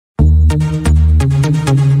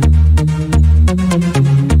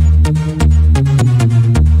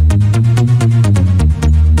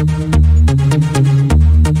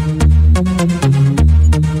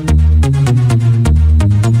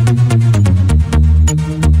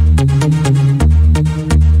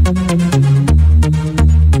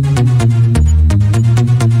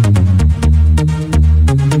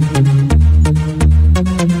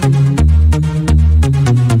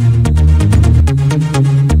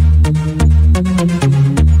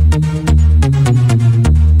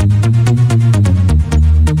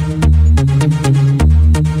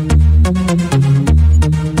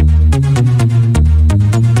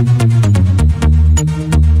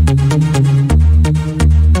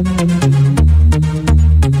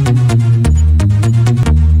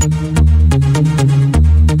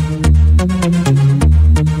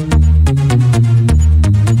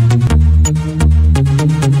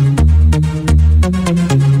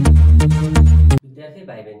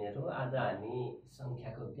विद्यार्थी भाइ बहिनीहरू, आज हामी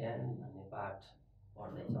संख्याको ज्ञान भन्ने पाठ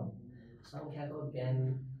पढ्दैछौँ। संख्याको ज्ञान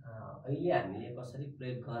अहिले हामीले कसरी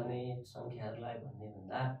प्रयोग गर्ने संख्याहरूलाई भन्ने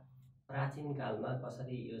भन्दा प्राचीन कालमा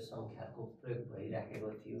कसरी यो संख्याको प्रयोग भइराखेको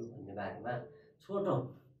थियो भन्ने बारेमा छोटो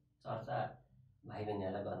चर्चा भाइ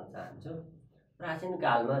बहिनीहरूलाई गर्न चाहन्छु। प्राचीन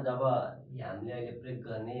कालमा जब हामीले अहिले प्रयोग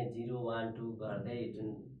गर्ने 0, 1, 2 गर्दै जुन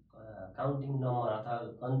काउन्टिङ नम्बर अथवा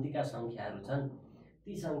गन्तीका संख्याहरू छन्,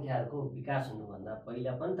 ती संख्याहरूको विकास हुनुभन्दा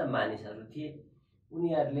पहिला पनि त मानिसहरू थिए।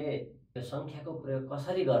 उनीहरूले यो संख्याको प्रयोग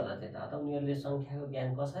कसरी गर्दथे त, अथवा उनीहरूले संख्याको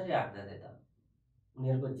ज्ञान कसरी राख्दथे त,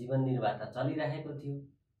 उनीहरूको जीवन निर्वाह त चलिरहेको थियो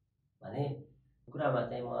भने कुरामा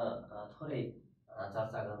चाहिँ म थोरै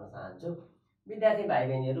चर्चा गर्न चाहन्छु। विद्यार्थी भाइ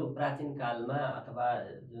बहिनीहरू, प्राचीन कालमा अथवा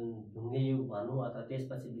जुन ढुङ्गे युग भनौँ अथवा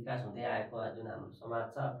त्यसपछि विकास हुँदै आएको जुन हाम्रो समाज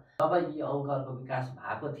छ, जब यी अङ्कहरूको विकास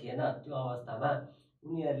भएको थिएन, त्यो अवस्थामा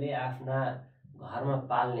उनीहरूले आफ्ना घरमा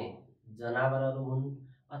पाल्ने जनावरहरू हुन्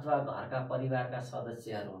अथवा घरका परिवारका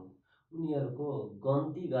सदस्यहरू हुन्, उनीहरूको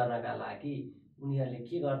गन्ती गर्नका लागि उनीहरूले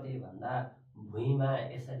के गर्थे भन्दा भुइँमा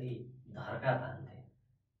यसरी धर्का तान्थे।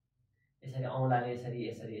 यसरी औँलाले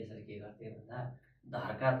यसरी के गर्थे भन्दा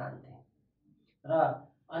धर्का तान्थे र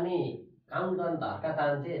अनि काउन्ट गर्न धर्का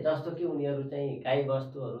तान्थे। जस्तो कि उनीहरू चाहिँ गाई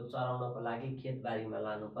बस्तुहरू चराउनको लागि खेतबारीमा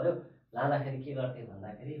लानु पर्यो, लाँदाखेरि के गर्थे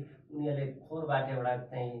भन्दाखेरि उनीहरूले खोरबाट एउटा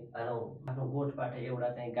चाहिँ भनौँ आफ्नो गोठबाट एउटा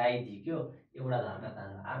चाहिँ गाई झिक्यो, एउटा धर्का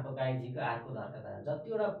तान्यो, अर्को गाई झिक्यो, अर्को धर्का तान्यो।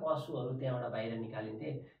 जतिवटा पशुहरू त्यहाँबाट बाहिर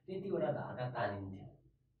निकालिन्थे त्यतिवटा धर्का तानिन्थ्यो।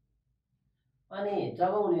 अनि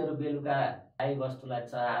जब उनीहरू बेलुका गाई बस्तुलाई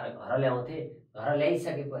चराएर घर ल्याउँथे, घर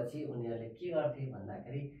ल्याइसकेपछि उनीहरूले के गर्थे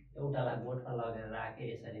भन्दाखेरि एउटालाई गोठमा लगेर राखे,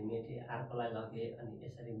 यसरी मेटे, अर्कोलाई लगे अनि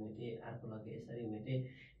यसरी मेटे, अर्को लगे यसरी मेटे।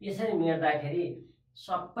 यसरी मेट्दाखेरि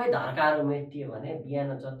सबै धर्काहरू मेटियो भने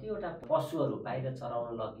बिहान जतिवटा पशुहरू बाहिर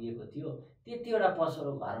चराउन लगिएको थियो त्यतिवटा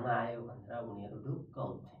पशुहरू घरमा आयो भनेर उनीहरू ढुक्क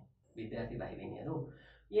हुन्थे। विद्यार्थी भाइ बहिनीहरू,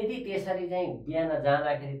 यदि त्यसरी चाहिँ बिहान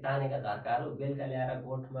जाँदाखेरि तानेका धर्काहरू बेलुका ल्याएर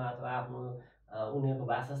गोठमा अथवा आफ्नो उनीहरूको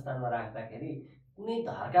वासस्थानमा राख्दाखेरि कुनै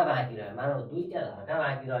धर्का बाँकी रह्यो, मानव 2टा धर्का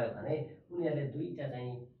बाँकी रह्यो भने उनीहरूले 2टा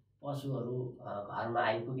चाहिँ पशुहरू घरमा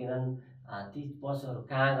आइपुगेनन्, ती पशुहरू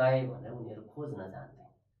कहाँ गए भनेर उनीहरू खोज्न जान्थे।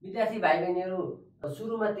 विद्यार्थी भाइ बहिनीहरू,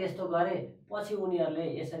 सुरुमा त्यस्तो गरे, पछि उनीहरूले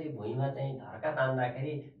यसरी भुइँमा चाहिँ धर्का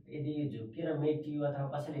तान्दाखेरि यदि झुक्केर मेटियो अथवा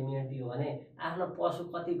कसैले मेटियो भने आफ्नो पशु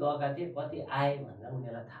कति गएका थिए कति आए भनेर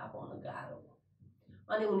उनीहरूलाई थाहा पाउन गाह्रो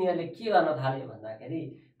भयो। अनि उनीहरूले के गर्न थाले भन्दाखेरि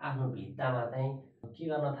आफ्नो भित्तामा चाहिँ के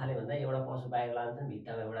गर्न थाले भन्दा एउटा पशु बाहिर लान्छन्,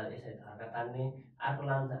 भित्तामा एउटा यसरी धर्का तान्ने, अर्को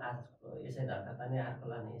लान्छ यसरी धर्का तान्ने, अर्को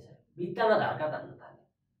लाने, यसरी भित्तामा धर्का तान्न थाले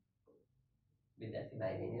विद्यार्थी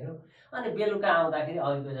भाइ बहिनीहरू। अनि बेलुका आउँदाखेरि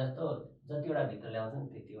अघिको जस्तो जतिवटा भित्र ल्याउँछन्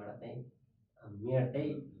त्यतिवटा चाहिँ मेट्दै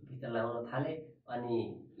भित्र ल्याउन थाले। अनि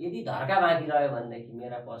यदि धर्का बाँकी रह्यो भनेदेखि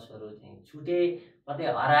मेरा पशुहरू चाहिँ छुटे, कतै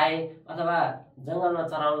हराए अथवा जङ्गलमा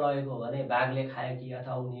चराउन लगेको हो भने बाघले खायो कि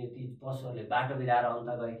अथवा उनीहरू ती पशुहरूले बाटो बिराएर अन्त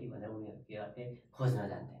गयो कि भनेर उनीहरू के गर्थे, खोज्न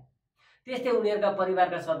जान्थे। त्यस्तै उनीहरूका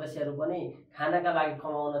परिवारका सदस्यहरू पनि खानाका लागि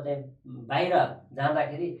कमाउन चाहिँ बाहिर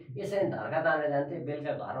जाँदाखेरि यसरी धर्का तानेर जान्थे।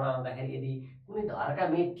 बेलुका घरमा आउँदाखेरि यदि कुनै धर्का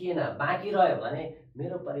मेटिएन, बाँकी रह्यो भने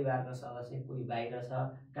मेरो परिवारका सदस्य कोही बाहिर छ,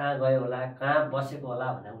 कहाँ गयो होला, कहाँ बसेको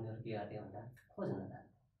होला भनेर उनीहरू के गर्थे भन्दा खोज्न जान्थे।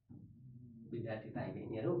 विद्यार्थी भाइ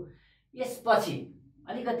बहिनीहरू, यसपछि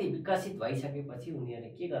अलिकति विकसित भइसकेपछि उनीहरूले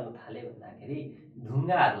के गर्न थाले भन्दाखेरि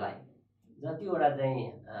ढुङ्गाहरूलाई जतिवटा चाहिँ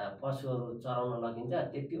पशुहरू चराउन लगिन्छ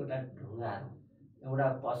त्यतिवटा ढुङ्गाहरू, एउटा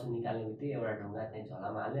पशु निकाल्ने बित्तिकै एउटा ढुङ्गा चाहिँ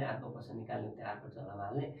झोलामा हाल्ने, अर्को पशु निकाल्ने बित्तिकै अर्को झोलामा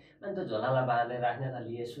हाल्ने, अनि त्यो झोलालाई बाँधेर राख्ने अथवा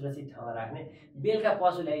लिए सुरक्षित ठाउँमा राख्ने। बेलुका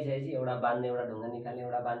पशु ल्याइसकेपछि एउटा बाँध्ने, एउटा ढुङ्गा निकाल्ने,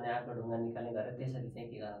 एउटा बाँध्ने, अर्को ढुङ्गा निकाल्ने गरेर त्यसरी चाहिँ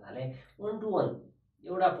के गर्न थाले, 1 to 1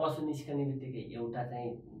 एउटा पशु निस्कने बित्तिकै एउटा चाहिँ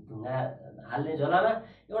ढुङ्गा हाल्ने झोलामा,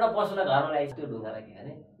 एउटा पशुलाई घरमा ल्याइसके त्यो ढुङ्गालाई के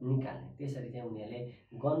गर्ने, निकाल्ने। त्यसरी चाहिँ उनीहरूले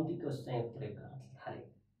गन्तीको चाहिँ प्रयोग गर्न थाले,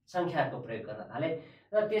 संख्याको प्रयोग गर्न थाले।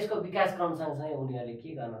 र त्यसको विकास क्रम सँगसँगै उनीहरूले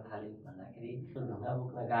के गर्न थाले भन्दाखेरि ढुङ्गा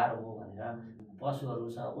बोक्न गाह्रो हो भनेर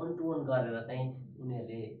पशुहरूसँग 1 to 1 गरेर चाहिँ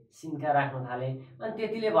उनीहरूले सिन्का राख्न थाले। अनि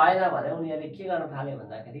त्यतिले भएन भने उनीहरूले के गर्न थाले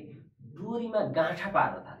भन्दाखेरि डोरीमा गाँठा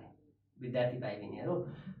पार्न थाले। विद्यार्थी भाइ बहिनीहरू,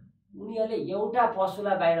 उनीहरूले एउटा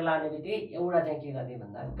पशुलाई बाहिर लाने बित्तिकै एउटा चाहिँ के गर्ने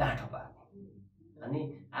भन्दा गाँठो पार्ने, अनि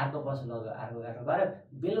अर्को पशु लग्यो, अर्को गाँठो पार्यो।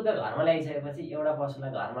 बेलुका घरमा ल्याइसकेपछि एउटा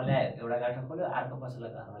पशुलाई घरमा ल्यायो, एउटा गाँठो खोल्यो, अर्को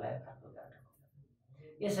पशुलाई घरमा ल्यायो, अर्को गाँठो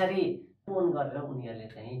खोल्यो। यसरी फोन गरेर उनीहरूले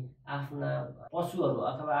चाहिँ आफ्ना पशुहरू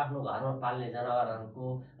अथवा आफ्नो घरमा पाल्ने जनावरहरूको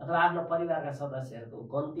अथवा आफ्नो परिवारका सदस्यहरूको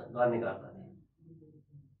गन्ती गर्ने गर्दथे।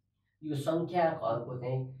 यो सङ्ख्याहरूको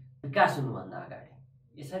चाहिँ विकास हुनुभन्दा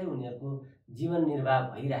अगाडि यसरी उनीहरूको जीवन निर्वाह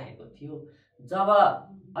भइरहेको थियो। जब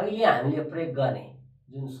अहिले हामीले प्रयोग गर्ने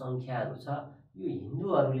जुन सङ्ख्याहरू छ, यो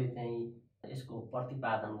हिन्दूहरूले चाहिँ यसको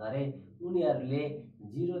प्रतिपादन गरे उनीहरूले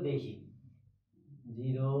 0 देखि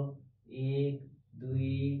 0 1 2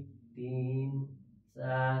 3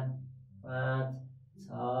 4 5 6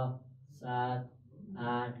 7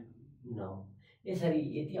 8 9 यसरी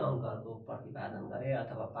यति अङ्कहरूको प्रतिपादन गरे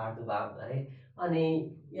अथवा पाठदुभाव गरे। अनि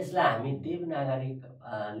यसलाई हामी देवनागरी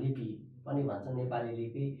लिपि पनि भन्छौँ, नेपाली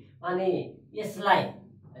लिपि। अनि यसलाई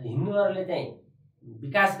हिन्दूहरूले चाहिँ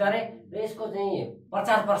विकास गरे र यसको चाहिँ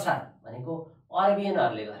प्रचार प्रसार भनेको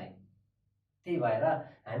अरेबियनहरूले गरे। त्यही भएर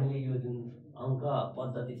हामीले यो जुन अङ्क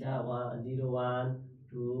पद्धति छ 0 1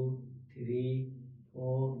 2 3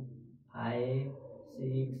 4 5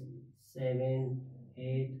 6 7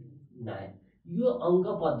 8 9 यो अङ्क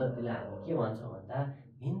पद्धतिलाई हामी के भन्छौँ भन्दा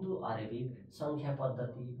हिन्दू अरेबिक सङ्ख्या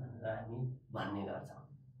पद्धति भनेर हामी भन्ने गर्छौँ।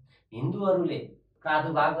 हिन्दूहरूले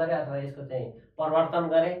प्रादुर्भाव गरे अथवा यसको चाहिँ परिवर्तन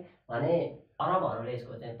गरे भने अरबहरूले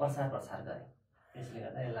यसको चाहिँ प्रसार प्रसार गरे। त्यसले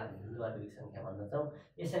गर्दा यसलाई हामी हिन्दू अरेबिक सङ्ख्या भन्दछौँ।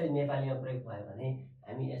 यसरी नेपालीमा प्रयोग भयो भने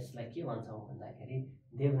हामी यसलाई के भन्छौँ भन्दाखेरि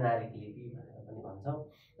देवनागरी लिपि भनेर पनि भन्छौँ।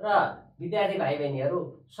 र विद्यार्थी भाइ बहिनीहरू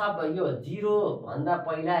सब यो 0 भन्दा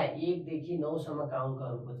पहिला 1 देखि 9 सम्मका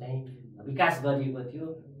अङ्कहरूको चाहिँ विकास गरिएको थियो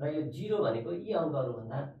र यो 0 भनेको यी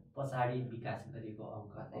अङ्कहरूभन्दा पछाडि विकास गरिएको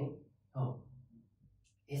अङ्क चाहिँ हो।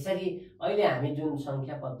 यसरी अहिले हामी जुन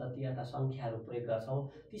सङ्ख्या पद्धति अथवा सङ्ख्याहरू प्रयोग गर्छौँ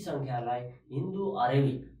ती सङ्ख्यालाई हिन्दू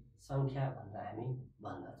अरेबिक सङ्ख्या भनेर हामी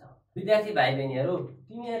भन्दछौँ। विद्यार्थी भाइ बहिनीहरू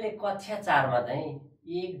तिमीहरूले कक्षा 4 मा चाहिँ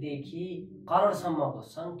 1 देखि करोडसम्मको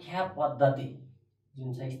सङ्ख्या पद्धति जुन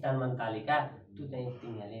छ स्थानमान तालिका त्यो चाहिँ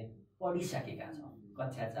तिमीहरूले पढिसकेका छौ।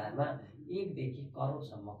 कक्षा 4 मा 1 देखि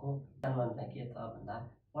करोडसम्मको स्थानमान चाहिँ के छ भन्दा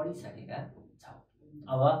पढिसकेका छौ।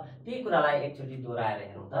 अब त्यही कुरालाई एकचोटि दोहोऱ्याएर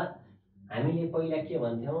हेरौँ त। हामीले पहिला के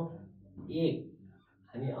भन्थ्यौँ 1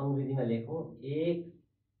 हामी अङ्ग्रेजीमा लेखौँ 1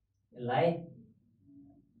 लाई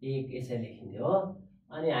 1 यसरी लेखिन्थ्यो हो।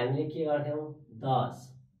 अनि हामीले के गर्थ्यौँ 10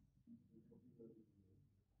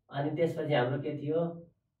 अनि त्यसपछि हाम्रो के थियो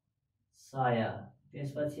 100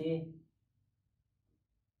 त्यसपछि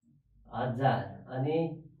 1000 अनि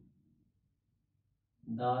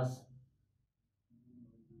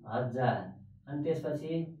 10,000 अनि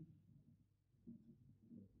त्यसपछि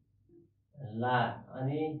लाख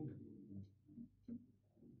अनि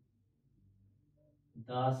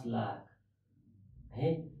 10 लाख है।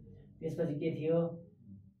 त्यसपछि के थियो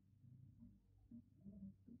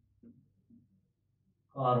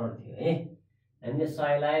करोड थियो है। हामीले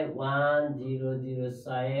 100 लाई 1 0 0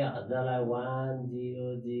 100, 1000 लाई 1 0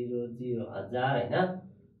 0 0 1000 हैन।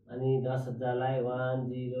 अनि 10,000 लाई 1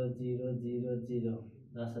 0 0 0 0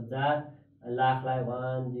 10,000, लाखलाई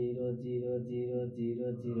 1 0 0 0 0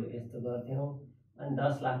 0 यस्तो गर्थ्यौँ। अनि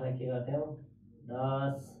 10 लाखलाई के गर्थ्यौँ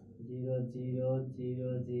 10 0 0 0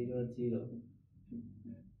 0 0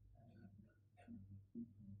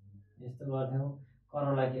 यस्तो गर्थ्यौँ।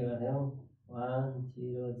 करोडलाई के गर्थ्यौँ 1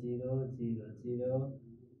 0 0 0 0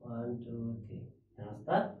 1 2 3। हेर्नुहोस् त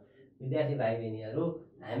विद्यार्थी भाइ बहिनीहरू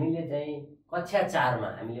हामीले चाहिँ कक्षा 4 मा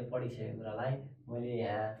हामीले पढिसकेको कुरालाई मैले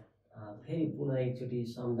यहाँ फेरि पुनः एकचोटि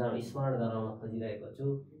सम्झाउन स्मरण गराउन खोजिरहेको छु।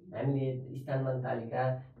 हामीले स्थानमान तालिका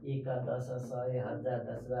 1 10 100 1000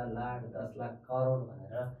 10,000 लाख 10 लाख करोड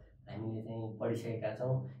भनेर हामीले चाहिँ पढिसकेका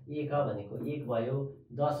छौँ। 1 भनेको 1 भयो,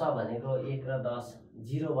 10 भनेको 1 र 10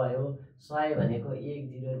 0 भयो, 100 भनेको 1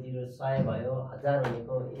 0 0 100 भयो, 1000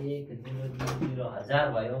 भनेको 1 0 0 0 1000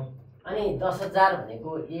 भयो, अनि 10,000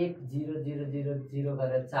 भनेको 1 0 0 0 0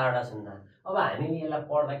 गरेर 4वटा शून्य। अब हामीले यसलाई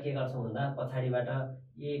पढ्दा के गर्छौँ भन्दा पछाडिबाट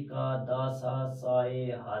 1 10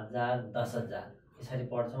 100 1000 10,000 यसरी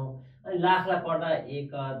पढ्छौँ। अनि लाखलाई पढ्दा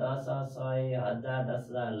 1 10 100 1000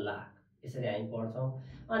 10,000 लाख यसरी हामी पढ्छौँ।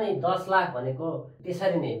 अनि 10 लाख भनेको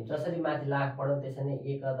त्यसरी नै जसरी माथि लाख पढ्यौँ त्यसरी नै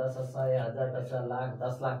 1 10 100 1000 10,000 लाख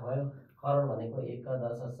 10 लाख भयो। करोड भनेको 1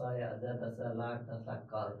 10 100 1000 10,000 लाख 10 लाख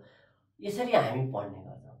करोड यसरी हामी पढ्ने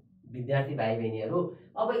गर्छौँ। विद्यार्थी भाइ बहिनीहरू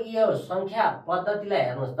अब यो सङ्ख्या पद्धतिलाई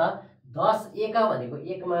हेर्नुहोस् त। 10 1 भनेको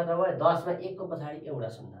 1 मात्र भयो, 10 मा 1 को पछाडि एउटा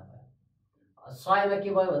शून्य भयो, 100 मा के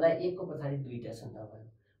भयो भन्दा 1 को पछाडि 2टा शून्य भयो,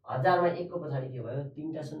 1000 मा 1 को पछाडि के भयो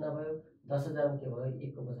 3टा शून्य भयो, 10,000 मा के भयो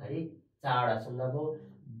 1 को पछाडि 4वटा शून्य भयो,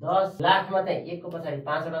 10 लाख मा चाहिँ 1 को पछाडि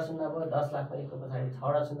 5वटा शून्य भयो, 10 लाख मा 1 को पछाडि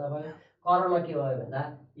 6वटा शून्य भयो, करोडमा के भयो भन्दा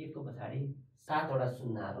 1 को पछाडि 7वटा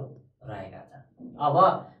शून्यहरू रहेका छन्। अब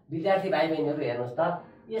विद्यार्थी भाइ बहिनीहरू हेर्नुहोस् त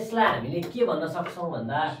यसलाई हामीले के भन्न सक्छौँ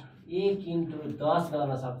भन्दा 1 × 10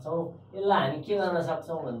 गर्न सक्छौँ। यसलाई हामी के गर्न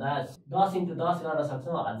सक्छौँ भन्दा 10 × 10 गर्न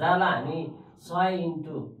सक्छौँ। 1000 लाई हामी 100 ×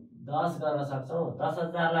 10 गर्न सक्छौँ।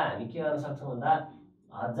 10,000 लाई हामी के गर्न सक्छौँ भन्दा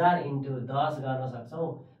 1000 × 10 गर्न सक्छौँ।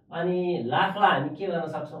 अनि लाखलाई हामी के गर्न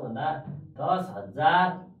सक्छौँ भन्दा 10,000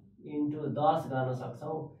 × 10 गर्न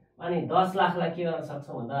सक्छौँ। अनि 10 लाखलाई के गर्न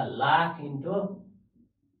सक्छौँ भन्दा लाख इन्टु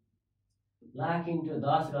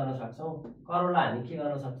 10 गर्न सक्छौँ। करोडलाई हामी के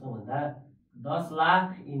गर्न सक्छौँ भन्दा 10 लाख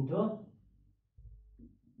इन्टु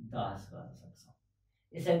 10 गर्न सक्छौँ।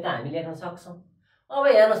 यसरी त हामी लेख्न सक्छौँ। अब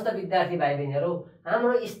हेर्नुहोस् त विद्यार्थी भाइ बहिनीहरू,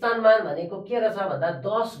 हाम्रो स्थानमान भनेको के रहेछ भन्दा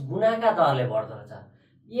 10 गुणाका दरले बढ्दो रहेछ।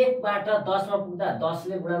 1 बाट 10 मा पुग्दा 10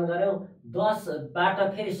 ले गुणन गर्यौं, 10 बाट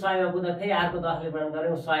फेरि 100 मा पुग्दा फेरि अर्को 10 ले गुणन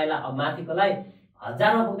गर्यौं, 100 लाई अब माथिकोलाई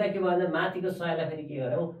 1000 मा पुग्दा के भयो भने माथिको 100 लाई फेरि के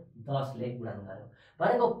गर्यौं 10 ले गुणन गर्यौं।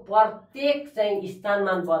 भनेको प्रत्येक चाहिँ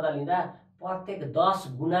स्थानमान बदलिँदा प्रत्येक 10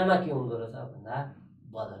 गुणामा के हुँदो रहेछ भन्दा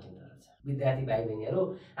बदलिँदो रहेछ। विद्यार्थी भाइ बहिनीहरू,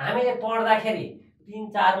 हामीले पढ्दाखेरि 3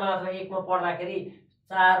 4 मा अथवा 1 मा पढ्दाखेरि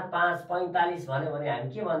 4 5 45 भन्यो भने हामी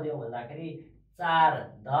के भन्थ्यौं भन्दाखेरि 4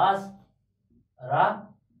 10 र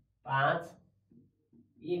 5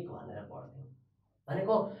 1 भनेर पढ्थ्यौं।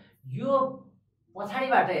 भनेको यो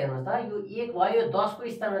पछाडिबाट हेर्नुहोस् त, यो 1 भयो 10 को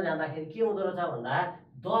स्थानमा जाँदाखेरि के हुँदो रहेछ भन्दा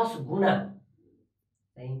 10 गुणा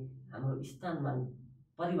चाहिँ हाम्रो स्थानमान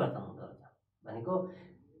परिवर्तन हुँदो रहेछ। भनेको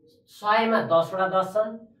 100 मा 10 वटा 10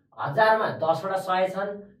 छन्, 1000 मा 10 वटा 100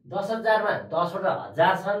 छन्, 10,000 मा 10 वटा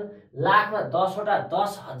 1000 छन्, लाख मा 10 वटा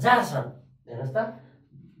 10,000 छन्। हेर्नुहोस् त,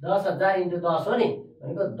 10,000 इन्टु 10 हो नि,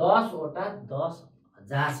 भनेको 10 वटा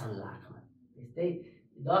 10,000 छन् लाखमा। त्यस्तै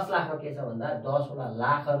 10 लाखमा के छ भन्दा 10 वटा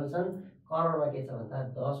लाखहरू छन्, करोडमा के छ भन्दा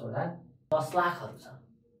 10 वटा 10 लाखहरू छन्।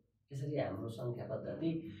 यसरी हाम्रो संख्या पद्धति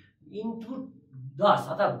इन्टु 10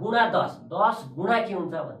 अथवा गुणा 10, 10 गुणा के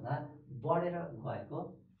हुन्छ भन्दा बढेर गएको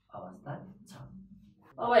अवस्था छ।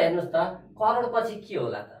 अब हेर्नुहोस् त, करोड पछि के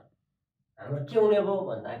होला त? हाम्रो के हुने भयो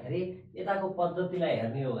भन्दाखेरि यताको पद्धतिलाई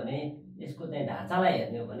हेर्ने हो भने, यसको चाहिँ ढाँचालाई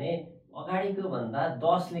हेर्ने हो भने अगाडिको भन्दा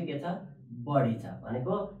 10 ले के छ बढी छ।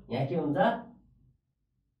 भनेको यहाँ के हुन्छ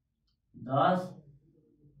 10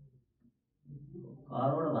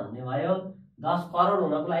 करोड भन्ने भयो। 10 करोड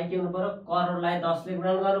हुनको लागि के हुनु पर्यो, करोडलाई 10 ले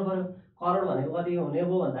गुणन गर्नु पर्यो। करोड भनेको कति हुने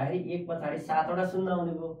भयो भन्दाखेरि 1 पछाडि 7 वटा शून्य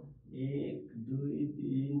हुने भयो। 1 2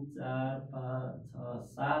 3 4 5 6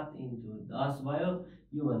 7 इन्टु 10 भयो।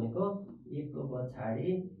 यो भनेको 1 को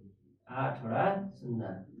पछाडि 8 वटा शून्य,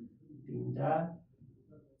 3 टा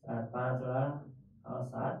 4 5 वटा 6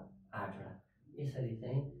 7 8 वटा। यसरी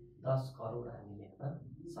चाहिँ 10 करोड हामी लेख्न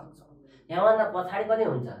सक्छौँ। यहाँभन्दा पछाडि पनि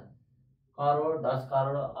हुन्छ करोड, 10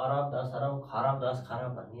 करोड, अरब, 10 अरब, खरब, 10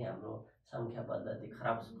 खरब भन्ने हाम्रो संख्या पद्धति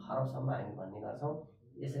खरबसम्म हामी भन्ने गर्छौँ।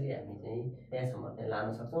 यसरी हामी चाहिँ त्यहाँसम्म चाहिँ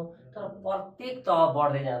लान सक्छौँ। तर प्रत्येक तह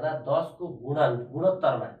बढ्दै जाँदा 10 को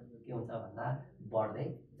गुणोत्तरमा के हुन्छ भन्दा बढ्दै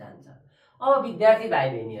जान्छ। अब विद्यार्थी भाइ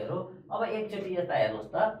बहिनीहरू, अब एकचोटि यता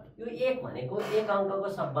हेर्नुहोस् त, यो 1 भनेको 1 अङ्कको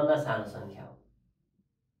सबभन्दा सानो संख्या हो।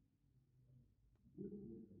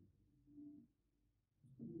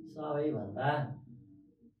 सबैभन्दा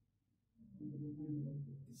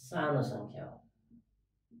सानो संख्या हो।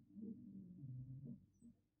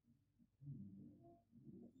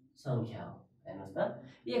 हेर्नुहोस् त,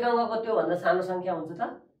 1 अङ्कको त्यो भन्दा सानो संख्या हुन्छ त?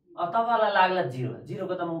 अब तपाईलाई लाग्ला 0, 0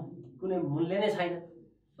 को त कुनै मूल्य नै छैन।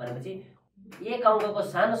 भनेपछि 1 अङ्कको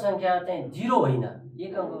सानो संख्या चाहिँ 0 होइन,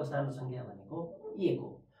 1 अङ्कको सानो संख्या भनेको 1 हो।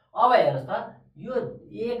 अब हेर्नुहोस् त, यो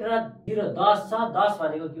 1 र 0 10 छ। 10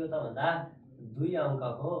 भनेको के हो त भन्दा 2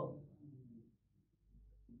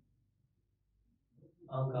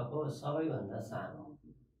 अङ्कको सबैभन्दा सानो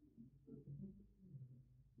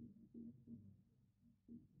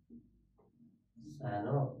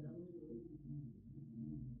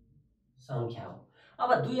संख्या हो। अब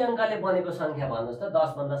 2 अङ्कले बनेको संख्या भन्नुहोस् त 10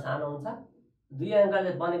 भन्दा सानो हुन्छ? 2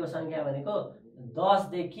 अङ्कले बनेको संख्या भनेको 10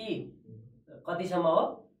 देखि कतिसम्म हो?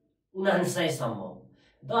 99 सम्म हो।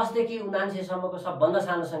 10 देखि 99 सम्मको सबभन्दा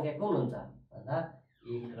सानो संख्या कुन हुन्छ भन्दा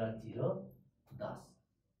 1 र 0 10।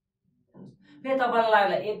 फेरि तपाईलाई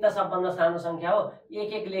लाग्ला 1 त सबभन्दा सानो संख्या हो,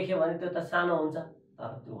 1 1 लेख्यो भने त्यो त सानो हुन्छ,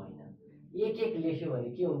 तर त्यो होइन। 1 1 लेख्यो भने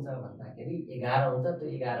के हुन्छ भन्दाखेरि 11 हुन्छ। त्यो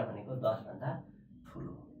 11 भनेको 10 भन्दा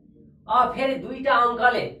ठुलो। अब फेरि 2टा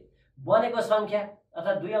अङ्कले बनेको संख्या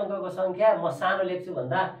अथवा 2 अङ्कको संख्या म सानो लेख्छु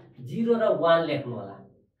भन्दा 0 र 1 लेख्नु होला।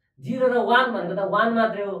 0 र 1 भनेको त 1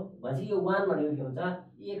 मात्रै हो। भनेपछि यो 1 भनेको के हुन्छ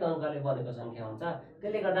 1 अङ्कले बनेको संख्या हुन्छ।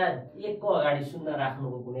 त्यसले गर्दा 1 को अगाडि शून्य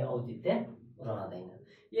राख्नुको कुनै औचित्य रहँदैन।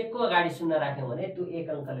 1 को अगाडि शून्य राख्यौँ भने त्यो 1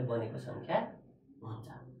 अङ्कले बनेको संख्या हुन्छ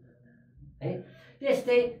है।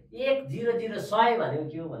 त्यस्तै 1 0 0 100 भनेको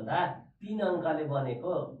के हो भन्दा 3 अङ्कले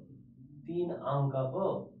बनेको 3 अङ्कको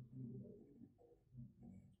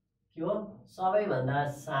के हो सबैभन्दा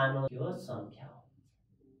सानो के हो संख्या हो।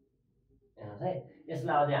 हेर्नुहोस् है,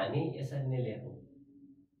 यसलाई अझै हामी यसरी नै लेखौँ,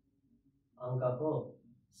 अङ्कको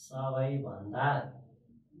सबैभन्दा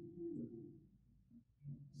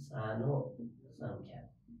सानो संख्या।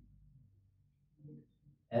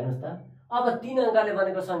 हेर्नुहोस् त, अब 3 अङ्कले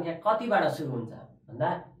बनेको संख्या कतिबाट सुरु हुन्छ भन्दा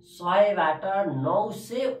 100 बाट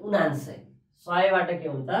 979। 100 बाट के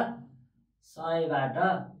हुन्छ 100 बाट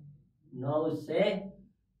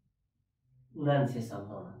 979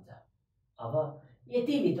 सम्म हुन्छ। अब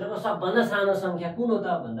यति भित्रको सबभन्दा सानो संख्या कुन हो त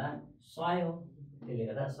भन्दा 100 हो। त्यसले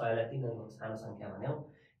गर्दा 100 लाई 3 अङ्कको सानो संख्या भन्यौ।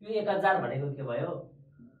 यो 1000 भनेको के भयो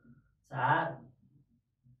 4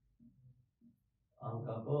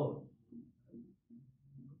 अङ्कको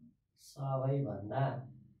सबैभन्दा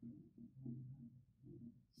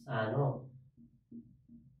सानो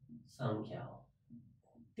संख्या हो।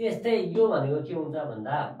 त्यस्तै यो भनेको के हुन्छ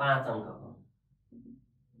भन्दा 5 अङ्कको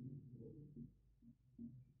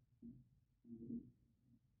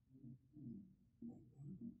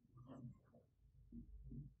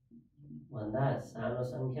भन्दा सानो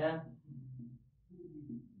संख्या।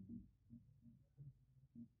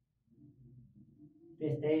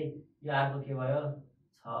 त्यस्तै यो अर्को के भयो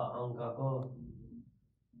 6 अङ्कको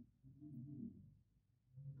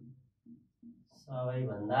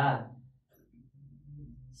सबैभन्दा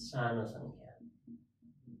सानो संख्या।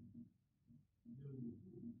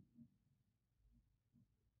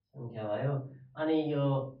 भयो। अनि यो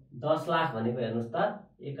 10 लाख भनेको हेर्नुस् त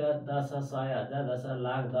 1 10 100 1000 10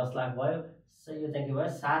 लाख 10 लाख भयो। यो चाहिँ के भयो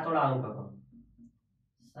 7 वटा अङ्कको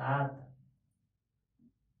 7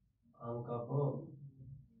 अङ्कको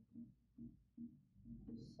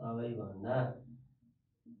सबैभन्दा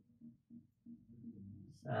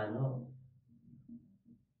सानो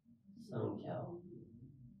संख्या हो।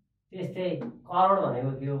 त्यस्तै करोड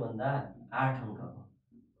भनेको के हो भन्दा 8 अङ्कको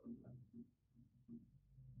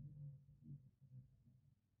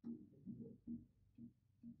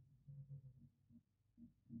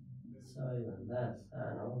सबैभन्दा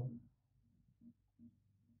सानो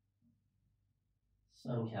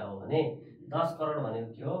संख्या हो भने 10 करोड भनेको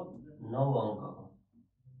के हो 9 अङ्कको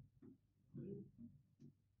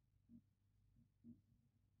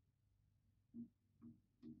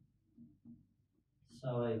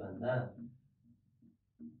सबैभन्दा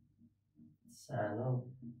सानो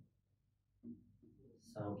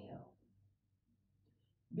संख्या हो।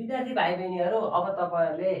 विद्यार्थी भाइ बहिनीहरू अब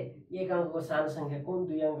तपाईहरुले 1 अङ्कको सानो संख्या कुन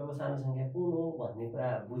 2 अङ्कको सानो संख्या कुन हो भन्ने कुरा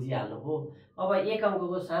बुझिहाल्नुभयो। अब 1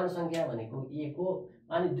 अङ्कको सानो संख्या भनेको 1 हो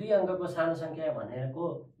अनि 2 अङ्कको सानो संख्या भनेको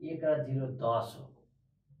 1 र 0 10 हो।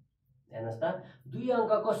 हेर्नुस् त 2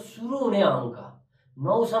 अङ्कको सुरु हुने अङ्क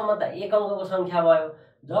 9 सम्म त 1 अङ्कको संख्या भयो।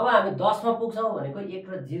 जब हामी 10 मा पुग्छौं भनेको 1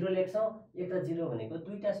 र 0 लेख्छौं। 1 र 0 भनेको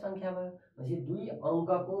दुईटा संख्या भयो। भनेपछि 2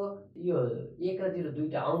 अङ्कको यो 1 र 0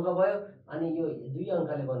 दुईटा अङ्क भयो अनि यो 2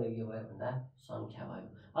 अङ्कले बनेको के भयो भन्दा संख्या भयो।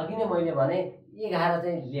 अघि नै मैले भने 11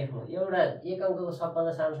 चाहिँ लेख्नु। एउटा 1 अङ्कको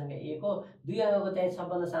सबभन्दा सानो संख्या 1 हो। 2 अङ्कको चाहिँ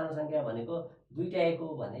सबभन्दा सानो संख्या भनेको दुईटा 1 हो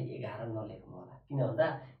भने 11 नलेख्नु होला। किन भन्दा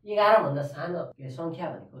 11 भन्दा सानो संख्या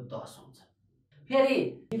भनेको 10 हुन्छ। फेरि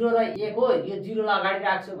 0 र 1 हो यो 0 लाई अगाडि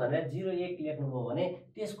राख्छु भनेर 0 1 लेख्नुभयो भने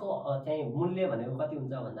त्यसको चाहिँ मूल्य भनेको कति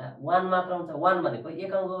हुन्छ भन्दा 1 मात्र हुन्छ। 1 भनेको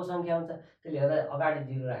 1 अङ्कको संख्या हुन्छ। त्यसले गर्दा अगाडि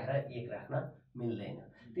 0 राखेर 1 राख्न मिल्दैन।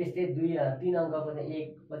 त्यस्तै 3 अङ्कको चाहिँ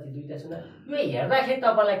 1 पछि दुईटा शून्य। यो हेर्दाखेरि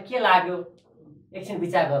तपाईलाई के लाग्यो एकछिन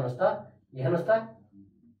विचार गर्नुस् त। हेर्नुस् त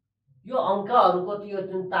यो अङ्कहरुको त्यो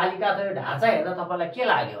जुन तालिका अथवा ढाँचा हेर्दा तपाईलाई के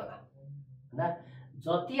लाग्यो होला भन्दा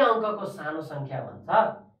जति अङ्कको सानो संख्या भन्छ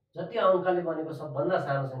जति अङ्कले बनेको सबभन्दा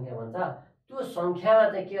सानो संख्या भन्छ त्यो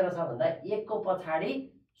संख्यामा चाहिँ के रहेछ भन्दा 1 को पछाडी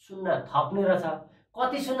शून्य थप्ने रहेछ।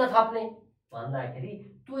 कति शून्य थप्ने भन्दाखेरि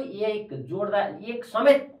त्यो 1 जोड्दा 1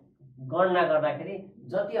 समेत गणना गर्दाखेरि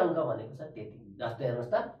जति अङ्क भनेको छ त्यति। जस्तै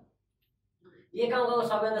हेर्नुस् त 1 अङ्कको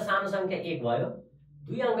सबभन्दा सानो संख्या 1 भयो।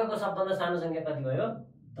 2 अङ्कको सबभन्दा सानो संख्या कति भयो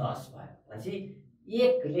 10 भयो। भनेपछि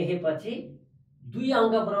 1 लेखेपछि 2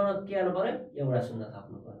 अङ्क पुर्याउन के गर्नु पर्यो एउटा शून्य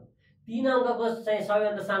थप्नु पर्यो। 3 अङ्कको चाहिँ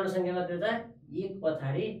सबैभन्दा सानो संख्या कति हुन्छ 1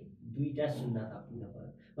 पछाडी दुईटा शून्य थप्नु पर्यो।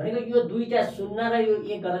 भनेको यो दुईटा शून्य र यो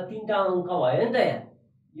 1 गर्दा 3टा अङ्क भयो नि त। यहाँ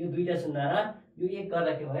यो दुईटा शून्य र यो 1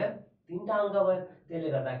 गर्दा के भयो 3टा अङ्क भयो। त्यसले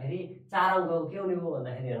गर्दाखेरि 4 अङ्कको के हुने भयो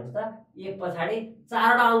भन्दाखेरि हेर्नुस् त 1 पछाडी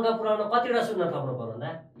 4वटा अङ्क पुर्याउन कतिवटा शून्य थप्नु पर्यो भन्दा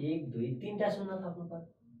 1 2 3टा शून्य थप्नु पर्यो।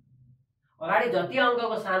 अगाडि जति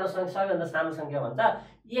अङ्कको सानो संख्या सबैभन्दा सानो संख्या भन्छ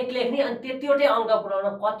 1 लेख्ने अनि त्यतिवटै अङ्क पुर्याउन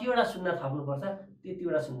कतिवटा शून्य थप्नुपर्छ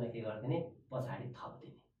त्यतिवटा शून्य के गर्दिने पछाडी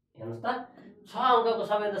थप्दिने। हेर्नुस् त 6 अङ्कको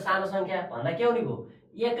सबैभन्दा सानो संख्या भन्दा के हुने भयो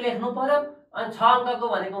 1 लेख्नु पर्यो अनि 6 अङ्कको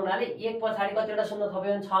भनेको हुनाले 1 पछाडी कतिवटा शून्य थप्यो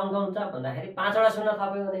भने 6 अङ्क हुन्छ भन्दाखेरि 5वटा शून्य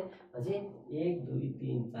थप्यो भने पछि 1 2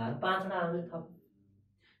 3 4 5वटा हामीले थप।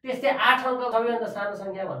 त्यस्तै 8 अङ्कको सबैभन्दा सानो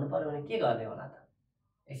संख्या भन्नु पर्यो भने के गर्ने होला त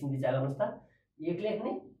एकछिन विचार गर्नुस् त। 1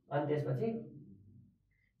 लेख्ने अनि त्यसपछि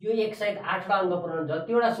यो 1 सहित 8वटा अङ्क पुऱ्याउन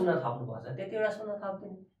जतिवटा शून्य थप्नुपर्छ त्यतिवटा शून्य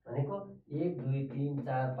थप्दिने भनेको 1 2 3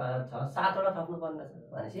 4 5 6 7वटा थप्नु पर्ने छ।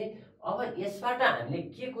 भनेपछि अब यसबाट हामीले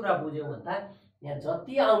के कुरा बुझ्यौँ भन्दा यहाँ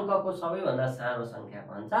जति अङ्कको सबैभन्दा सानो सङ्ख्या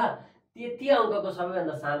भन्छ त्यति अङ्कको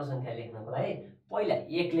सबैभन्दा सानो सङ्ख्या लेख्नको लागि पहिला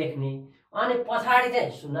 1 लेख्ने अनि पछाडि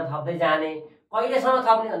चाहिँ शून्य थप्दै जाने। कहिलेसम्म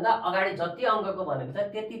थप्ने भन्दा अगाडि जति अङ्कको भनेको छ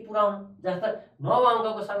त्यति पुऱ्याउनु। जस्तो 9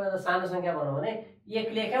 अङ्कको सबैभन्दा सानो सङ्ख्या भनौँ भने 1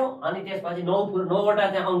 लेख्यौँ अनि त्यसपछि 9वटा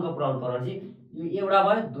चाहिँ अङ्क पुऱ्याउनु पर्यो। भनेपछि यो एउटा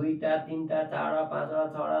भयो 2टा 3टा 4वटा 5वटा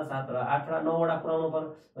 6वटा 7वटा 8वटा 9वटा पुऱ्याउनु पर्यो।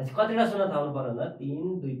 भनेपछि कतिवटा शून्य थप्नु पर्यो भन्दा 3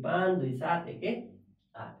 2 5 2 7 1 1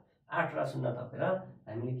 8 8वटा शून्य थपेर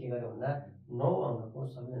हामीले के गर्यौँ भन्दा 9 अङ्कको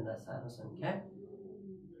सबैभन्दा सानो सङ्ख्या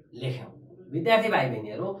लेख्यौँ। विद्यार्थी भाइ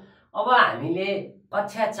बहिनीहरू अब हामीले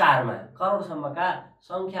कक्षा 4मा करोडसम्मका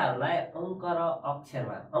सङ्ख्याहरूलाई अङ्क र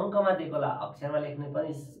अक्षरमा अङ्कमा दिएकोलाई अक्षरमा लेख्ने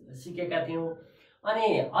पनि सिकेका थियौँ। अनि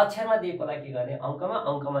अक्षरमा दिएकोलाई के गर्ने अङ्कमा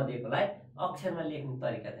अङ्कमा दिएकोलाई अक्षरमा लेख्ने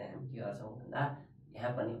तरिका चाहिँ हामी के गर्छौँ भन्दा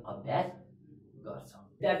यहाँ पनि अभ्यास गर्छौँ।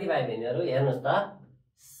 विद्यार्थी भाइ बहिनीहरू हेर्नुहोस् त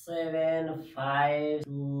 7 5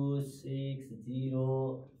 2 6 0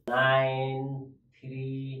 9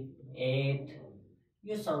 3 8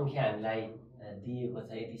 यो सङ्ख्या हामीलाई दिएको छ।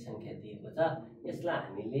 यति सङ्ख्या दिएको छ। यसलाई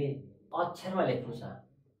हामीले अक्षरमा लेख्नु छ।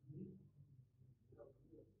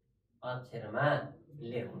 अक्षरमा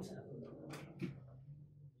लेख्नु छ।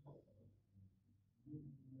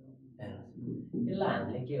 यसलाई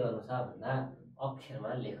हामीले के गर्नु छ भन्दा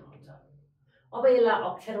अक्षरमा लेख्नु छ। अब यसलाई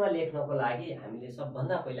अक्षरमा लेख्नको लागि हामीले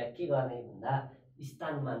सबभन्दा पहिला के गर्ने भन्दा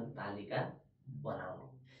स्थानमान तालिका बनाउने।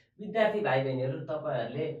 विद्यार्थी भाइ बहिनीहरू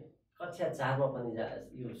तपाईहरूले कक्षा 4मा पनि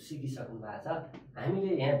यो सिकिसक्नु भएको छ।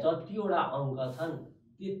 हामीले यहाँ जतिवटा अङ्क छन्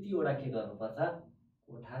त्यतिवटा के गर्नुपर्छ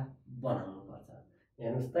कोठा बनाउनु पर्छ।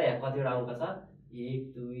 हेर्नुहोस् त यहाँ कतिवटा अङ्क छ 1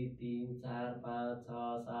 2 3 4 5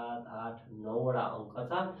 6 7 8 9वटा अङ्क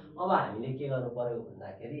छ। अब हामीले के गर्नु पर्यो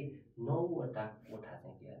भन्दाखेरि 9वटा कोठा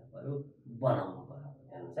चाहिँ के गर्नु पर्यो बनाउनु पर्यो।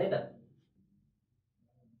 हेर्नुहोस् है त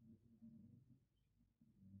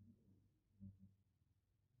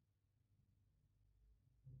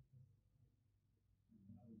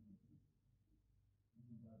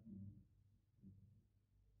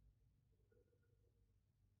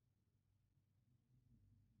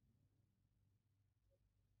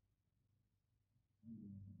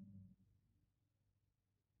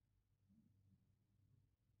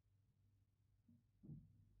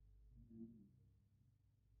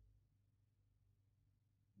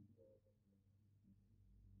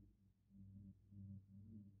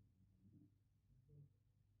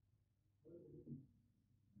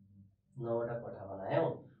 9वटा कोठा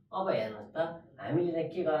बनायौँ। अब हेर्नुहोस् त हामीले चाहिँ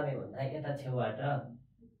के गर्ने भन्दा यता छेउबाट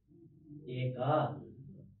 1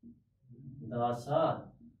 10 100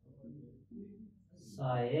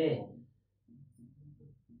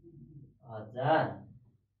 1000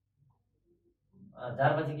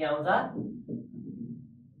 1000 पछि के आउँछ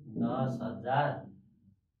 10,000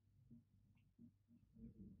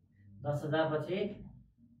 10,000 पछि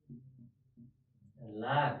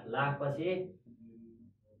लाख लाख पछि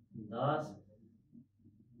 10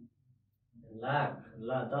 लाख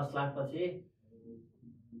 10 लाख पछि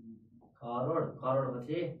करोड करोड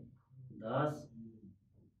पछि 10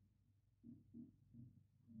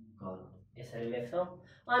 करोड यसरी लेख्छौँ।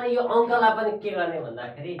 अनि यो अङ्कलाई पनि के गर्ने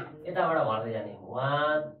भन्दाखेरि यताबाट भर्दै जाने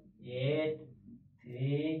 1 8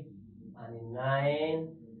 3 अनि 9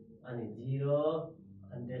 अनि 0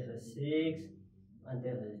 अनि त्यसपछि 6 अनि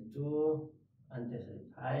त्यसपछि 2 अनि त्यसपछि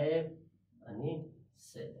 5 अनि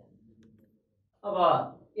 7। अब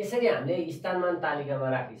यसरी हामीले स्थानमान तालिकामा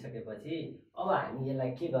राखिसकेपछि अब हामी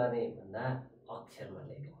यसलाई के गर्ने भन्दा अक्षरमा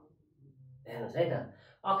लेख्यौँ। हेर्नुहोस् है त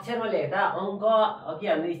अक्षरमा लेख्दा अङ्क अघि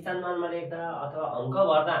हामीले स्थानमानमा लेख्दा अथवा अङ्क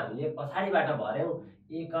गर्दा हामीले पछाडिबाट भर्यौँ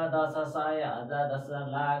 1 10 100 1000 10,000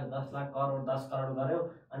 लाख 10 लाख करोड 10 करोड गऱ्यौँ।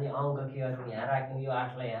 अनि अङ्क के गर्यौँ यहाँ राख्यौँ यो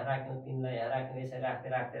 8लाई यहाँ राख्यौँ 3लाई यहाँ राख्यौँ यसरी राख्दै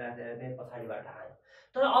राख्दै राख्दै राख्दै पछाडिबाट आयौँ।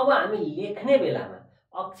 तर अब हामी लेख्ने बेलामा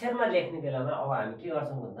अक्षरमा लेख्ने बेलामा अब हामी के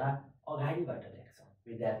गर्छौँ भन्दा अगाडिबाट लेख्छौँ।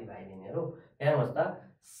 विद्यार्थी भाइ बहिनीहरू हेर्नुहोस् त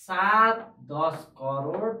 7 10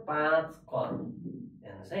 करोड 5 करोड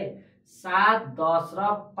हेर्नुहोस् है 7 10 र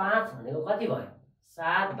 5 भनेको कति भयो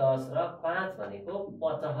 7 10 र 5 भनेको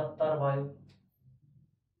 75 भयो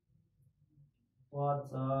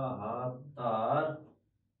 75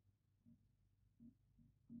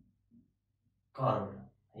 करोड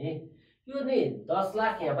है। यो नि 10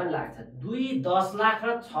 लाख यहाँ पनि लाग्छ 2 10 लाख र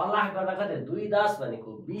 6 लाख गर्दा कति 2 10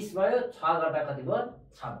 भनेको 20 भयो 6 गर्दा कति भयो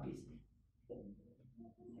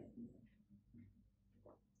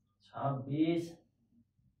 26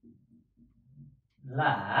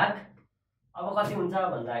 लाख। अब कति हुन्छ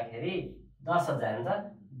भन्दाखेरि 10,000 हुन्छ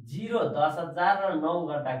 0 10,000 र 9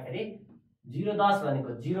 गर्दाखेरि 0 10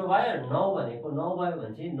 भनेको 0 भयो, 9 भनेको 9 भयो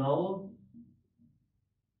भनेपछि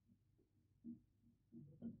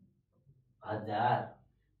 9,000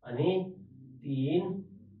 अनि 3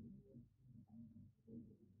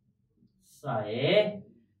 100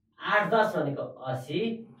 8 10 भनेको 80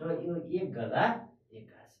 र यो 1 गर्दा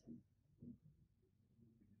 81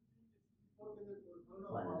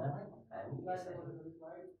 भनेर हामी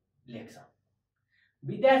लेख्छौँ।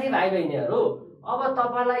 विद्यार्थी भाइ बहिनीहरू, अब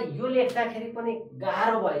तपाईलाई यो लेख्दाखेरि पनि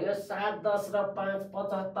गाह्रो भयो, 7 10 र 5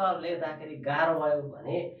 75 लेख्दाखेरि गाह्रो भयो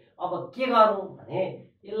भने अब के गरौँ भने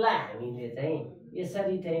यसलाई हामीले चाहिँ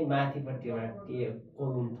यसरी चाहिँ माथिपट्टिबाट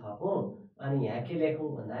कोलुम थपौँ अनि यहाँ के लेखौँ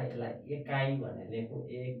भन्दा यसलाई एकाइ भनेर लेखौँ,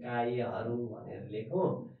 एकाइहरू भनेर लेखौँ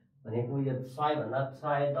भनेको यो 100 भन्दा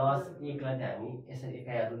 100 10 1 लाई चाहिँ हामी यसरी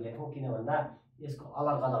एकाइहरू लेखौँ किन भन्दा यसको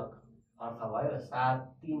अलग अलग अर्थ भयो। 7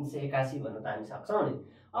 381 भन्न त हामी सक्छौँ नि।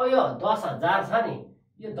 अब यो 10,000 छ नि,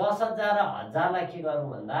 यो 10,000 र 1000 लाई के गरौँ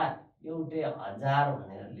भन्दा एउटै 1000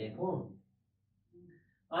 भनेर लेखौँ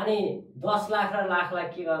अनि 10 लाख र लाखलाई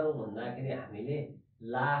के गरौँ भन्दाखेरि हामीले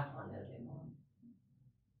लाख भनेर लेखौँ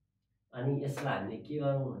अनि यसलाई हामीले के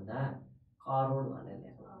गरौँ भन्दा करोड भनेर लेखौँ।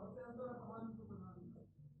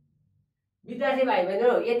 विद्यार्थी भाइ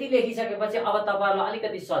बहिनीहरू, यति लेखिसकेपछि अब तपाईहरुलाई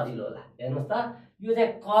अलिकति सजिलो होला। हेर्नुस् त, यो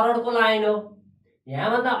चाहिँ करोडको लाइन हो।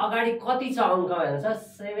 यहाँभन्दा अगाडि कति छ अङ्क हेर्नुस्,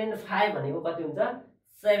 75 भनेको कति हुन्छ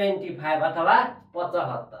 75 अथवा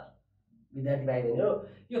 75। विद्यार्थी भाइ बहिनीहरू,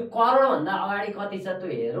 यो करोड भन्दा अगाडि कति छ त्यो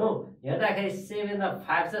हेरौँ। हेर्दाखेरि 7 र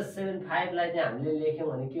 5 छ, 75 लाई चाहिँ हामीले लेख्यौँ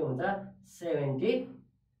भने के हुन्छ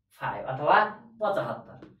 75 अथवा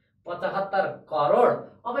 75 75 करोड।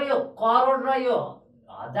 अब यो करोड र यो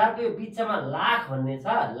हजार को यो बिचमा लाख भन्ने छ,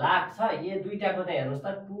 लाख छ। यो दुईटाको चाहिँ हेर्नुस् त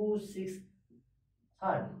 26 छ।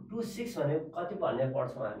 26 भनेको कति भन्ने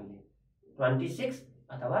पढ्छौँ हामीले 26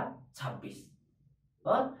 अथवा 26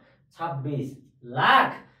 हो, 26 लाख।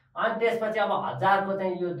 अनि त्यसपछि अब हजारको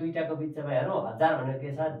चाहिँ यो दुईटाको बिचमा हेरौँ, हजार भनेको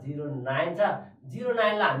के छ 09 छ। 09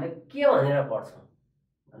 लाई हामीले के भनेर पढ्छौँ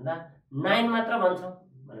भन्दा 9 मात्र भन्छौँ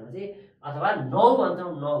भनेपछि अथवा 9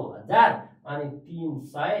 भन्छौँ, 9,000 अनि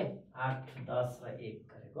 300 8 10 र 1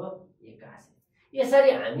 गरेको 81।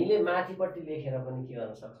 यसरी हामीले माथिपट्टि लेखेर पनि के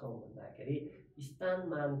गर्न सक्छौँ भन्दाखेरि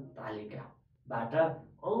स्थानमान तालिकाबाट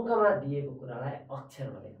अङ्कमा दिएको कुरालाई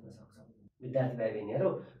अक्षरमा लेख्न सक्छौँ। विद्यार्थी भाइ बहिनीहरू,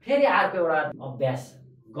 फेरि अर्को एउटा अभ्यास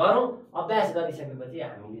गरौँ। अभ्यास गरिसकेपछि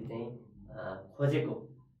हामीले चाहिँ खोजेको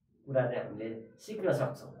कुरा चाहिँ हामीले सिक्न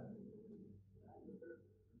सक्छौँ।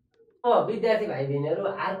 अब विद्यार्थी भाइ बहिनीहरू,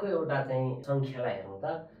 अर्को एउटा चाहिँ सङ्ख्यालाई हेरौँ त।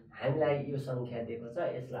 हामीलाई यो सङ्ख्या दिएको छ,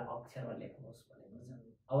 यसलाई अक्षरमा लेख्नुहोस् भनेको छ।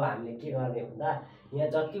 अब हामीले के गर्ने भन्दा यहाँ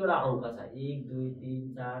जतिवटा अङ्क छ 1 2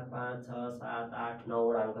 3 4 5 6 7 8 9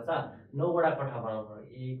 वटा अङ्क छ, 9 वटा कोठा बनाउनु पर्यो।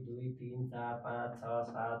 1 2 3 4 5 6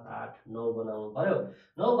 7 8 9 बनाउनु पर्यो।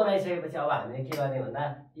 9 बनाइसकेपछि अब हामीले के गर्ने भन्दा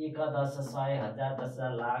 1 10 100 1000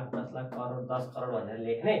 10,000 लाख 10 लाख करोड 10 करोड भनेर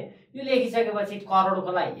लेख्ने। यो लेखिसकेपछि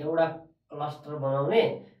करोडको लागि एउटा क्लस्टर बनाउने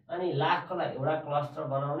अनि लाखको लागि एउटा क्लस्टर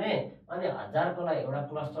बनाउने अनि हजारको लागि एउटा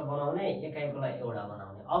क्लस्टर बनाउने, एकाइको लागि एउटा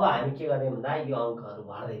बनाउने। अब हामी के गर्ने भन्दा यो अङ्कहरू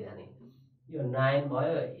भर्दै जाने। यो 9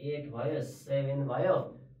 भयो, 8 भयो, 7 भयो,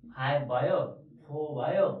 5 भयो, 4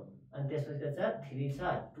 भयो अनि त्यसपछि के छ 3 छ,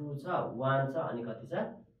 2 छ, 1 छ अनि कति छ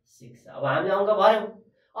 6 छ। अब हामीले अङ्क भर्यौँ।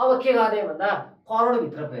 अब के गर्ने भन्दा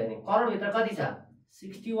करोडभित्र हेर्ने। करोडभित्र कति छ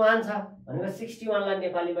 61 छ भनेको 61 लाई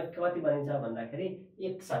नेपालीमा कति भनिन्छ भन्दाखेरि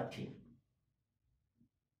 61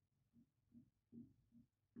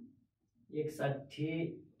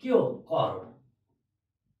 के हो करोड।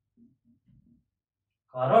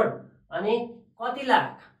 करोड अनि कति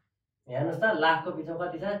लाख हेर्नुस् त, लाखको बिचमा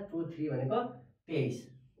कति छ 2 3 भनेको 23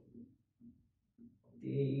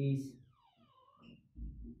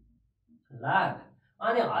 लाख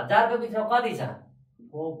अनि हजारको बिचमा कति छ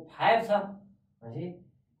 4 5 छ भनेपछि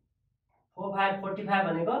 4 5 45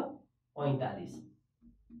 भनेको 45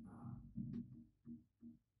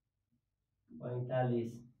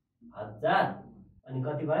 हजार अनि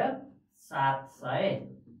कति भयो 799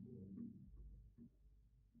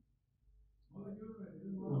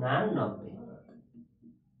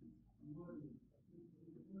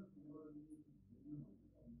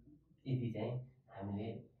 यति चाहिँ हामीले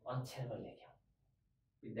अक्षरमा लेख्यौँ।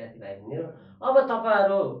 विद्यार्थी भाइ बहिनीहरू, अब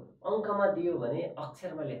तपाईहरु अङ्कमा दियो भने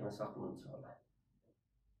अक्षरमा लेख्न सक्नुहुन्छ होला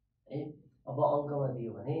है। अब अङ्कमा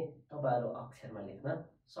दियो भने तपाईहरु अक्षरमा लेख्न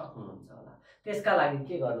सक्नुहुन्छ होला। त्यसका लागि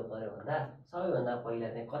के गर्नु पर्यो भन्दा सबैभन्दा पहिला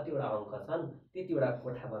चाहिँ कतिवटा अङ्क छन् त्यतिवटा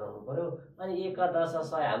कोठा बनाउनु पर्यो। अनि 1 10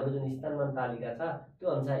 100 हाम्रो जुन स्थानमा तालिका छ त्यो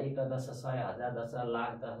अनुसार 1 10 100 1000 10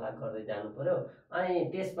 लाख 10 लाख गर्दै जानु पर्यो। अनि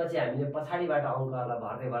त्यसपछि हामीले पछाडिबाट अङ्कहरूलाई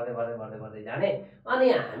भर्दै भर्दै भर्दै भर्दै भर्दै जाने। अनि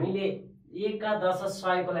हामीले 1 10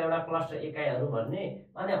 100 को एउटा क्लस्टर एकाइहरू भन्ने,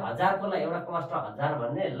 अनि 1000 को एउटा क्लस्टर 1000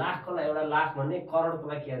 भन्ने, लाख को एउटा लाख भन्ने, करोड को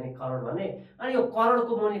के भन्ने करोड भन्ने। अनि यो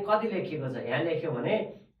करोडको मुनि कति लेखिएको छ यहाँ लेख्यो भने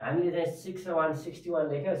हामीले चाहिँ 6161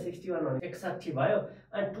 लेख्यो। 61 भने 61 भयो।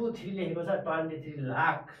 अनि 23 लेखेको छ 23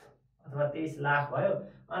 लाख अथवा 23 लाख भयो।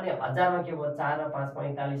 अनि 1000 मा के भयो 4 र 5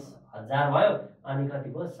 45,000 भयो। अनि कति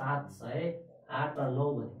भयो 708 र 9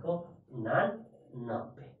 भनेको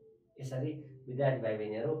 89। यसरी विद्यार्थी भाइ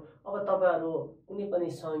बहिनीहरू अब तपाईहरु कुनै पनि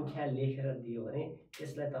संख्या लेखेर दियो भने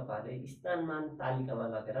त्यसलाई तपाईहरुले स्थानमान तालिकामा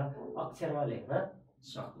लगेर अक्षरमा लेख्न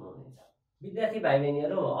सक्नुहुनेछ। विद्यार्थी भाइ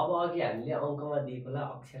बहिनीहरू अब अघि हामीले अङ्कमा दिएकोलाई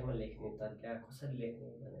अक्षरमा लेख्ने तरिका कसरी लेख्ने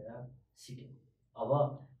भनेर सिक्यौं। अब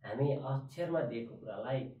हामी अक्षरमा दिएको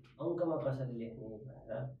कुरालाई अङ्कमा कसरी लेख्ने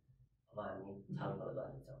भनेर अब हामी छलफल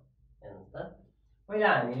गर्नेछौँ। हेर्नुस् त, पहिला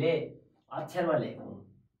हामीले अक्षरमा लेखौँ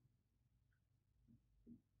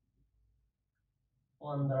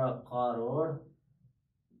 15 करोड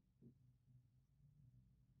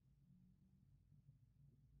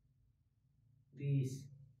 30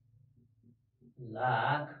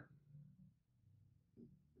 लाख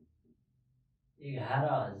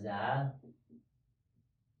 11,000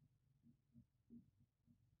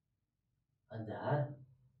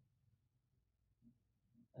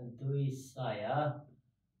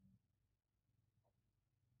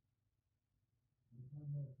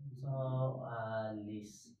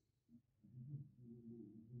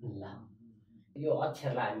 लाख। यो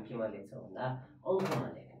अक्षरलाई हामी केमा लेख्छौँ भन्दा अङ्कमा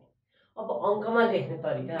लेख्ने। अब अङ्कमा लेख्ने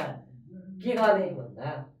तरिका के गर्ने भन्दा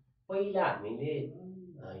पहिला हामीले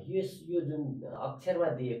यो जुन अक्षरमा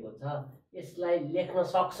दिएको छ यसलाई लेख्न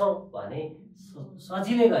सक्छौं भने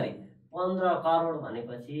सजिलै गरी 15 करोड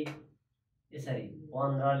भनेपछि यसरी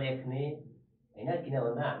 15 लेख्ने हैन, किन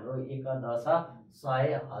भन्दा हाम्रो 1 10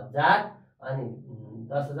 100 1000 अनि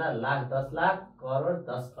 10,000 लाख 10 लाख करोड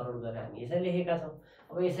 10 करोड गरेर हामी यसरी लेखेका छौं।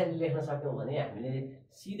 अब यसरी लेख्न सक्यौं भने हामीले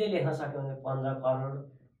सिधै लेख्न सक्यौं भने 15 करोड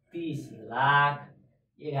 30 लाख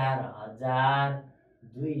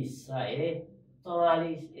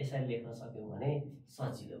 11,244 यसरी लेख्न सक्यौं भने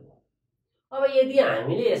सजिलो भयो। अब यदि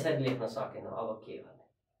हामीले यसरी लेख्न सकेनौं अब के गर्ने?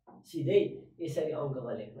 सिधै यसरी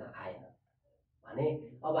अङ्कमा लेख्न आएन भने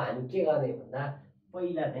अब हामी के गर्ने भन्दा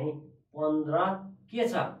पहिला चाहिँ 15 के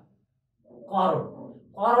छ करोड।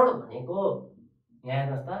 करोड भनेको यहाँ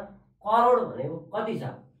हेर्नुस् त, करोड भनेको कति छ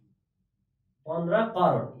 15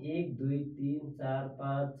 करोड 1 2 3 4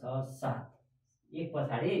 5 6 7 एक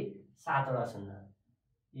पछाडि 7 वटा शून्य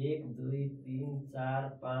 1 2 3 4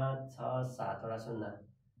 5 6 7 वटा शून्य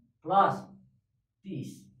प्लस 30।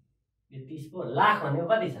 यो 30 को लाख भनेको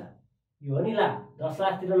कति छ यो हो नि लाख, 10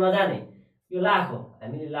 लाख तिर नजाने यो लाख हो।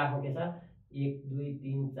 हामीले लाखमा के छ 1 2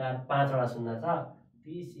 3 4 5 वटा शून्य छ।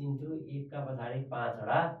 30 इन्टु 1 का पछाडि 5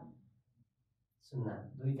 वटा शून्य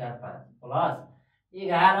 2 4 5 प्लस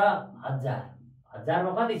 11,000। 1000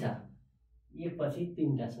 मा कति छ 1 पछि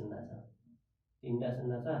 3 टा शून्य छ 3 टा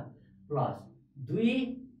शून्य छ प्लस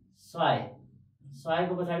 200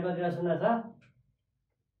 को पछाडि कति वटा शून्य छ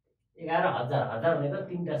 11,000। 1000 भनेको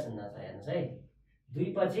 3 टा शून्य छ। हेर्नुस् है 2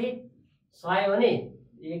 पछि 100 हो नि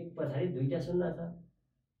 1 पछाडि 2 टा शून्य छ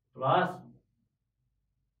प्लस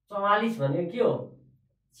 44 भनेको के हो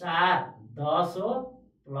 4 10 हो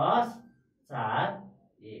प्लस 4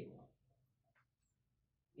 1 हो।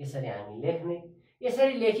 यसरी हामी लेख्ने।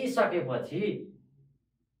 यसरी लेखिसकेपछि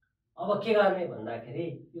अब के गर्ने भन्दाखेरि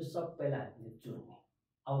यो सबैलाई हामीले जोड्ने।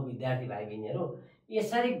 अब विद्यार्थी भाइ बहिनीहरू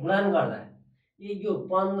यसरी गुणन गर्दा यो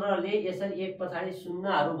 15 ले यसरी 1 पछाडि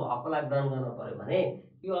शून्यहरू भएकोलाई गुणन गर्न पर्यो भने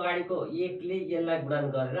यो अगाडिको 1 ले यसलाई गुणन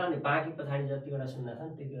गरेर अनि बाँकी पछाडि जतिवटा शून्य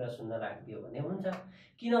छन् त्यतिवटा शून्य राखिदियो भने हुन्छ।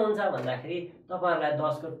 किन हुन्छ भन्दाखेरि तपाईहरुलाई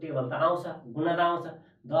 10 को टेबल त आउँछ, गुणा त आउँछ।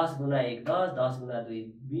 10 गुणा 1 10, 10 गुणा 2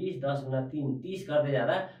 20, 10 गुणा 3 30 गर्दै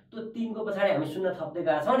जाँदा त्यो 3 को पछाडि हामी शून्य थप्दै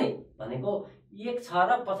गएका छौं नि भनेको 1 छ र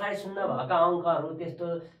पछाडि शून्य भएका अङ्कहरू त्यस्तो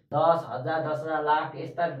 10 1000 10,000 लाख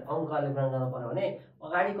यस्ता अङ्कहरूले गुणन गर्न पर्यो भने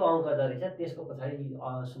अगाडिको अङ्क जति छ त्यसको पछाडि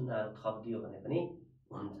शून्यहरू थप्दियो भने पनि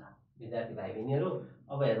हुन्छ। विद्यार्थी भाइ बहिनीहरू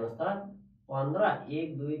अब हेर्नुस् त 15 1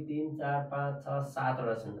 2 3 4 5 6 7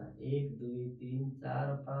 वटा शून्य 1 2 3 4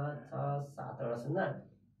 5 6 7 वटा शून्य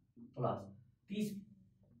प्लस 30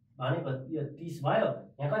 भनेको यो 30 भयो।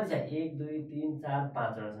 यहाँ कति छ 1 2 3 4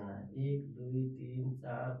 5 वटा शून्य 1 2 3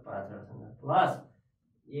 4 5 वटा शून्य प्लस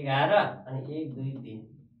 11 अनि 1 2 3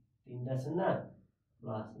 3 टा शून्य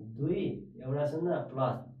प्लस 2 एउटा शून्य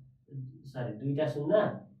प्लस सरी दुईटा शून्य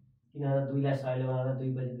किनभने 2 लाई 100 ले बनाउँदा 2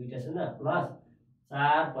 पछि दुईटा शून्य प्लस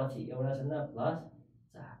 4 पछि एउटा शून्य प्लस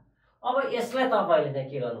 4। अब यसलाई तपाईले चाहिँ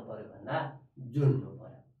के गर्नु पर्यो भन्दा जोड्नु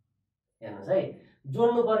पर्यो। हेर्नुस् है,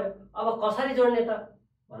 जोड्नु पर्यो। अब कसरी जोड्ने त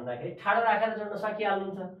भन्दाखेरि ठाडो राखेर जोड्न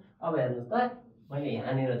सकिहाल्नुहुन्छ। अब हेर्नुस् त मैले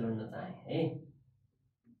यहाँनिर जोड्न चाहे है,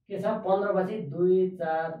 के छ 15 पछि 2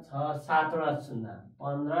 4 6 7 वटा शून्य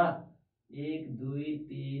 15 1 2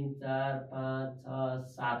 3 4 5 6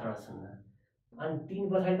 7 वटा शून्य अनि 3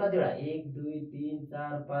 पछाडि कतिवटा 1 2 3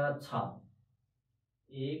 4 5 6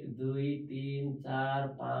 1 2 3 4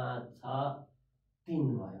 5 6 3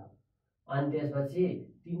 भयो। अनि त्यसपछि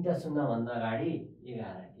 3टा शून्य भन्दा अगाडि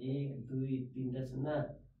 11 1 2 3टा शून्य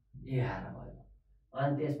 11 भयो।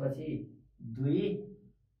 अनि त्यसपछि 2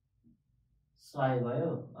 100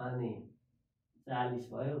 भयो अनि 40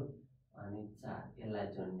 भयो अनि 4 यसलाई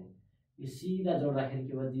जोड्ने। यो सिधा जोड्दाखेरि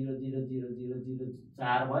के भयो 0 0 0 0 0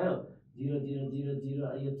 4 भयो 0 0 0 0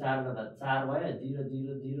 यो 4 गर्दा 4 भयो 0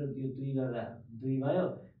 0 0 यो 2 गर्दा 2 भयो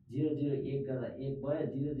 0 0 1 गर्दा 1 भयो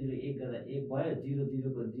 0 0 1 गर्दा 1 भयो 0 0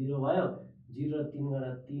 को 0 भयो 0 3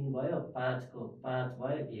 गर्दा 3 भयो 5 को 5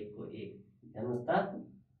 भयो 1 को 1। हेर्नुस् त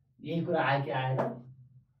यही कुरा आयो कि आएन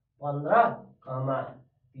 15 कमा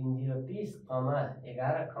 3030 कमा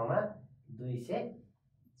 11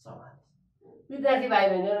 244। विद्यार्थी भाइ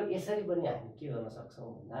बहिनीहरु यसरी पनि हामी के गर्न सक्छौं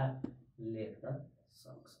भन्दा लेख्न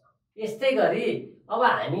सक्छौं। यस्तै गरी अब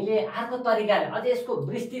हामीले अर्को तरिकाले अझ यसको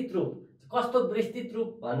विस्तृत रूप कस्तो विस्तृत रूप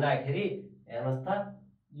भन्दाखेरि हेर्नुस् त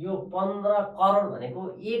यो 15 करोड भनेको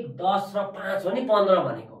 1 10 र 5 हो नि 15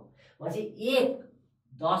 भनेको भनेपछि 1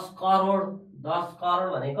 10 करोड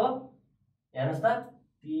भनेको हेर्नुस् त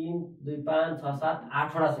 3 2 5 6 7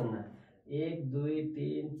 8 वटा शून्य 1 2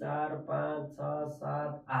 3 4 5 6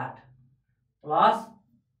 7 8 प्लस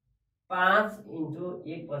 5 इन्टु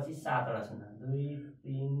 1 पछि 7 वटा शून्य 2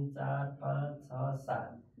 3 4 5 6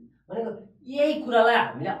 7 भनेको यही कुरालाई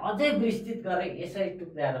हामीले अझै विस्तृत गरेर यसरी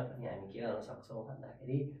टुक्राएर पनि हामी के गर्न सक्छौं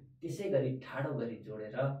भन्दाखेरि त्यसै गरी ठाडो गरी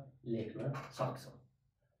जोडेर लेख्न सक्छौं।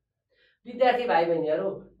 विद्यार्थी भाइ बहिनीहरु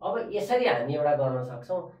अब यसरी हामी एउटा गर्न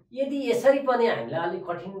सक्छौं। यदि यसरी पनि हामीलाई अलि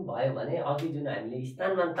कठिन भयो भने अघि जुन हामीले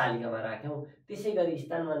स्थानमान तालिकामा राख्यौं त्यसै गरी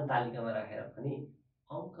स्थानमान तालिकामा राखेर पनि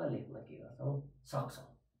अंक लेख्न के गर्छौं सक्छौं।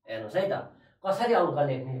 हेर्नुस् है त कसरी अंक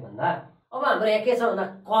लेख्ने भन्दा अब हाम्रो यहाँ के छ भन्दा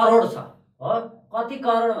करोड छ हो कति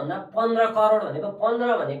करोड भन्दा 15 करोड भनेको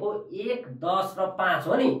 15 भनेको 1 10 र 5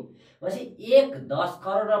 हो नि भनेपछि 1 10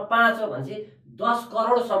 करोड र 5 हो भनेपछि 10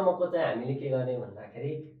 करोड सम्मको चाहिँ हामीले के गर्ने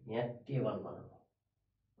भन्दाखेरि यहाँ टेबल बनाउँ।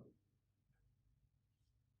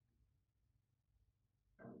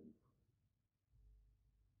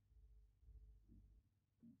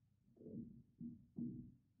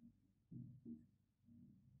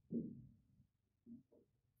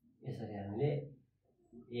 यसरी हामीले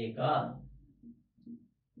 1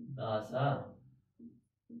 10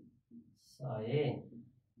 100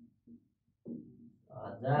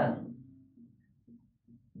 1000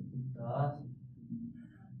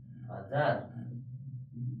 10,000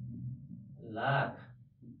 लाख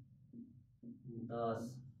 10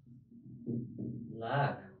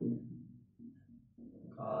 लाख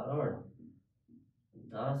करोड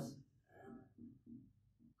 10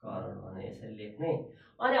 करोड भने यसरी लेख्ने।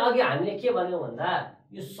 अनि अघि हामीले के भन्यौ भन्दा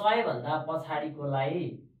यो 100 भन्दा पछाडीकोलाई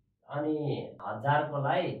अनि 1000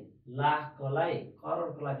 कोलाई लाख कोलाई करोड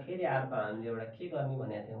कोलाई फेरि अर्को हामीले एउटा के गर्ने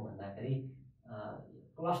भनेको थियौं भन्दाखेरि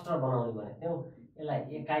क्लस्टर बनाउने भनेको थियौं। यसलाई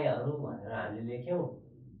एकाइहरू भनेर हामीले लेख्यौं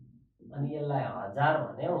अनि यसलाई 1000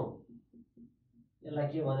 भन्यौं यसलाई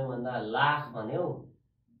के भन्यौ भन्दा लाख भन्यौं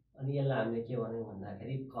अनि यसलाई हामीले के भन्यौं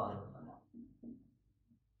भन्दाखेरि करोड भन्यौं।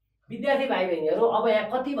 विद्यार्थी भाइ बहिनीहरु अब यहाँ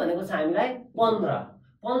कति भनेको छ हामीलाई 15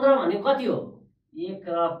 15 भनेको कति हो 1 र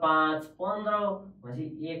 5 15 भनेपछि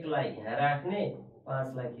 1 लाई यहाँ राख्ने 5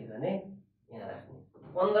 लाई के गर्ने यहाँ राख्ने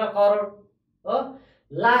 15 करोड हो।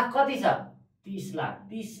 लाख कति छ 30 लाख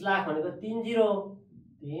 30 लाख भनेको 30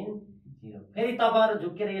 फेरि तपाईहरु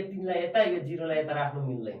झुकेर यो 3 लाई यता यो 0 लाई यता राख्नु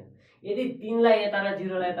मिल्दैन। यदि 3 लाई यता र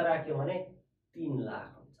 0 लाई यता राख्यो भने 3 लाख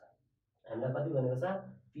हुन्छ। हामीलाई कति भनेको छ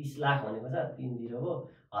 30 लाख भनेको छ 30 हो।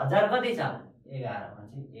 1000 कति छ 11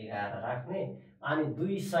 भनेपछि 11 राख्ने अनि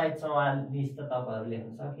 244 त तपाईहरु लेख्न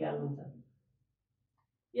सकिहाल्नुहुन्छ।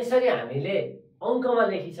 यसरी हामीले अंकमा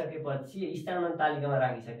लेखिसकेपछि स्थानमा तालिकामा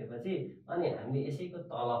राखिसकेपछि अनि हामीले यसैको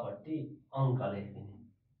तलपट्टि अंक लेख्दिने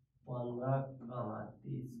 15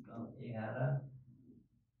 30 11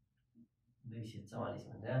 244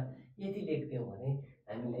 भनेर यति लेख्दियौं भने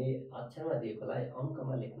हामीले अक्षरमा दिएकोलाई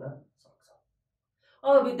अंकमा लेख्न सक्छौं।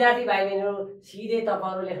 अब विद्यार्थी भाइ बहिनीहरू सिधै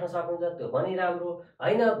तपाईँहरू लेख्न सक्नुहुन्छ, त्यो पनि राम्रो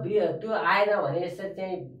होइन। त्यो आएन भने यसरी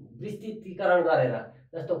चाहिँ विस्तृतीकरण गरेर,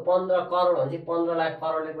 जस्तो 15 करोड भनेपछि 15 लाख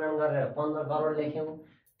करोडले गुणन गरेर 15 करोड लेख्यौँ।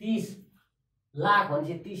 30 लाख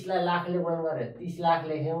भनेपछि 30 लाई लाखले गुणन गरेर 30 लाख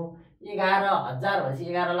लेख्यौँ। 11,000 भनेपछि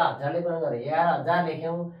 11 लाई हजारले गुणन गरेर 11,000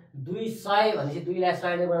 लेख्यौँ। 200 भनेपछि 2 लाई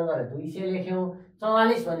 100 ले गुणन गरेर 200 लेख्यौँ।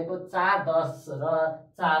 44 भनेको 4 10 र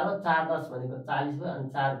 4 हो, 4 10 भनेको 40 भयो। अनि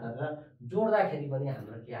 4 गरेर जोड्दाखेरि पनि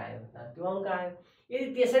हाम्रो के आयो भन्दा त्यो अङ्क आयो। यदि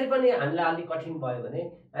त्यसरी पनि हामीलाई अलिक कठिन भयो भने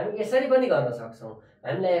हामी यसरी पनि गर्न सक्छौँ।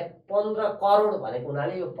 हामीलाई 15 करोड भनेको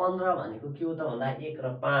हुनाले यो 15 भनेको के हो त भन्दा 1 र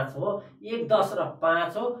 5 हो, 1 10 र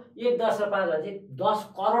 5 हो। 1 10 र 5 भनेपछि 10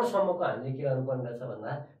 करोडसम्मको हामीले के गर्नुपर्ने रहेछ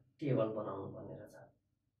भन्दा टेबल बनाउनु पर्ने रहेछ।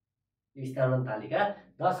 यो स्थानमा तालिका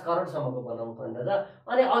 10 करोडसम्मको बनाउनु पर्ने रहेछ।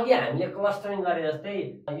 अनि अघि हामीले क्लस्टरिङ गरे जस्तै,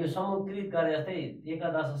 यो समूहीकृत गरे जस्तै 1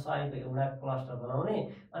 10 100 को एउटा क्लस्टर बनाउने,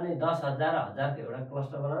 अनि 10,000 1000 को एउटा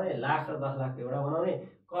क्लस्टर बनाउने, लाख र 10 लाख को एउटा बनाउने,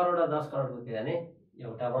 करोड र 10 करोडको के गर्ने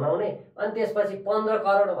एउटा बनाउने। अनि त्यसपछि 15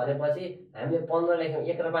 करोड भनेपछि हामीले 15 लेख्यौँ,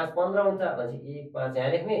 1 र 5 15 हुन्छ भनेपछि 1 5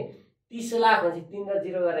 यहाँ लेख्ने। 30 लाख भनेपछि 3 र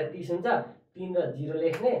 0 गरेर 30 हुन्छ, 3 र 0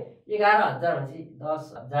 लेख्ने। 11,000 भनेपछि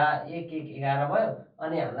 10,000 1 1 11 भयो।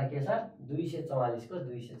 अनि हामीलाई के छ 244 को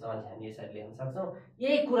 244 हामी यसरी लेख्न सक्छौँ।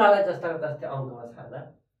 यही कुरालाई जस्ताको तस्तै अङ्कमा छाड्दा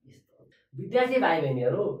यस्तो। विद्यार्थी भाइ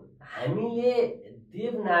बहिनीहरू, हामीले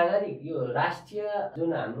देवनागरी यो राष्ट्रिय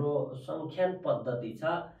जुन हाम्रो सङ्ख्यान पद्धति छ,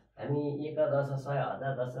 हामी 1 10 100 1000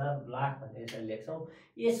 10,000 लाख भनेर यसरी लेख्छौँ।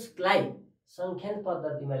 यसलाई सङ्ख्यान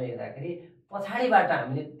पद्धतिमा लेख्दाखेरि पछाडिबाट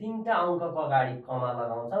हामीले 3टा अङ्कको अगाडि कमा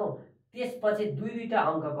लगाउँछौँ। त्यसपछि 2-2टा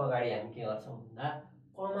अङ्कको अगाडि हामी के गर्छौँ भन्दा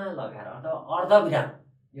कमा लगाएर अथवा अर्धविराम,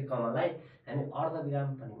 यो कमालाई हामी अर्धविराम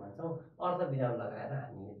पनि भन्छौँ, अर्धविराम लगाएर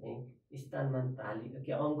हामीले चाहिँ स्थानमा तालिका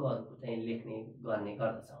के अङ्कहरूको चाहिँ लेख्ने गर्ने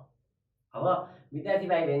गर्दछौँ। अब विद्यार्थी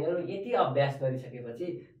भाइ बहिनीहरू, यति अभ्यास गरिसकेपछि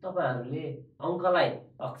तपाईँहरूले अङ्कलाई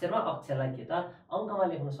अक्षरमा, अक्षरलाई के त अङ्कमा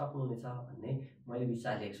लेख्न सक्नुहुनेछ भन्ने मैले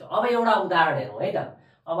विचार लेख्छु। अब एउटा उदाहरण हेरौँ है त।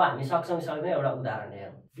 अब हामी सक्छौँ सक्दैन एउटा उदाहरण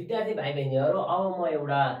हेरौँ। विद्यार्थी भाइ बहिनीहरू, अब म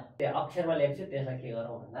एउटा अक्षरमा लेख्छु, त्यसलाई के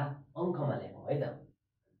गरौँ भन्दा अङ्कमा लेखौँ है त।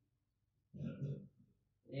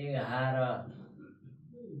 11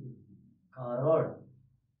 करोड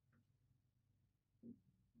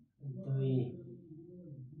 2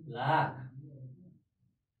 लाख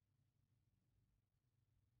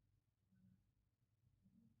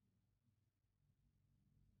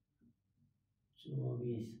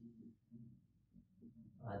 24,205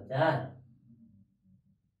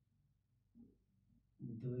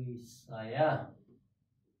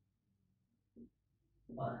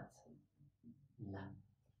 ल,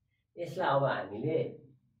 यसलाई अब हामीले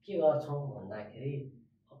के गर्छौँ भन्दाखेरि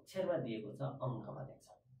अक्षरमा दिएको छ अङ्कमा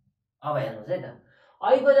लेख्छौँ। अब हेर्नुहोस् है त,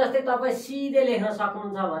 अहिलेको जस्तै तपाईँ सिधै लेख्न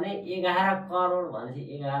सक्नुहुन्छ भने 11 करोड भनेपछि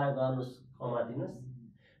 11 गर्नुहोस्, कमा दिनुहोस्।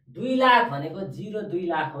 2 लाख भनेको 0 2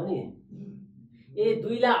 लाख हो नि,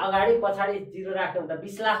 2 लाख अगाडि पछाडि 0 राख्यो भने त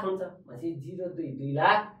 20 लाख हुन्छ भनेपछि 0 2 2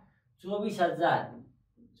 लाख 24,000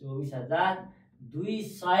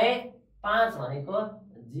 205 भनेको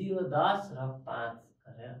 0 10 र 5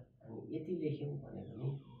 गरेर हामी यति लेख्यौँ भने पनि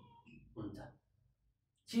हुन्छ।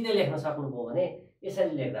 सिधै लेख्न सक्नुभयो भने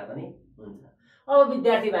यसरी लेख्दा पनि हुन्छ। अब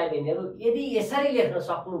विद्यार्थी भाइ बहिनीहरू, यदि यसरी लेख्न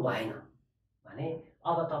सक्नु भएन भने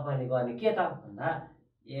अब तपाईँले गर्ने के त भन्दा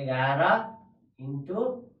 11 इन्टु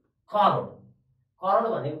करोड, करोड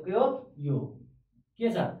भनेको के हो, यो के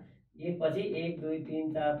छ, एक पछि 1 2 3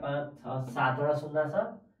 4 5 6 7 वटा शून्य छ,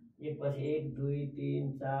 एक पछि 1 2 3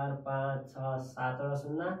 4 5 6 7 वटा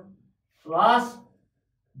शून्य, प्लस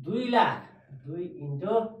 2 लाख 2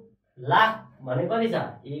 इन्टु लाख भने कति छ,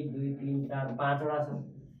 1 2 3 4 5 वटा छ,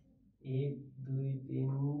 1 2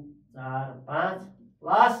 3 4 5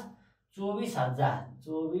 प्लस 24,000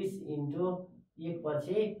 24 इन्टु एक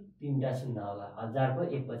पछि 3टा शून्य होला, 1000 को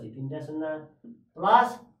एक पछि 3टा शून्य, प्लस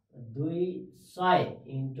 200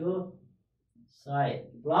 इन्टु 100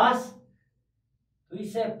 प्लस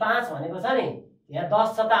 205 भनेको छ नि, यहाँ 10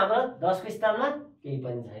 छ त हाम्रो, 10 को स्थानमा केही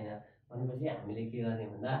पनि छैन भनेपछि हामीले के गर्ने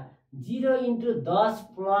भन्दा 0 इन्टु 10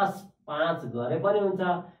 प्लस 5 गरे पनि हुन्छ।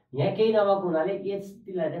 यहाँ केही नभएको हुनाले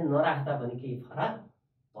यतिलाई चाहिँ नराख्दा पनि केही फरक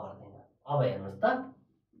पर्दैन। अब हेर्नुहोस् त,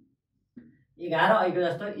 11 अहिलेको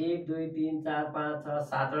जस्तो 1 2 3 4 5 6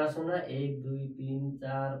 7 वटा शून्य, 1 2 3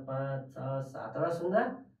 4 5 6 7 वटा शून्य,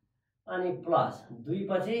 अनि प्लस 2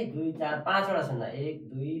 पछि 2 4 5 वटा शून्य, 1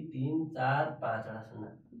 2 3 4 5 वटा शून्य,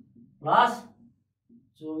 प्लस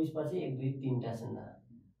 24 पछि 1 2 3टा शून्य,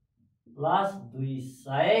 प्लस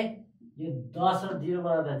 200, यो 10 र 0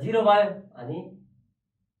 बनाउँदा 0 भयो, अनि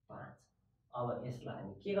 5। अब यसलाई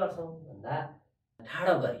हामी के गर्छौँ भन्दा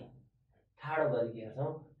ठाडो गरी के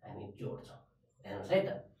गर्छौँ, हामी जोड्छौँ। हेर्नुहोस् है त,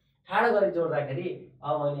 ठाडो गरी जोड्दाखेरि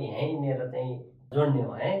अब मैले यहीँनिर चाहिँ जोड्ने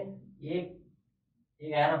हो है, 1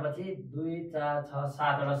 11 पछि 2 4 6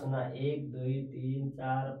 7वटा शून्य, 1 2 3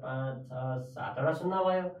 4 5 6 7वटा शून्य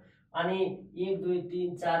भयो। अनि 1 2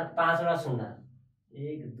 3 4 5वटा शून्य,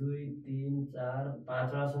 1 2 3 4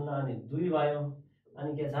 5वटा शून्य अनि 2 भयो।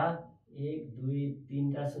 अनि के छ 1 2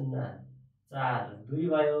 3टा शून्य 4 2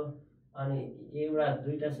 भयो। अनि एउटा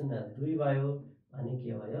 2टा शून्य 2 भयो। अनि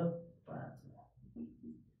के भयो 5।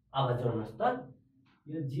 अब जोड्नुहोस् त,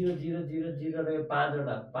 यो 0 0 0 0 र यो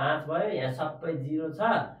 5वटा 5 भयो। यहाँ सबै 0 छ,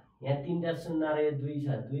 यहाँ 3टा शून्य र यो 2 छ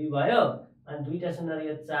 2 भयो। अनि 2टा शून्य र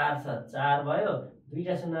यो 4 छ 4 भयो।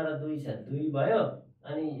 2टा शून्य र 2 छ 2 भयो।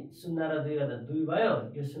 अनि 0 र 2 गर्दा 2 भयो।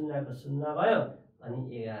 यो 0 को 0 भयो। अनि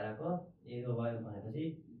 11 को 1 भयो भनेपछि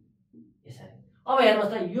यसरी। अब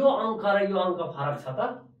हेर्नुहोस् त, यो अङ्क र यो अङ्क फरक छ त।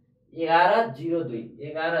 11 0 2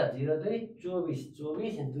 11 0 2 24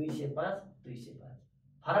 24 205 205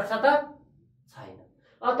 फरक छ त छैन।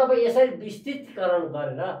 अब तपाईँ यसरी विस्तृतीकरण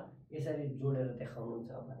गरेर यसरी जोडेर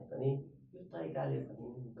देखाउनुहुन्छ भने पनि यो तरिकाले पनि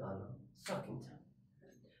गर्न सकिन्छ।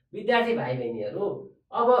 विद्यार्थी भाइ बहिनीहरू,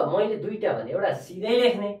 अब मैले दुईटा भने, एउटा सिधै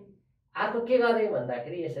लेख्ने, अर्को के गर्ने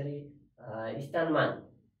भन्दाखेरि यसरी स्थानमान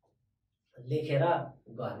लेखेर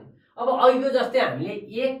गर्ने। अब अहिले जस्तै हामीले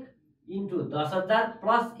 1 × 10,000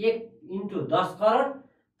 प्लस 1 × 10 करोड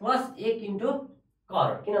प्लस 1 ×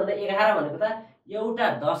 करोड, किनभने 11 भनेको त एउटा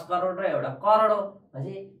 10 करोड र एउटा करोड हो।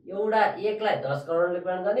 भनेपछि एउटा 1 लाई 10 करोडले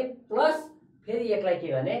गुणन गर्ने प्लस फेरि 1 लाई के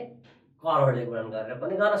गर्ने करोडले गुणन गरेर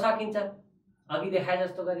पनि गर्न सकिन्छ, अघि देखाए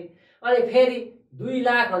जस्तो गरी। अनि फेरि 2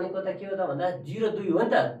 लाख भनेको त के हो त भन्दा 0 2 हो नि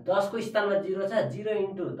त, 10 को स्थानमा 0 छ, 0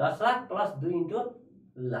 × 10 लाख प्लस 2 ×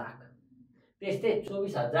 लाख। त्यस्तै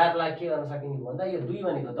 24,000 लाई के गर्न सकिने भन्दा यो 2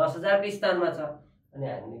 भनेको 10,000 को स्थानमा छ। अनि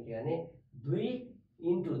हामीले के गर्ने 2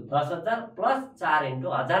 × 10,000 प्लस 4 ×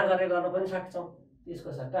 1000 गरेर गर्न पनि सक्छौँ।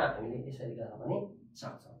 त्यसको सट्टा हामीले यसरी गर्न पनि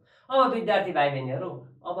सक्छौँ। अब विद्यार्थी भाइ बहिनीहरू,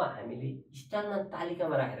 अब हामीले स्थानमा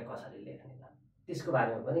तालिकामा राखेर कसरी लेख्ने त त्यसको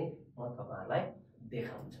बारेमा पनि म तपाईहरुलाई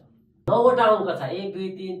देखाउँछु। 9वटा अङ्क छ, 1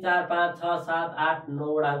 2 3 4 5 6 7 8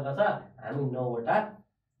 9वटा अङ्क छ। हामी 9वटा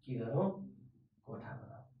के गरौँ कोठा बनाऊ।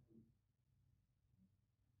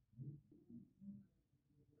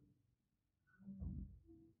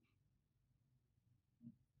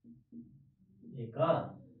 1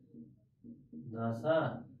 10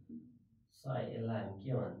 100 यसलाई हामी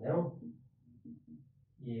के भन्छौँ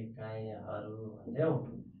एकाइहरू भन्छौँ।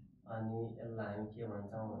 अनि यसलाई हामी के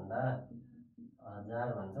भन्छौँ भन्दा हजार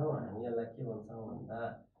भन्छौँ। हामी यसलाई के भन्छौँ भन्दा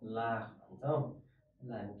लाख भन्छौँ।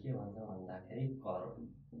 यसलाई हामी के भन्छौँ भन्दाखेरि करोड।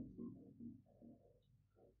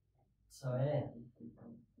 100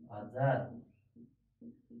 हजार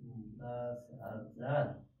 10,000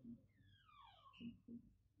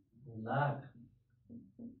 लाख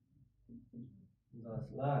 10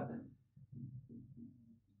 लाख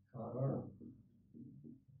करोड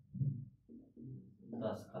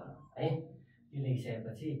 10 करोड है। यो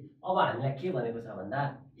लेखिसकेपछि अब हामीलाई के भनेको छ भन्दा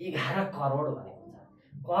 11 करोड भनेको छ।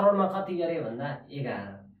 करोडमा कति गरे भन्दा 11।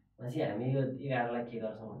 भनेपछि हामी यो 11 लाई के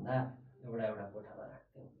गर्छौँ भन्दा एउटा एउटा कोठामा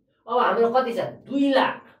राख्छौँ। अब हाम्रो कति छ 2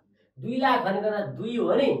 लाख। 2 लाख भनेको त 2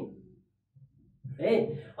 हो नि है।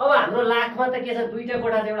 अब हाम्रो लाखमा त के छ दुईटा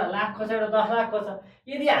कोठा छ, एउटा लाखको छ एउटा 10 लाखको छ।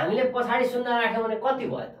 यदि हामीले पछाडि शून्य राख्यौँ भने कति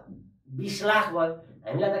भयो त 20 लाख भयो।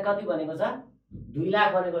 हामीलाई त कति भनेको छ 2 लाख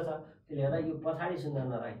भनेको छ। त्यसले गर्दा यो पछाडि शून्य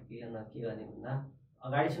नराखिकन के गर्ने भन्दा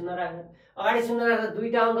अगाडि शून्य राख्ने। अगाडि शून्य राख्दा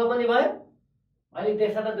दुईटा अङ्क पनि भयो। अहिले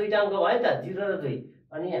देख्दा त दुईटा अङ्क भयो नि त 0 र 2।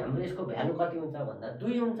 अनि हाम्रो यसको भ्यालु कति हुन्छ भन्दा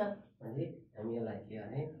 2 हुन्छ। भने हामी यसलाई के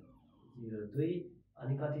गर्ने 0 2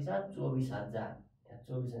 अनि कति छ 24,000। यहाँ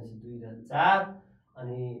 24 अनि 2 र 4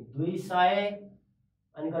 अनि 200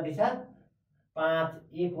 अनि कति छ 5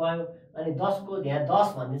 1 भयो। अनि 10 को यहाँ 10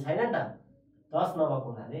 भन्ने छैन नि त, 10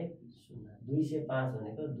 नभएको हुनाले 0। 205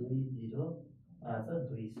 भनेको 205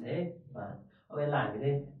 205। अब यसलाई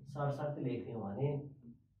हामीले सरसर्ती लेख्यौँ भने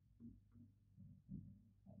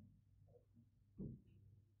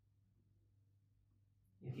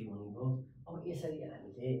यति हुनुभयो। अब यसरी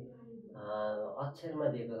हामीले अक्षरमा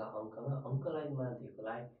दिएकोलाई अङ्कमा, अङ्कलाइनमा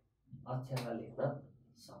दिएकोलाई अक्षरमा लेख्न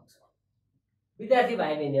सक्छौँ। विद्यार्थी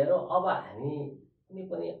भाइ बहिनीहरू, अब हामी कुनै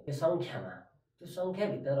पनि सङ्ख्यामा त्यो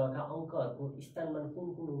सङ्ख्याभित्र रहेका अङ्कहरूको स्थानमान कुन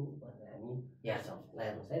कुन हो भनेर हामी हेर्छौँ। ल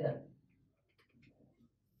हेर्नुहोस् है त,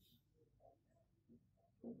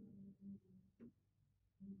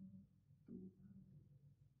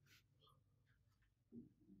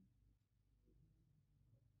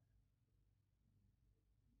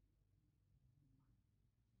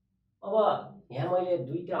 अब यहाँ मैले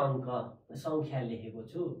दुईटा अङ्क सङ्ख्या लेखेको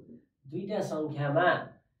छु। दुईटा सङ्ख्यामा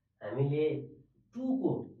हामीले 2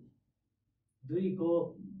 को 2 को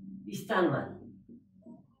स्थानमान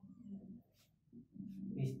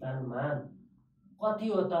कति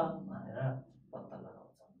हो त भनेर पत्ता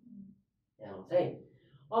लगाउँछौँ। हेर्नुहोस् है,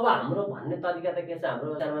 अब हाम्रो भन्ने तरिका त के छ,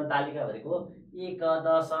 हाम्रो स्थानमान तालिका भनेको 1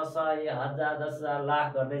 10 100 1000 10,000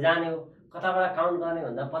 लाख गर्दै जाने हो। कताबाट काउन्ट गर्ने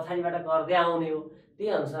भन्दा पछाडिबाट गर्दै आउने हो। त्यही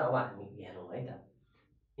अनुसार अब हामी हेरौँ है त।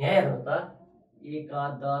 यहाँ हेर्नुहोस् त 1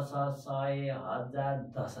 10 100 1000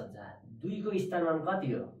 10,000 2 को स्थानमान कति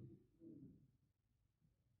हो?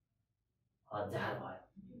 1000 भयो।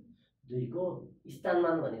 2 को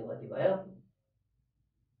स्थानमान भनेको कति भयो?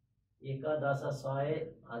 1 10 100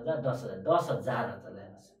 1000 10,000 10,000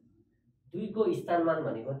 रहेछ। 2 को स्थानमान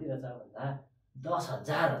भनेको कति रहेछ भन्दा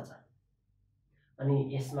 10,000 रहेछ। अनि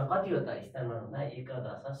यसमा कति हो त स्थानमान भन्दा 1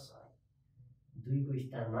 10 100 2 को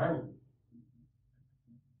स्थानमान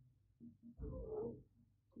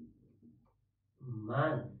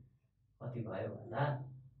कति भयो भन्दा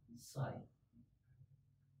 100।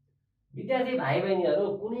 विद्यार्थी भाइ बहिनीहरू,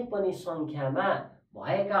 कुनै पनि संख्यामा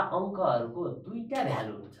भएका अङ्कहरूको दुईटा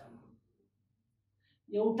भ्यालु हुन्छ।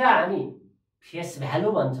 एउटा हामी फेस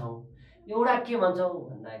भ्यालु भन्छौँ, एउटा के भन्छौँ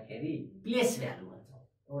भन्दाखेरि प्लेस भ्यालु भन्छौँ।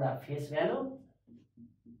 एउटा फेस भ्यालु,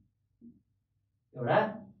 एउटा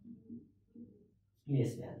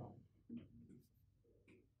प्लेस भ्यालु।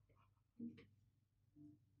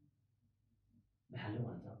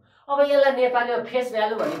 भन्छौँ। अब यसलाई नेपालीमा फेस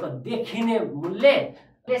भ्यालु भनेको देखिने मूल्य,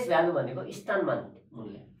 प्लेस भ्यालु भनेको स्थानमान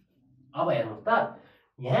मूल्य। अब हेर्नुहोस् त,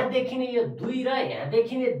 यहाँ देखिने यो 2 र यहाँ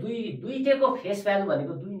देखिने 2 दुईटैको फेस भ्यालु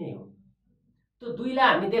भनेको 2 नै हो। त्यो 2 लाई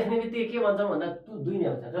हामी देख्ने बित्तिकै के भन्छौँ भन्दा 2 नै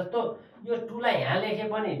हुन्छ। जस्तो यो 2 लाई यहाँ लेखे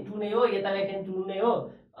पनि 2 नै हो, यता लेखे पनि 2 नै हो।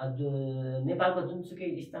 नेपालको जुनसुकै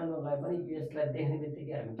स्थानमा गए पनि यसलाई देख्ने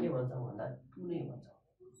बित्तिकै हामी के भन्छौँ भन्दा 2 नै भन्छौँ।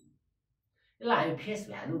 यसलाई हामी फेस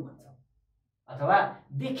भ्यालु भन्छौँ अथवा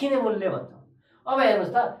देखिने मूल्य भन्छौँ। अब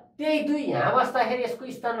हेर्नुहोस् त, त्यही 2 यहाँ बस्दाखेरि यसको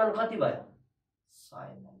स्थानमान कति भयो?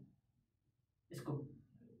 100 भयो। यसको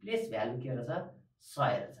प्लेस भ्यालु के रहेछ? 100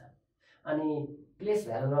 रहेछ। अनि प्लेस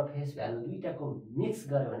भ्यालु र फेस भ्यालु दुईटाको मिक्स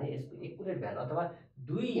गर्यो भने यसको एकुरेट भ्यालु अथवा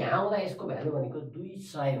 2 यहाँ आउँदा यसको भ्यालु भनेको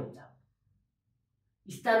 200 हुन्छ।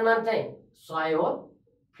 स्थानमान चाहिँ 100 हो,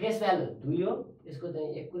 फेस भ्यालु 2 हो, यसको चाहिँ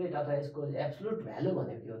एकुरेट अथवा यसको एब्सोल्युट भ्यालु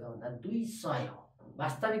भनेको के हो त भन्दा 200 हो।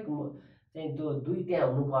 वास्तविक चाहिँ त्यो 2 त्यहाँ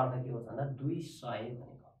हुनुको अर्थ के हो भन्दा 200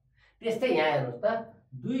 भनेको। त्यस्तै यहाँ हेर्नुहोस् त,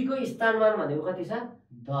 2 को स्थानमान भनेको कति छ?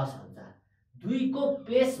 10,000। 2 को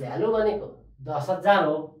प्लेस भ्यालु भनेको 10,000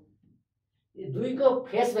 हो। 2 को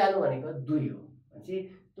फेस भ्यालु भनेको 2 हो। भनेपछि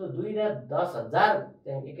त्यो 2 र 10,000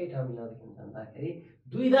 चाहिँ एकै ठाउँ मिलाउँदाखेरि भन्दाखेरि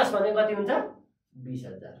 2 10 भनेको कति हुन्छ?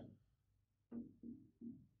 20,000।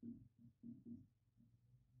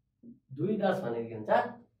 2 10 भनेको के हुन्छ?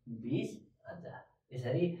 20,000।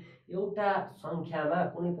 यसरी एउटा संख्यामा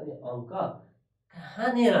कुनै पनि अङ्क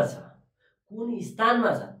कहाँनेर छ, कुन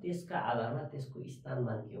स्थानमा छ, त्यसका आधारमा त्यसको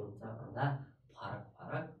स्थानमान के हुन्छ भन्दा फरक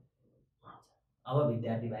फरक हुन्छ। अब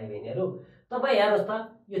विद्यार्थी भाइ बहिनीहरू, तपाईँ हेर्नुहोस् त,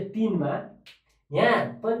 यो 3 मा यहाँ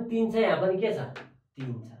पनि 3 छ, यहाँ पनि के छ?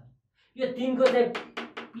 3 छ। यो 3 को चाहिँ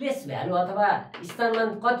प्लेस भ्यालु अथवा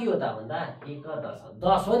स्थानमान कति हो त भन्दा 1 10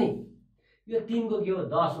 10 हो नि। यो 3 को के हो?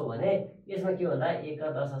 10 हो भने यसमा के हो भन्दा 1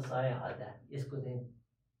 10 100 1000, यसको चाहिँ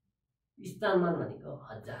स्थानमान भनेको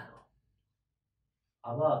 1000 हो।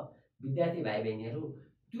 अब विद्यार्थी भाइ बहिनीहरू,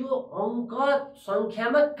 त्यो अङ्क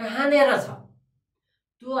संख्यामा कहाँनेर छ,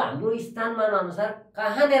 त्यो हाम्रो स्थानमान अनुसार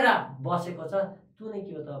कहाँनेर बसेको छ, त्यो नै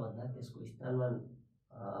के हो त भन्दा त्यसको स्थानमान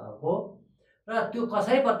हो। र त्यो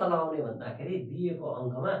कसरी पत्ता लगाउने भन्दाखेरि दिएको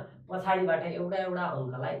अङ्कमा पछाडिबाट एउटा एउटा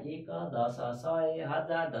अङ्कलाई 1 10 100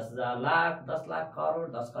 1000 10,000 लाख 10 लाख करोड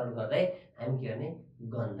 10 करोड गर्दै हामी के गर्ने?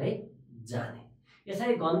 गन्दै जाने।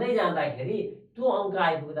 यसरी गन्दै जाँदाखेरि त्यो अङ्क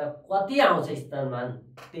आइपुग्दा कति आउँछ स्थानमान,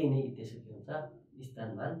 त्यही नै त्यसको के हुन्छ?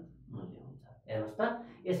 स्थानमान मूल्य हुन्छ। हेर्नुहोस् त,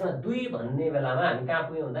 यसमा 2 भन्ने बेलामा हामी कहाँ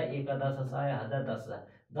पुग्यौँ भन्दा 1 10 100 1000 10,000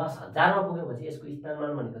 10,000 मा पुगेपछि यसको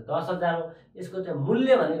स्थानमान भनेको 10,000 हो। यसको चाहिँ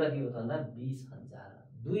मूल्य भनेको के हो त भन्दा 20,000।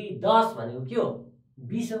 2 10 भनेको के हो?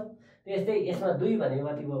 20 हो। त्यस्तै यसमा 2 भनेको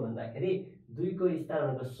कति भयो भन्दाखेरि 2 को स्थान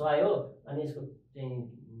भनेको 100 हो, अनि यसको चाहिँ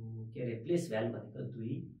के अरे प्लेस भ्यालु भनेको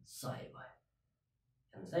 200 भयो।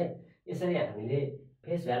 हेर्नुहोस् है, यसरी हामीले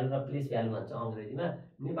फेस भ्यालु र प्लेस भ्यालु भन्छौँ अङ्ग्रेजीमा,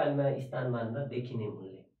 नेपालीमा स्थानमान र देखिने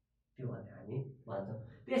मूल्य, त्यो भनेर हामी भन्छौँ।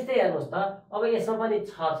 त्यस्तै हेर्नुहोस् त, अब यसमा पनि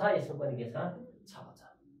 6 छ, यसमा पनि के छ? 6 छ।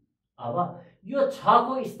 अब यो 6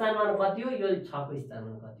 को स्थानमान कति हो, यो 6 को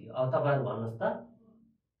स्थानमान कति हो? अब तपाईँहरू भन्नुहोस् त,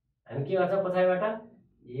 हामी के गर्छौँ पछाडिबाट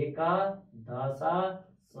 1 10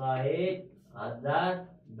 100 1000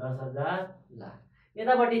 10,000 लाख।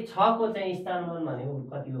 यतापट्टि 6 को चाहिँ स्थानमान भनेको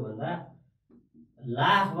कति हो भन्दा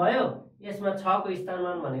लाख भयो। यसमा 6 को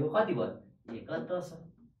स्थानमान भनेको कति भयो? 1 10।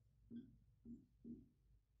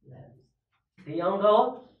 त्यही अङ्क हो।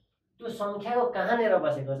 त्यो सङ्ख्याको कहाँनिर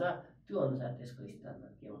बसेको छ त्यो अनुसार त्यसको स्तरमा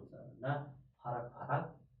के हुन्छ भन्दा फरक फरक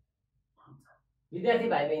हुन्छ। विद्यार्थी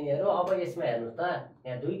भाइ बहिनीहरू अब यसमा हेर्नुहोस् त,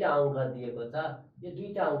 यहाँ दुईवटा अङ्क दिएको छ। यो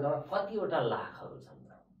दुईवटा अङ्कमा कतिवटा लाखहरू छन् त,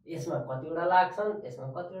 यसमा कतिवटा लाख छन्, यसमा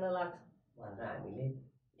कतिवटा लाख छन् भनेर हामीले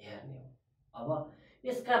हेर्ने हो। अब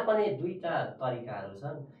यसका पनि दुईवटा तरिकाहरू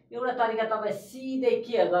छन्। एउटा तरिका तपाईँ सिधै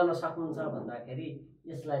के गर्न सक्नुहुन्छ भन्दाखेरि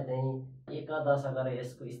यसलाई चाहिँ एक दश गरेर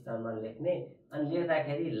यसको स्तरमा लेख्ने, अनि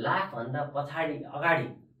लेख्दाखेरि लाखभन्दा पछाडि अगाडि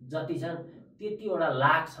जति छन् त्यतिवटा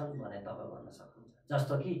लाख छन् भने तपाईँ भन्न सक्नुहुन्छ।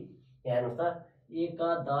 जस्तो कि यहाँ हेर्नुहोस् त, एक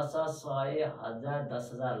दश सय हजार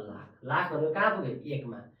 10,000 लाख। लाख भनेको कहाँ पुग्यो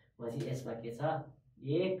एकमा भनेपछि यसमा के छ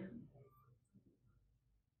एक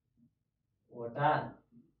वटा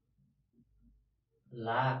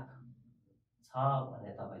लाख छ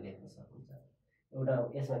भने तपाईँ लेख्न सक्नुहुन्छ। एउटा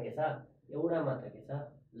यसमा के छ एउटा मात्र के छ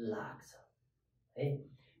लाख छ है।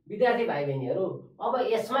 विद्यार्थी भाइ बहिनीहरू अब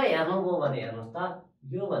यसमा हेर्नुभयो भने हेर्नुहोस् त,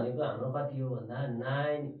 यो भनेको हाम्रो कति हो भन्दा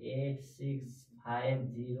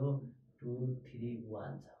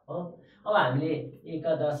 98650231 छ हो। अब हामीले एक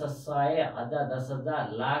दश सय हजार 10,000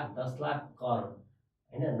 लाख 10 लाख करोड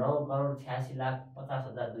होइन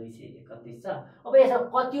 9,86,50,231 छ। अब यसमा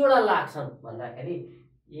कतिवटा लाख छन् भन्दाखेरि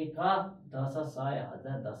एक दश सय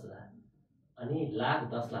हजार 10,000 अनि लाख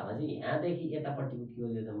 10 लाख भनेपछि यहाँदेखि यतापट्टिको के हो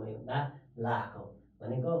यो जम्मै भन्दा लाख हो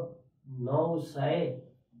भनेको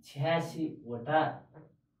 986 वटा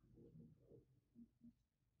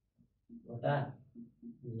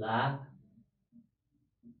लाख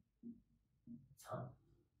छ।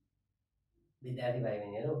 विद्यार्थी भाइ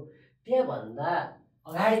बहिनीहरू त्यहाँभन्दा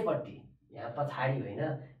अगाडिपट्टि यहाँ पछाडि होइन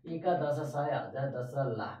एक दश सय हजार 10,000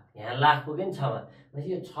 लाख यहाँ लाख पुग्यो नि 6 मा भनेपछि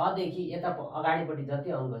यो 6 देखि यता अगाडिपट्टि जति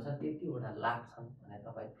अङ्क छ त्यतिवटा लाख छन् भने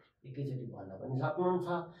तपाईँ एकैचोटि भन्न पनि सक्नुहुन्छ।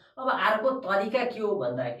 अब अर्को तरिका के हो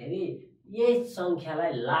भन्दाखेरि यही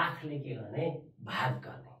सङ्ख्यालाई लाखले के गर्ने भाग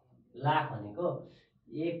गर्ने। लाख भनेको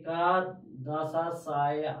एक दश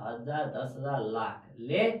सय हजार 10,000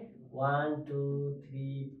 लाखले 1 2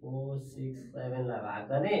 3 4 6 7 लाई भाग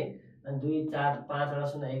गर्ने, अनि 2 4 5 वटा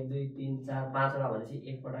 0 1 2 3 4 5 वटा भनेपछि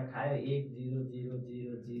एकपल्ट खायो 1 0 0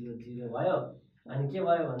 0 0 0 भयो। अनि के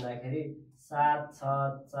भयो भन्दाखेरि 7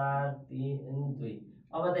 6 4 3 2।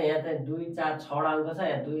 अब त यहाँ चाहिँ 2 4 6 वटा अङ्क छ,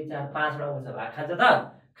 यहाँ 2 4 5 वटा अङ्क छ, भाग खान्छ त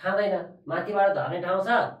खाँदैन, माथिबाट झर्ने ठाउँ छ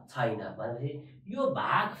छैन भनेपछि यो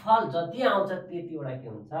भागफल जति आउँछ त्यतिवटा के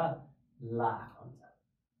हुन्छ लाख हुन्छ।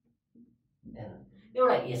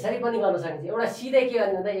 एउटा यसरी पनि गर्न सकिन्छ, एउटा सिधै के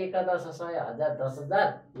गर्ने भन्दा एक दश सय हजार 10,000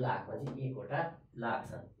 लाख भनेपछि एकवटा लाख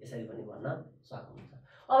छन् यसरी पनि भन्न सक्नुहुन्छ।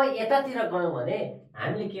 अब यतातिर गयौँ भने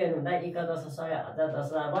हामीले के गर्ने भन्दा एक दश सय हजार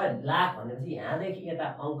 10,000 भयो, लाख भनेपछि यहाँदेखि यता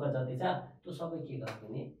अङ्क जति छ त्यो सबै के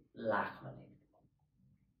गरिदिने लाखमा लेख्ने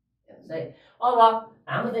है। अब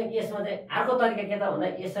हाम्रो चाहिँ यसमा चाहिँ अर्को तरिका के त भन्दा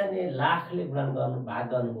यसरी नै लाखले गुणन गर्नु भाग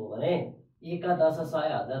गर्नुभयो भने एक दश सय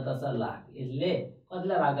हजार 10,000 लाख यसले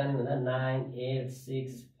कतिलाई भाग गर्ने भन्दा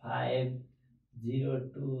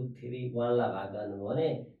 98650231 लाई भाग गर्नुभयो भने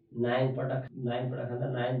 9 पटक खाँदा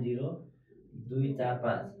 9 0 2 4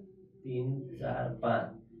 5 3 4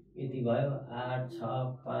 5 यति भयो 8 6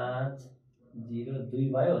 5 0 2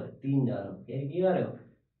 भयो 3 0 फेरि के गर्यो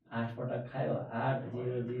 8 पटक खायो 8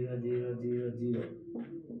 0 0 0 0 0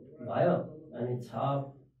 भयो, अनि 6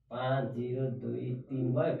 5 0 2 3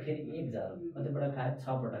 भयो, फेरि 1 0 कति पटक खायो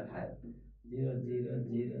 6 पटक खायो 0 0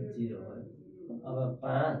 0 0 भयो। अब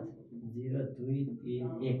 5 0 2 3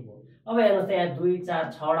 1 भयो। अब हेर्नुहोस् त यहाँ 2 4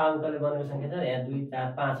 6 वटा अङ्कले बनेको सङ्ख्या छ, यहाँ 2 4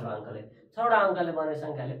 5 वटा अङ्कले 6 वटा अङ्कले बनेको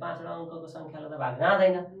सङ्ख्याले 5 वटा अङ्कको सङ्ख्यालाई त भाग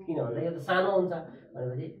जाँदैन, किन भन्दा यो त सानो हुन्छ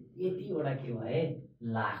भनेपछि यतिवटा के भए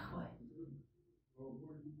लाख भयो,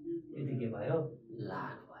 यति के भयो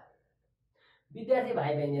लाख भयो। विद्यार्थी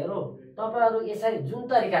भाइ बहिनीहरू तपाईँहरू यसरी जुन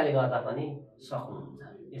तरिकाले गर्दा पनि सक्नुहुन्छ।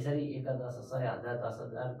 यसरी एक दश सय हजार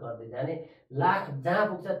 10,000 गर्दै जाने, लाख जहाँ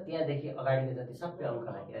पुग्छ त्यहाँदेखि अगाडिको जति सबै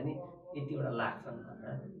अङ्कलाई के गर्ने यतिवटा लाख छन्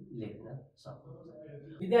भनेर लेख्न सक्नुहुन्छ।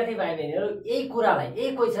 विद्यार्थी भाइ बहिनीहरू यही कुरालाई यही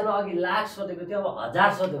क्वेसनमा अघि लाख सोधेको थियो, अब हजार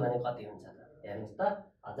सोध्यो भने कति हुन्छ त हेर्नुहोस् त।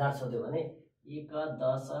 हजार सोध्यो भने एक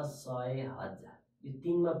दश सय हजार यो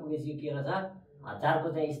 3 मा पुगेपछि के रहेछ हजारको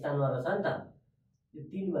चाहिँ स्थानमा रहेछ नि त, यो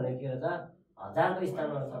 3 भनेको के रहेछ हजारको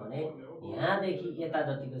स्थानमा छ भने यहाँदेखि यता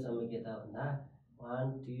जतिको समय के त भन्दा 1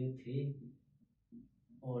 2 3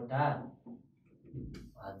 वटा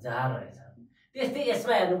हजार रहेछ। त्यस्तै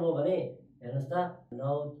यसमा हेर्नुभयो भने हेर्नुहोस् त 9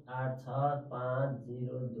 8 6 5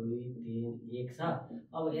 0 2 3 1 छ।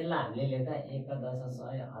 अब यसलाई हामीले लेख्दा एक दश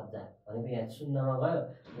सय हजार भनेको यहाँ शून्यमा गयो,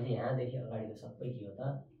 अनि यहाँदेखि अगाडिको सबै के हो त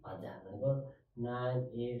हजार भनेको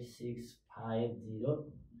 9865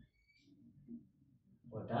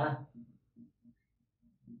 वटा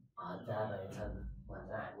 1000 रहेछन्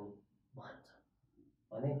भनेर हामी भन्छौँ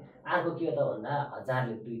भने अर्को के हो त भन्दा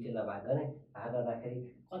 1000ले 2 टेला भाग गर्ने भाग गर्दाखेरि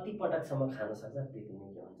कति पटकसम्म खान सक्छ त्यति नै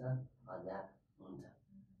के हुन्छ 1000 हुन्छ।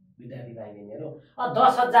 विद्यार्थी भाइ बहिनीहरू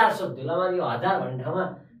 10,000 सोध्यो ल मैले यो 1000 भन्ने ठाउँमा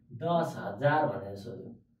 10,000 भनेर सोध्यो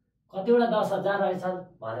कतिवटा 10,000 रहेछन्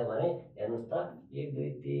भन्यो भने हेर्नुहोस् त 1 2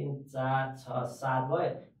 3 4 6 7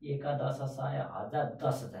 भयो 1 10 100 1000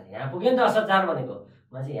 10,000 यहाँ पुग्यो नि 10,000 भनेको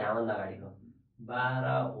म चाहिँ यहाँभन्दा अगाडिको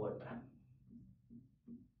 12वटा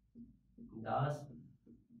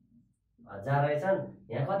 10,000 रहेछन्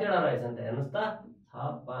यहाँ कतिवटा रहेछन् त हेर्नुहोस् त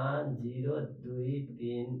 6 5 0 2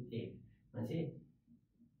 3 1 भनेपछि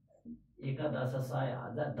 1 10 100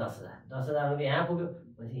 1000 10,000 10,000 भनेको यहाँ पुग्यो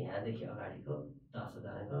भनेपछि यहाँदेखि अगाडिको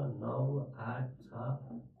 10,000 को 9 8 6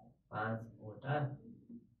 5वटा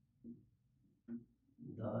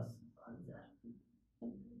 10,000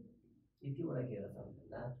 यतिवटा के रहेछ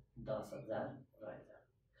भन्दा 10,000 रहेछ।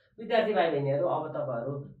 विद्यार्थी भाइ बहिनीहरू अब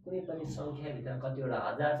तपाईँहरू कुनै पनि सङ्ख्याभित्र कतिवटा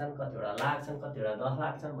हजार छन् कतिवटा लाख छन् कतिवटा 10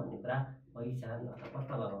 लाख छन् भन्ने कुरा पहिचान अथवा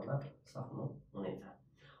पत्ता लगाउन सक्नुहुनेछ।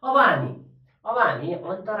 अब हामी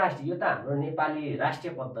अन्तर्राष्ट्रिय यो त हाम्रो नेपाली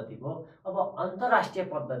राष्ट्रिय पद्धति हो। अब अन्तर्राष्ट्रिय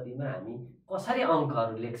पद्धतिमा हामी कसरी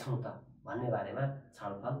अङ्कहरू लेख्छौँ त भन्ने बारेमा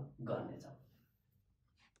छलफल गर्नेछौँ।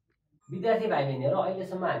 विद्यार्थी भाइ बहिनीहरू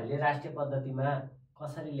अहिलेसम्म हामीले राष्ट्रिय पद्धतिमा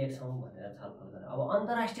कसरी लेख्छौँ भनेर छलफल गऱ्यौँ। अब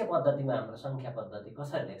अन्तर्राष्ट्रिय पद्धतिमा हाम्रो सङ्ख्या पद्धति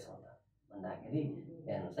कसरी लेख्छौँ त भन्दाखेरि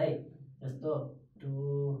हेर्नुहोस् है जस्तो 2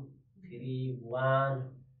 3 1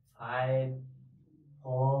 5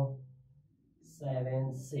 4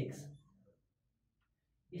 7 6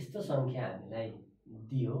 यस्तो सङ्ख्या हामीलाई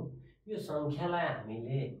दियो। यो सङ्ख्यालाई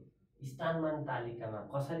हामीले स्थानमान तालिकामा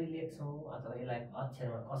कसरी लेख्छौँ अथवा यसलाई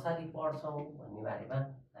अक्षरमा कसरी पढ्छौँ भन्ने बारेमा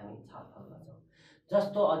हामी छलफल गर्छौँ।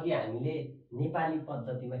 जस्तो अघि हामीले नेपाली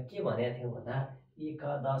पद्धतिमा के भनेका थियौँ भन्दा 1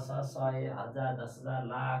 10 100 1000 10,000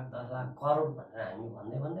 लाख 10 लाख करोड भनेर हामी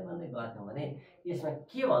भन्दै गर्थ्यौँ भने यसमा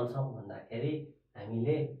के भन्छौँ भन्दाखेरि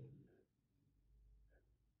हामीले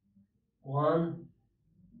 1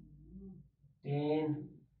 10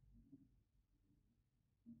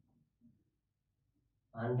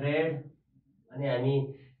 100 अनि हामी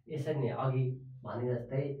यसरी नै अघि भने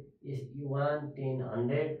जस्तै 1 10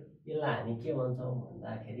 100 यसलाई हामी के भन्छौँ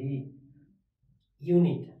भन्दाखेरि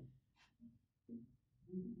युनिट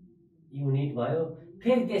भयो।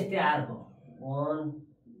 फेरि त्यस्तै अर्को 1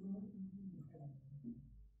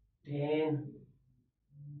 10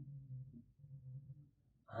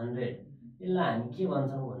 100 यसलाई हामी के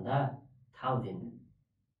भन्छौँ भन्दा 1000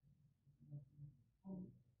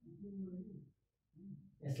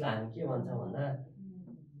 यसलाई हामी के भन्छौँ भन्दा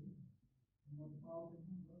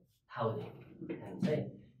 1000 हेर्नुहोस् है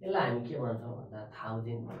यसलाई हामी के भन्छौँ भन्दा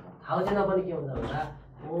 1000 भन्छौँ। 1000मा पनि के हुन्छ भन्दा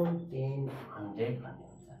 1 10 100 भन्ने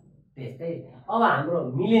हुन्छ। त्यस्तै अब हाम्रो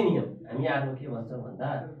मिलेनियम हामी आफ्नो के भन्छौँ भन्दा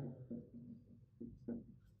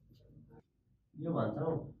यो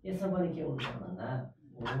भन्छौँ। यसमा पनि के हुन्छ भन्दा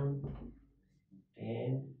 1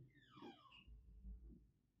 10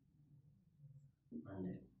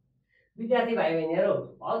 100। विद्यार्थी भाइ बहिनीहरू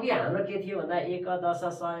अघि हाम्रो के थियो भन्दा 1 10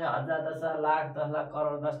 100 1000 10 लाख 10 लाख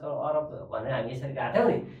करोड 10 करोड अरब भनेर हामी यसरी गएको थियौँ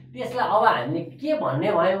नि। त्यसलाई अब हामीले के भन्ने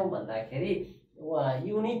भयौँ भन्दाखेरि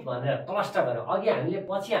युनिट भनेर क्लस्टर गऱ्यौँ। अघि हामीले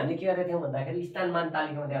पछि हामीले के गरेका थियौँ भन्दाखेरि स्थानमान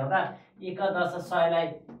तालिकामा देखाउँदा 1 10 100लाई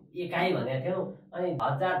एकाइ भनेका थियौँ अनि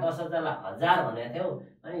 1000 10,000लाई हजार भनेका थियौँ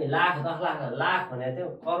अनि लाख 10 लाख लाख भनेका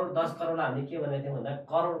थियौँ करोड 10 करोडलाई हामीले के भनेका थियौँ भन्दा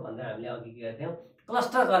करोड भनेर हामीले अघि के गरेका थियौँ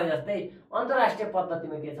क्लस्टर गरे जस्तै अन्तर्राष्ट्रिय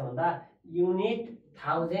पद्धतिमा के छ भन्दा युनिट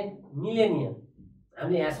 1000 मिलेनियम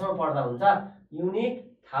हामीले यहाँसम्म पढ्दा हुन्छ युनिट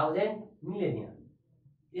 1000 मिलेनियम।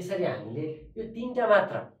 यसरी हामीले यो तीनटा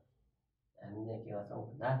मात्र हामीले के गर्छौँ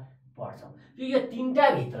भन्दा पढ्छौँ। यो तीनटा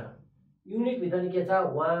भित्र युनिट भित्र के छ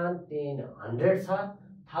 1 10 100 छ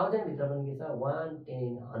 1000 भित्र पनि के छ 1 10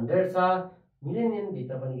 100 छ मिलेनियम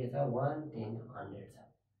भित्र पनि के छ 1 10 100 छ।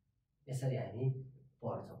 यसरी हामी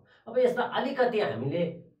पढ्छौँ। अब यसमा अलिकति हामीले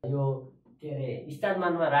यो के अरे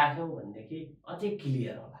स्थानमानमा राख्यौँ भनेदेखि अझै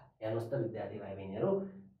क्लियर होला। हेर्नुहोस् त विद्यार्थी भाइ बहिनीहरू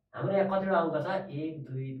हाम्रो यहाँ कतिवटा अङ्क छ 1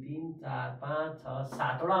 2 3 4 5 6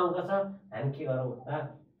 7वटा अङ्क छ। हामी के गरौँ भन्दा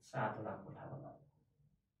 7वटा कोठा बनाउँ।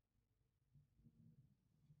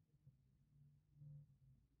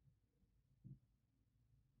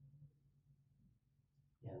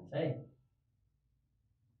 हेर्नुहोस् है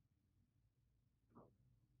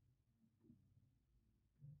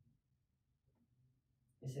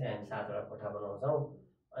यसरी हामी 7वटा कोठा बनाउँछौँ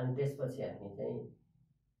अनि त्यसपछि हामी चाहिँ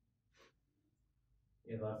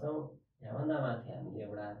के गर्छौँ यहाँभन्दा माथि हामीले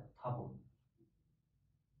एउटा थपौँ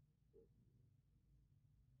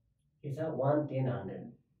के छ 1 10 100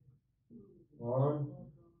 1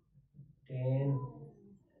 10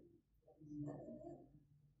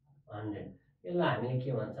 100 यसलाई हामीले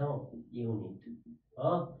के भन्छौँ युनिट हो।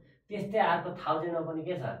 त्यस्तै अर्को 1000 मा पनि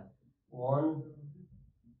के छ 1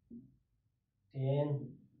 10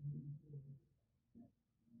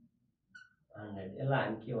 100 यसलाई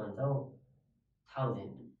हामी के भन्छौँ 1000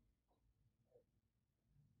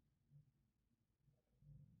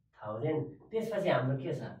 त्यसपछि हाम्रो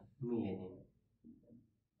के छ मिलियन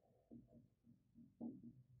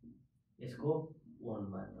यसको 1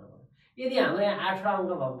 मात्र हो। यदि हाम्रो यहाँ 8 अङ्क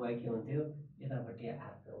भएको भए के हुन्थ्यो यतापट्टि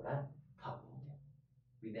 8 एउटा थप हुन्थ्यो।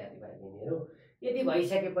 विद्यार्थी भाइ बहिनीहरू यदि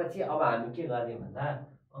भइसकेपछि अब हामी के गर्ने भन्दा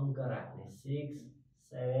अङ्क राख्ने 6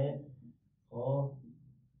 7 4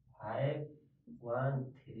 5 1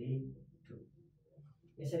 3 2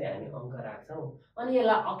 यसरी हामी अङ्क राख्छौँ। अनि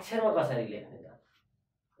यसलाई अक्षरमा कसरी लेख्ने त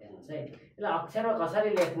हेर्नुहोस् है। यसलाई अक्षरमा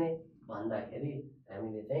कसरी लेख्ने भन्दाखेरि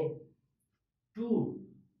हामीले चाहिँ 2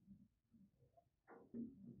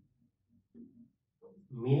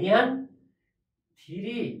 मिलियन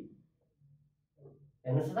 3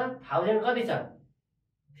 हेर्नुहोस् त 1000 कति छ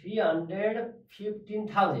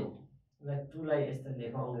 315,000 ल 2 लाई यस्तो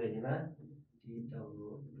लेखौँ अङ्ग्रेजीमा 2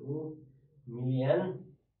 मिलियन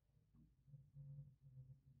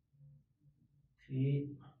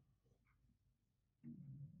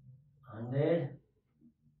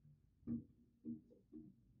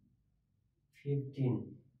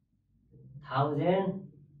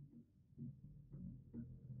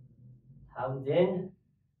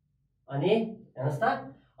अनि हेर्नुहोस् त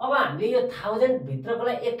अब हामीले यो 1000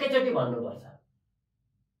 भित्रकोलाई एकैचोटि भन्नुपर्छ।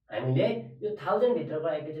 हामीले यो 1000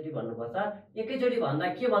 भित्रकोलाई एकैचोटि भन्नुपर्छ। एकैचोटि भन्दा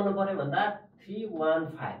के भन्नु पर्यो भन्दा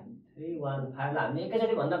 315 लाई हामीले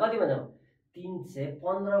एकैचोटि भन्दा कति भन्छौँ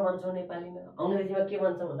 315 भन्छौँ नेपालीमा। अङ्ग्रेजीमा के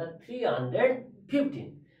भन्छौँ भन्दा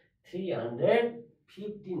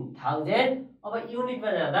 315,000 अब युनिटमा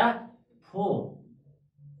जाँदा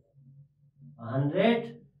 400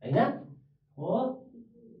 हैन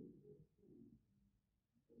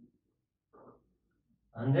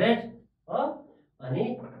 400 हो अनि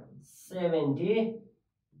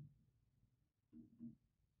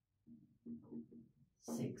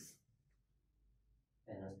 76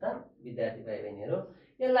 हेर्नुहोस् त विद्यार्थी भाइ बहिनीहरू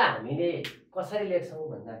यसलाई हामीले कसरी लेख्छौँ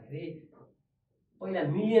भन्दाखेरि पहिला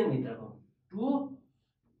मिलियन भित्रको 2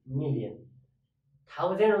 मिलियन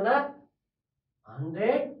 1000 हुँदा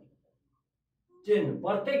 110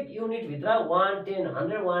 प्रत्येक युनिट भित्र 110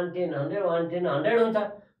 100 110 100 110 100 हुन्छ।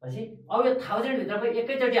 भनेपछि अब यो 1000 भित्रको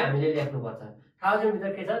एकैचोटि हामीले लेख्नुपर्छ। 1000 भित्र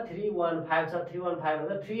के छ 315 छ 315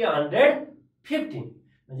 भन्दा 315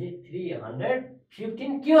 भनेपछि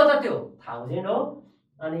 315 के हो त त्यो 1000 हो।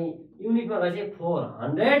 अनि युनिटमा गएपछि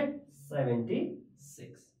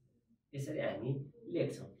 476 यसरी हामी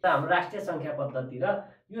लेख्छौँ। हाम्रो राष्ट्रिय सङ्ख्या पद्धति र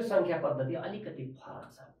यो सङ्ख्या पद्धति अलिकति फरक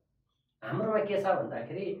छ। हाम्रोमा के छ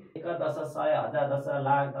भन्दाखेरि 1 10 100 1000 10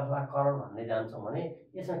 लाख 10 लाख करोड भन्दै जान्छौँ भने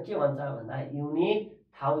यसमा के भन्छ भन्दा युनिट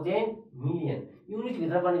 1000 मिलियन युनिट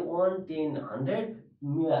भित्र पनि 1 10 100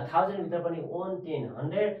 1000 भित्र पनि 1 10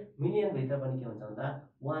 100 मिलियन भित्र पनि के हुन्छ भन्दा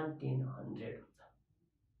 1 10 100 हुन्छ।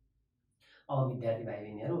 अब विद्यार्थी भाइ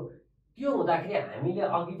बहिनीहरू त्यो हुँदाखेरि हामीले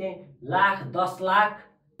अघि चाहिँ लाख 10 लाख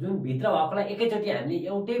जुन भित्र भएकोलाई एकैचोटि हामीले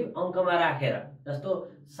एउटै अङ्कमा राखेर जस्तो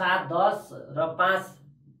 7 10 र 5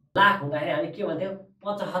 लाख हुँदाखेरि हामीले के भन्थ्यौँ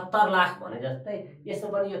 75 लाख भने जस्तै यसमा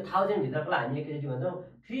पनि यो 1000 भित्रकोलाई हामी एकैचोटि भन्छौँ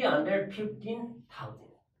 315,000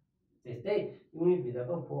 त्यस्तै युनिट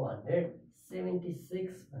भित्रको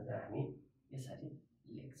 476 भनेर हामी यसरी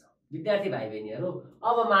लेख्छौँ। विद्यार्थी भाइ बहिनीहरू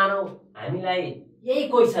अब मानौँ हामीलाई यही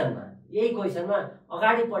क्वेसनमा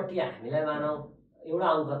अगाडिपट्टि हामीलाई मानौँ एउटा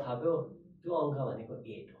अङ्क थप्यो त्यो अङ्क भनेको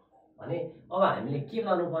 8 हो भने अब हामीले के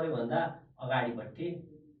गर्नु पर्यो भन्दा अगाडिपट्टि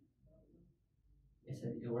यसरी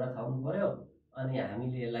एउटा थप्नु पर्यो अनि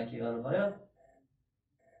हामीले यसलाई के गर्नु पर्यो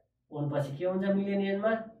 1 पछि के हुन्छ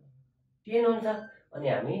मिलियनमा 10 हुन्छ अनि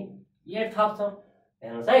हामी 8 थप्छौँ।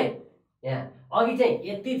 हेर्नुहोस् है यहाँ अघि चाहिँ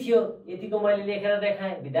यति थियो यतिको मैले लेखेर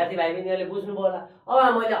देखाएँ विद्यार्थी भाइ बहिनीहरूले बुझ्नुभयो होला। अब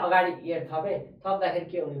मैले अगाडि 8 थपेँ थप्दाखेरि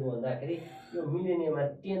के हुने भयो भन्दाखेरि यो मिलियनमा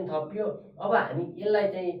 10 थपियो। अब हामी यसलाई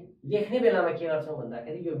चाहिँ लेख्ने बेलामा के गर्छौँ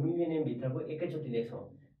भन्दाखेरि यो मिलियन भित्रको एकैचोटि लेख्छौँ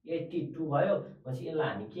 82 भयो। पछि यसलाई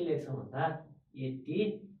हामी के लेख्छौँ भन्दा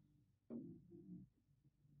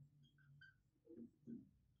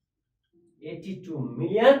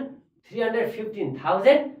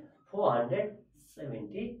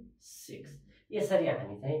यसरी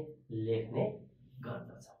हामी चाहिँ लेख्ने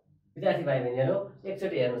गर्दछौँ। विद्यार्थी भाइ बहिनीहरू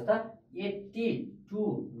एकचोटि हेर्नुहोस् त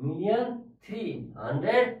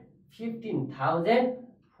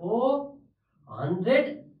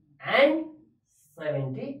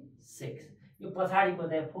यो पछाडिको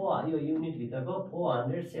चाहिँ 4 यो युनिट भित्रको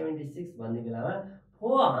 476 भन्ने बेलामा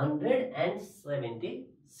 476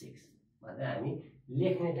 6 भनेर हामी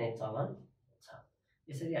लेख्ने चाहिँ चलन छ।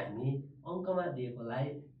 यसरी हामी अङ्कमा दिएकोलाई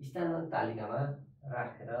स्थानमा तालिकामा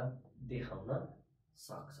राखेर देखाउन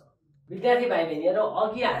सक्छौँ। विद्यार्थी भाइ बहिनीहरू,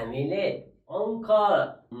 अघि हामीले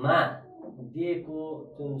अङ्कमा दिएको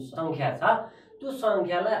जुन सङ्ख्या छ त्यो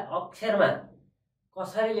सङ्ख्यालाई अक्षरमा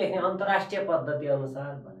कसरी लेख्ने अन्तर्राष्ट्रिय पद्धति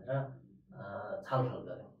अनुसार भनेर छलफल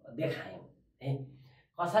गऱ्यौँ, देखायौँ है।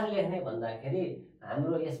 कसरी लेख्ने भन्दाखेरि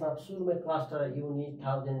हाम्रो यसमा सुरुमै क्लस्टर, युनिट,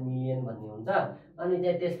 थाउजन्ड, मिलियन भन्ने हुन्छ। अनि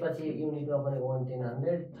चाहिँ त्यसपछि युनिटमा पनि 1, 10,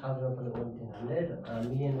 100, थाउजन्डमा पनि 1, 10, 100,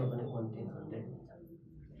 मिलियनमा पनि 1, 10, 100 हुन्छ।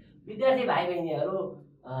 विद्यार्थी भाइ बहिनीहरू,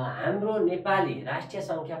 हाम्रो नेपाली राष्ट्रिय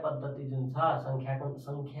सङ्ख्या पद्धति जुन छ,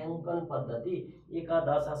 सङ्ख्याङ्कन पद्धति 1,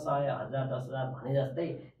 10, 100, 1000, 10,000 भने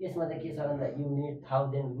जस्तै यसमा चाहिँ के छ भन्दा युनिट,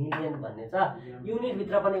 थाउजन्ड, मिलियन भन्ने छ।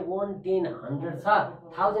 युनिटभित्र पनि 1, 10, 100 छ,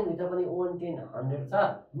 थाउजन्डभित्र पनि 1, 10, 100 छ,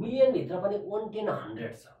 मिलियनभित्र पनि 1, 10,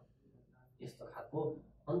 100 छ। यस्तो खालको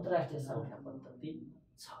अन्तर्राष्ट्रिय सङ्ख्या पद्धति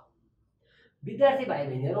छ। विद्यार्थी भाइ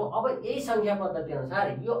बहिनीहरू, अब यही सङ्ख्या पद्धति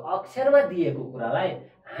अनुसार यो अक्षरमा दिएको कुरालाई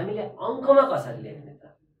हामीले अङ्कमा कसरी लेख्ने त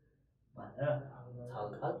भनेर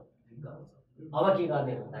छलफल गर्छौँ। अब के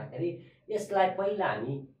गर्ने भन्दाखेरि यसलाई पहिला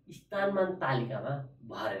हामी स्थानमान तालिकामा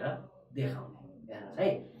भरेर देखाउने। हेर्नुहोस् है,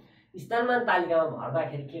 स्थानमान तालिकामा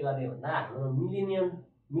भर्दाखेरि के गर्ने भन्दा हाम्रो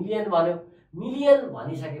मिलियन भन्यो। मिलियन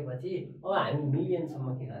भनिसकेपछि अब हामी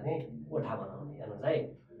मिलियनसम्म के गर्ने, कोठा बनाउने। हेर्नुहोस् है,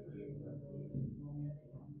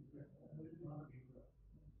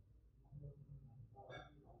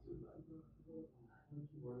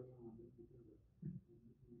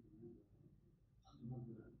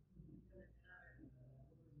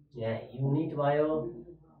 यहाँ युनिट भयो,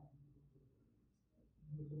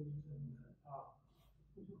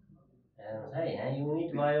 हेर्नुहोस् है, यहाँ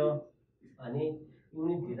युनिट भयो। अनि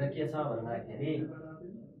युनिटभित्र के छ भन्दाखेरि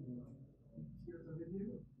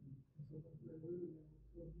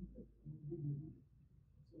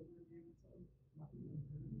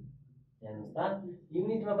हेर्नुहोस् त,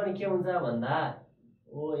 युनिटमा पनि के हुन्छ भन्दा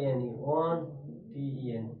ONE 1,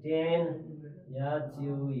 TEN 10,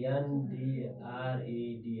 HUNDRED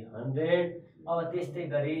 100। अब त्यस्तै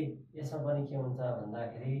गरी यसमा पनि के हुन्छ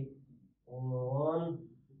भन्दाखेरि 1,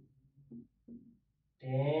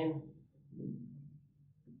 10,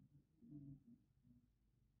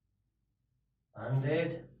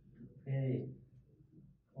 100, फेरि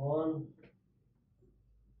 1,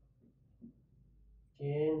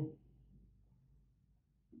 10,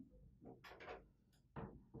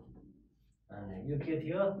 यो के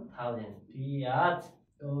थियो, 1000,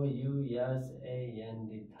 THOUSAND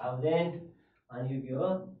 1000। अनि यो के हो,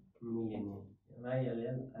 मिलियन,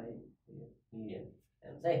 मिलियन।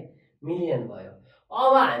 हेर्नुहोस् है, मिलियन भयो।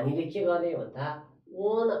 अब हामीले के गर्ने भन्दा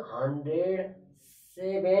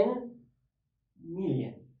 107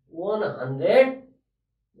 मिलियन,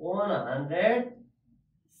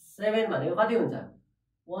 107 भनेको कति हुन्छ,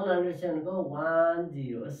 107 को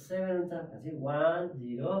 107 हुन्छ,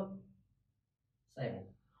 107,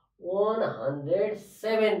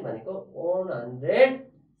 107 भनेको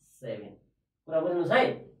 107। कुरा बुझ्नुहोस् है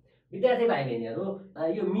विद्यार्थी भाइ बहिनीहरू।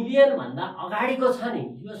 यो मिलियन भन्दा अगाडिको छ नि,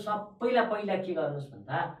 यो सबैलाई पहिला के गर्नुहोस्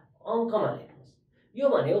भन्दा अङ्कमा लेख्नुहोस्। यो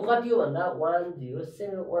भनेको कति हो भन्दा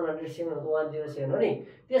 107, 107 को 107 हो नि,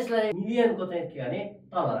 त्यसलाई मिलियनको चाहिँ के गर्ने,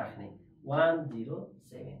 तल राख्ने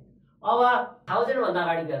 107। अब 1000 भन्दा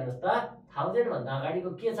अगाडि हेर्नुहोस् त, 1000 भन्दा अगाडिको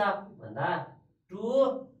के छ भन्दा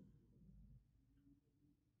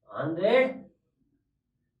 273।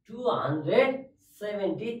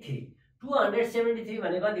 273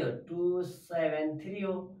 भने कति हो, 273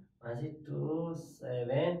 हो भनेपछि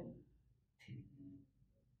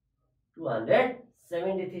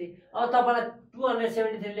 273। अब तपाईँलाई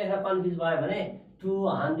 273 लेख्न कन्फ्युज भयो भने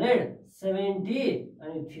 270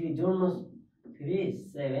 अनि 3 जोड्नुहोस्,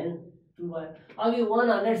 372 भयो। अघि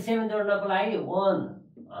 107 जोड्नको लागि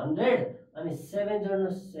 100 अनि 7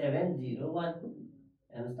 जोड्नुहोस्, 701।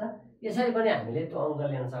 हेर्नुहोस् त, यसरी पनि हामीले त्यो अङ्क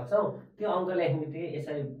ल्याउन सक्छौँ। त्यो अङ्क लेख्ने बित्तिकै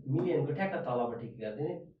यसरी मिलियनको ठ्याक्क तलपट्टि के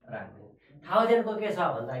गरिदिने, राख्दिने। 1000 को के छ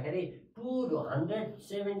भन्दाखेरि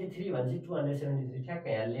 273 भनेपछि 273 ठ्याक्क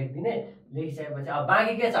यहाँ लेखिदिने। लेखिसकेपछि अब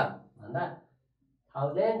बाँकी के छ भन्दा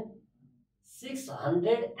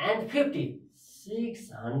 1650,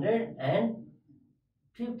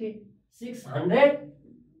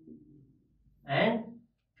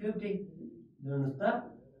 650 जोड्नुहोस् त,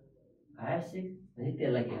 5, 6 भने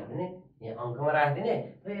त्यसलाई के गरिदिने, यहाँ अङ्कमा राखिदिने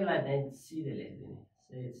र यसलाई चाहिँ सिधै लेखिदिने,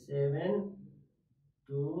 7,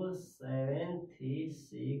 2, 7, 3,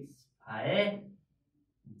 6, 5,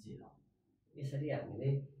 0। यसरी हामीले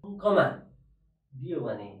अङ्कमा दियो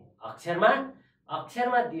भने अक्षरमा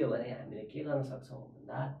दियो भने हामीले के गर्न सक्छौँ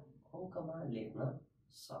भन्दा अङ्कमा लेख्न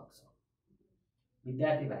सक्छौँ।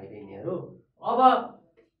 विद्यार्थी भाइ बहिनीहरू, अब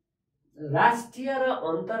राष्ट्रिय र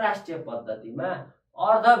अन्तर्राष्ट्रिय पद्धतिमा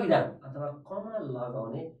अर्धविराम अथवा कमा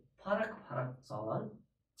लगाउने फरक फरक चलन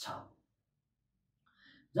छ।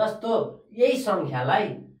 जस्तो यही संख्यालाई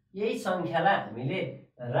हामीले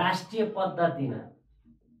राष्ट्रिय पद्धतिमा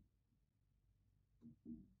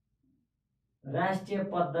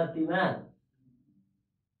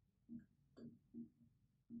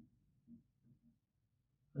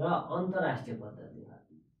र अन्तर्राष्ट्रिय पद्धतिमा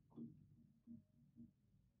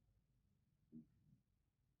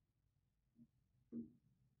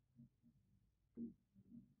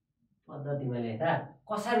लेख्दा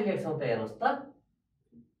कसरी लेख्छौँ त हेर्नुहोस् त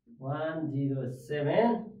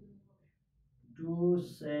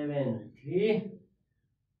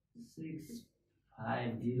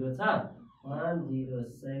 107273650 छ।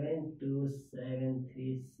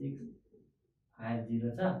 107273650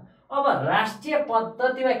 छ। अब राष्ट्रिय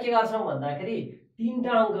पद्धतिमा के गर्छौँ भन्दाखेरि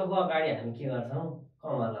 3टा अङ्कको अगाडि हामी के गर्छौँ,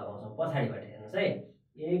 कमा लगाउँछौँ। पछाडिबाट हेर्नुहोस् है,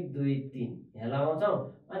 1 2 3 यहाँ लगाउँछौँ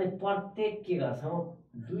अनि प्रत्येक के गर्छौँ,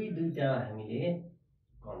 दुईटा हामीले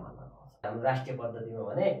कमा लगाउँछौँ हाम्रो राष्ट्रिय पद्धतिमा।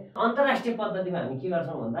 भने अन्तर्राष्ट्रिय पद्धतिमा हामी के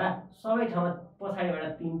गर्छौँ भन्दा सबै ठाउँमा पछाडिबाट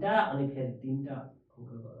 3टा अनि फेरि 3टा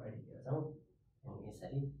अङ्कको अगाडि के गर्छौँ, हामी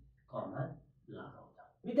यसरी कमा लगाउँछौँ।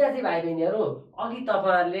 विद्यार्थी भाइ बहिनीहरू, अघि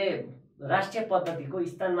तपाईहरुले राष्ट्रिय पद्धतिको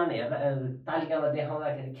स्थानमा हेर्दा तालिकामा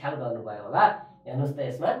देखाउँदाखेरि ख्याल गर्नुभयो होला। हेर्नुहोस् त,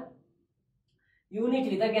 यसमा युनिट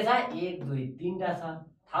भित्र के छ, 1 2 3टा छ।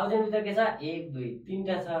 थाउजन्ड भित्र के छ, 1 2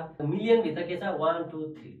 3टा छ। मिलियन भित्र के छ, 1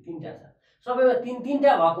 2 3 3टा छ। सबैमा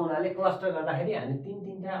 3-3टा भएको हुनाले क्लस्टर गर्दाखेरि हामी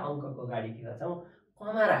 3-3टा अङ्कको अगाडि के गर्छौँ,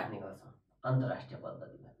 कमा राख्ने गर्छौँ अन्तर्राष्ट्रिय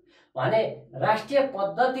पद्धतिमा। भने राष्ट्रिय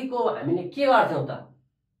पद्धतिको हामीले के गर्थ्यौँ त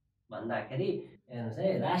भन्दाखेरि, हेर्नुहोस्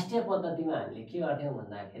है, राष्ट्रिय पद्धतिमा हामीले के गर्थ्यौँ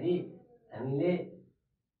भन्दाखेरि हामीले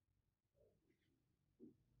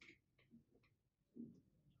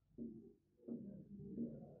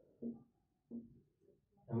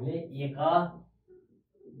 1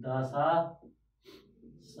 10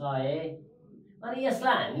 100 अनि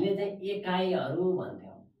यसलाई हामीले चाहिँ एकाइहरू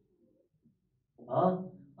भन्थ्यौँ।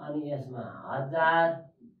 अनि यसमा 1000,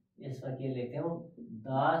 यसमा के लेख्थ्यौँ,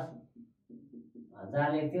 10,000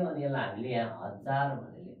 लेख्थ्यौँ। अनि यसलाई हामीले यहाँ 1000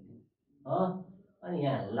 भनेर लेख्थ्यौँ। अनि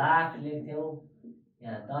यहाँ लाख लेख्थ्यौँ,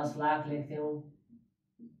 यहाँ 10 लाख लेख्थ्यौँ।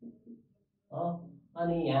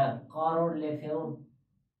 अनि यहाँ करोड लेख्थ्यौँ,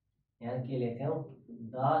 यहाँ के लेख्थ्यौँ,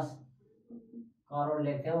 10 करोड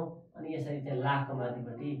लेख्थ्यौँ। अनि यसरी चाहिँ लाखको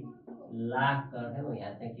माथिपट्टि लाख गर्थ्यौँ,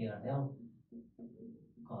 यहाँ चाहिँ के गर्थ्यौँ,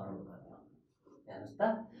 करोड गर्थ्यौँ। हेर्नुहोस् त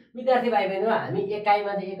विद्यार्थी भाइ बहिनीहरू, हामी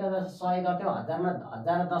एकाइमा चाहिँ 1,100 गर्थ्यौँ, हजारमा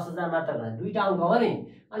 1000 र 10,000 मात्र गर्ने दुईटा अङ्क हो नि।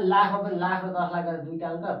 अनि लाखमा पनि लाख र 10 लाख गरेर दुईटा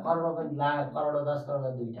अङ्क, करोडमा पनि लाख करोड र 10 करोड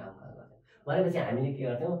दुईटा अङ्क गर्थ्यौँ। भनेपछि हामीले के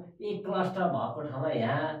गर्थ्यौँ, एक क्लस्टर भएको ठाउँमा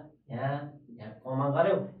यहाँ कमा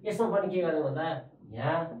गर्यौँ। यसमा पनि के गर्यौँ भन्दा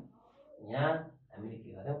यहाँ हामीले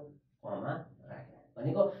के गर्यौँ, कमा राख्यौँ।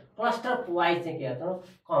 भनेको क्लस्टर वाइज चाहिँ के गर्छौँ,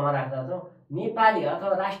 कमा राख्दा छौँ। नेपाली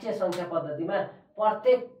अथवा राष्ट्रिय सङ्ख्या पद्धतिमा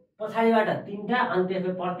प्रत्येक पछाडिबाट 3टा अनि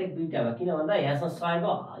त्यसपछि प्रत्येक 2टा भयो। किन भन्दा यहाँसम्म 100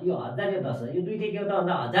 भयो, यो 1000 यो 10 यो दुईटै के हो त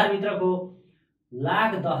भन्दा 1000 भित्रको,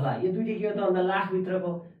 लाख 10 लाख यो दुईटै के हो त भन्दा लाख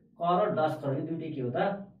भित्रको, करोड 10 करोड यो दुईटै के हो त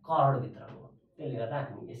करोड भित्रको। त्यसले गर्दा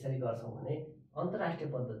हामी यसरी गर्छौँ। भने अन्तर्राष्ट्रिय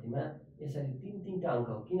पद्धतिमा यसरी 3-3टा अङ्क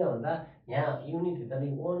हो। किन भन्दा यहाँ युनिट भित्र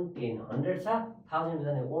पनि 1 10 100 छ, थाउजन्ड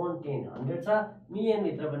भित्र पनि 1 10 100 छ, मिलियन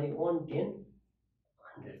भित्र पनि 1 10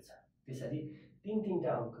 100 छ। त्यसरी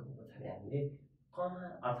 3-3टा अङ्कको पछाडि हामीले कमा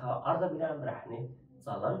अथवा अर्धविराम राख्ने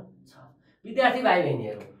चलन छ। विद्यार्थी भाइ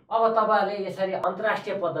बहिनीहरू, अब तपाईहरुले यसरी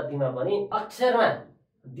अन्तर्राष्ट्रिय पद्धतिमा पनि अक्षरमा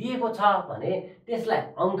दिएको छ भने त्यसलाई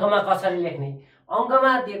अङ्कमा कसरी लेख्ने,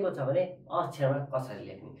 अङ्कमा दिएको छ भने अक्षरमा कसरी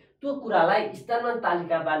लेख्ने, त्यो कुरालाई स्थानमा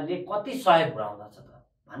तालिकाले कति सहयोग पुर्याउँदछ त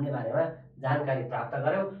भन्ने बारेमा जानकारी प्राप्त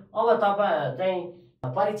गर्यौँ। अब तपाईँ चाहिँ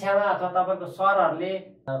परीक्षामा अथवा तपाईँको सरहरूले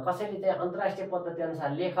कसैले चाहिँ अन्तर्राष्ट्रिय पद्धति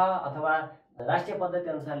अनुसार लेख अथवा राष्ट्रिय पद्धति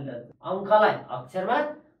अनुसार अङ्कलाई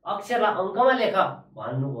अक्षरलाई अङ्कमा लेख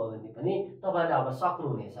भन्नुभयो भने पनि तपाईँले अब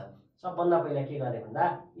सक्नुहुनेछ। सबभन्दा पहिला के गर्ने भन्दा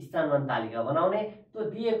स्थानमान तालिका बनाउने, त्यो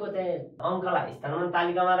दिएको चाहिँ अङ्कलाई स्थानमान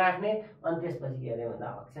तालिकामा राख्ने, अनि त्यसपछि के गर्ने भन्दा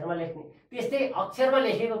अक्षरमा लेख्ने। त्यस्तै अक्षरमा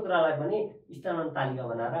लेखेको कुरालाई पनि स्थानमान तालिका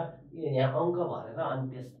बनाएर यहाँ अङ्क भरेर अनि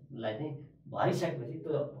त्यसलाई चाहिँ भरिसकेपछि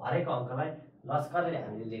त्यो भरेको अङ्कलाई लस्करले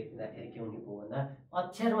हामीले लेख्दाखेरि के हुने भयो भन्दा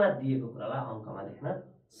अक्षरमा दिएको कुरालाई अङ्कमा लेख्न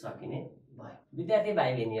सकिने भयो। विद्यार्थी भाइ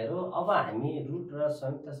बहिनीहरू, अब हामी रुट र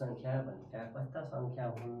संयुक्त सङ्ख्या भनेका कस्ता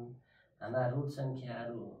सङ्ख्या हुन्, हाम्रा रुट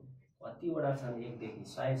सङ्ख्याहरू कतिवटा छन् 1 देखि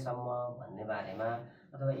 100 सम्म भन्ने बारेमा,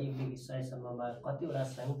 अथवा 1 देखि 100 सम्ममा कतिवटा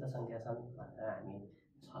संयुक्त सङ्ख्या छन् भनेर हामी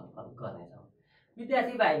छलफल गर्नेछौँ।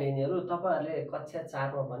 विद्यार्थी भाइ बहिनीहरू, तपाईहरूले कक्षा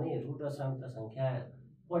 4मा पनि रुट र संयुक्त सङ्ख्या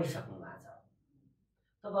पढिसक्नु भएको छ।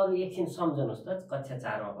 तपाईँहरू एकछिन सम्झनुहोस् त, कक्षा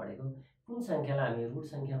 4मा पढेको कुन सङ्ख्यालाई हामी रुट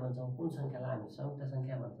सङ्ख्या भन्छौँ, कुन सङ्ख्यालाई हामी संयुक्त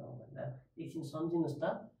सङ्ख्या भन्छौँ भनेर एकछिन सम्झिनुहोस् त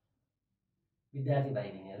विद्यार्थी भाइ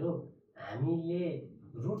बहिनीहरू। हामीले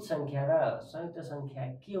रुट सङ्ख्या र संयुक्त सङ्ख्या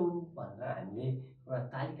के हुन् भनेर हामीले एउटा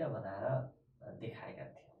तालिका बनाएर देखाएका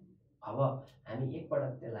थियौँ। अब हामी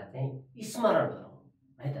एकपटक त्यसलाई चाहिँ स्मरण गरौँ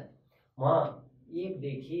है त। म 1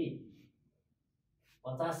 देखि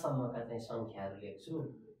 50 सम्मका चाहिँ सङ्ख्याहरू लेख्छु।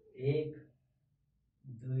 1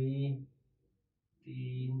 2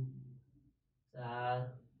 3 4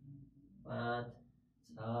 5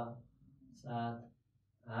 6 7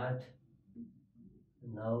 8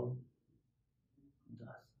 9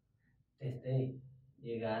 10, त्यस्तै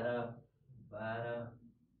 11 12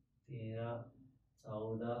 13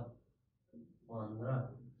 14 15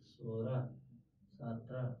 16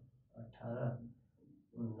 17 18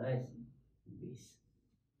 19 20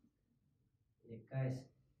 21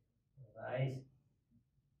 22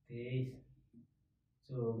 23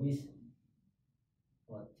 24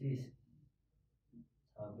 25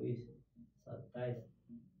 26 27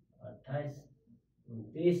 28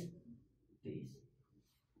 29 30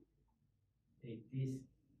 31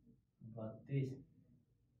 32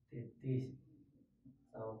 33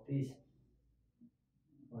 34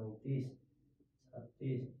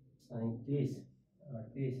 35 36 37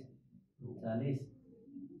 38 39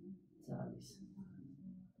 40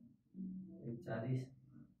 41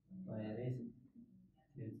 42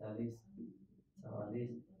 43 44 45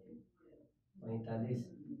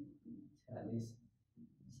 46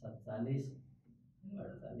 47 48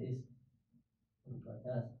 49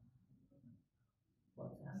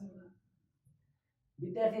 50।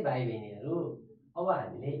 विद्यार्थी भाइ बहिनीहरू, अब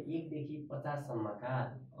हामीले 1 देखि 50 सम्मका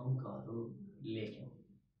अङ्कहरू लेख्यौँ।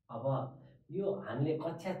 अब यो हामीले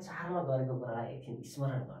कक्षा 4मा गरेको कुरालाई एकछिन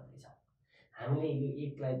स्मरण गर्दैछौँ। हामीले यो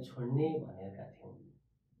 1लाई छोड्ने भनेका थियौँ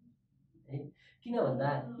है, किन भन्दा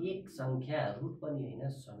 1 सङ्ख्या रुट पनि होइन,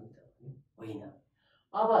 संयुक्त पनि होइन।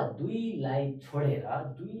 अब 2लाई छोडेर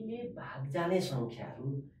 2ले भाग जाने सङ्ख्याहरू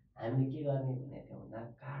हामीले के गर्ने भनेको थियौँ भन्दा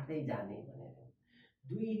काट्दै जाने भनेको थियौँ।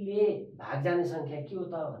 2ले भाग जाने सङ्ख्या के हो त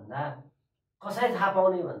भन्दा कसरी थाहा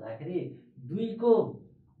पाउने भन्दाखेरि 2को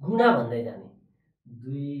गुणा भन्दै जाने।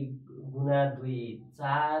 2 गुणा 2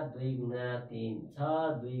 4, 2 गुणा 3 6,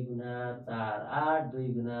 2 गुणा 4 8, 2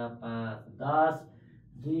 गुणा 5 10,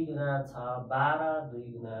 2 गुणा 6 12, 2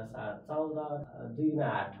 गुणा 7 14, 2 गुणा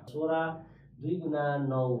 8 16, 2 गुणा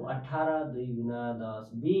 9 18, 2 गुणा 10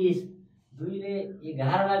 20, 2ले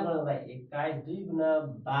 11लाई गुणाउँदा 21, 2 गुणा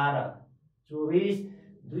 12 24,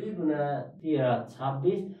 2 गुणा 13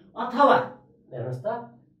 26। अथवा हेर्नुहोस् त,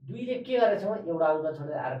 2ले के गरेको छ, एउटा अङ्क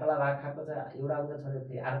छोडेर अर्कालाई भाग खाएको छ, एउटा अङ्क छोडेर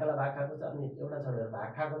फेरि अर्कालाई भाग खाएको छ, अनि एउटा छोडेर भाग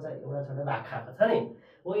खाएको छ, एउटा छोडेर भाग खाएको छ नि।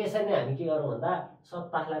 हो, यसरी नै हामी के गरौँ भन्दा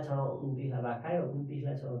 27लाई छोडौँ 29लाई भाग खायो,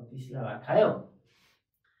 29लाई छोडौँ 30लाई भाग खायो,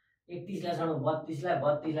 31लाई छोडौँ 32लाई,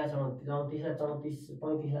 32लाई छोडौँ 34लाई, 34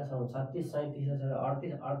 35लाई छोडौँ 36, 37लाई छोडेर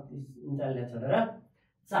 38, 38 39लाई छोडेर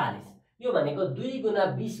 40। यो भनेको 2 गुणा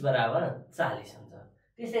 20 बराबर 40 हुन्छ।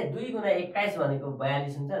 त्यसै 2 गुणा 21 भनेको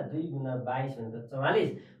 42 हुन्छ, 2 गुणा 22 भनेको 44।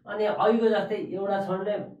 अनि अहिलेको जस्तै एउटा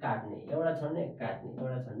छोड्ने काट्ने, एउटा छोड्ने काट्ने,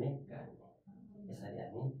 एउटा छोड्ने काट्ने, यसरी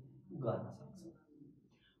हामी गर्न सक्छौँ।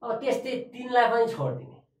 अब त्यस्तै 3लाई पनि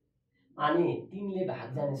छोडिदिने, अनि 3ले भाग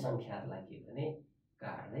जाने सङ्ख्याहरूलाई के गर्ने,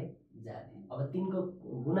 काट्दै जाने। अब 3को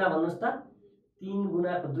गुणा भन्नुहोस् त, 3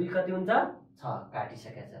 गुणा 2 कति हुन्छ, 6,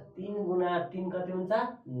 काटिसकेको छ। 3 गुणा 3 कति हुन्छ,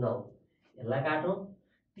 9, यसलाई काटौँ।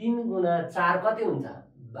 3 गुणा 4 कति हुन्छ,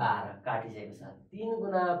 12, काटिसकेको छ। 3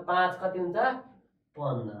 गुणा 5 कति हुन्छ,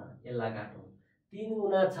 15, यसलाई काटौँ। 3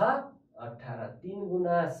 गुणा 6 18, 3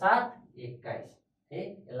 गुणा 7 21 है,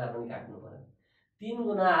 यसलाई पनि काट्नु पर्यो। 3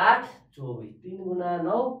 गुणा 8 24, 3 गुणा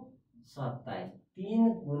 9 27, 3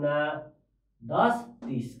 गुणा 10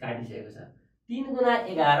 30, काटिसकेको छ। 3 गुणा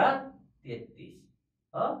 11 33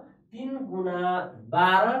 हो, 3 गुणा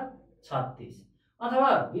 12 36। अथवा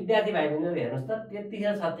विद्यार्थी भाइ बहिनीहरू हेर्नुहोस् त, 33 र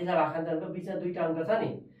 36लाई भाग खान्छ भनेको बिचमा 2टा अङ्क छ नि,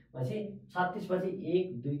 भनेपछि 36 पछि 1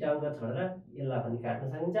 2टा अङ्क छोडेर यसलाई पनि काट्न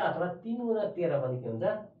सकिन्छ। अथवा 3 गुणा 13 पनि के हुन्छ,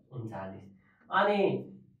 39। अनि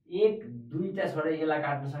 1 2टा छोडेर यसलाई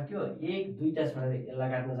काट्न सक्यो, 1 2टा छोडेर यसलाई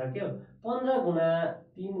काट्न सक्यो। 15 गुणा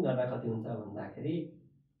 3 गर्दा कति हुन्छ भन्दाखेरि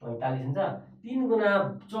 45 हुन्छ। 3 गुणा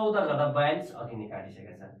 14 गर्दा 42, अघि नै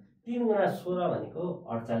काटिसकेको छ। 3 गुणा 16 भनेको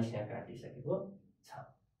 48, यहाँ काटिसकेको छ।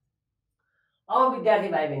 अब विद्यार्थी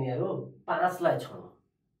भाइ बहिनीहरू 5लाई छोडौँ।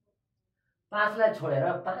 5लाई छोडेर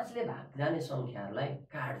 5ले भाग जाने सङ्ख्याहरूलाई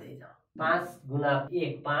काट्दै जाउँ। 5 गुणा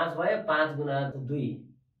 1 5 भयो, 5 गुणा 2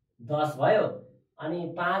 10 भयो, अनि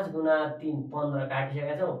 5 गुना 3 15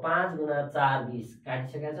 काटिसकेका छौँ। 5 गुना 4 20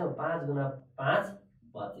 काटिसकेका छौँ। 5 गुना 5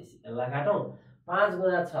 25 यसलाई काटौँ। 5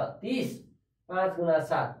 गुना 6 30, 5 गुना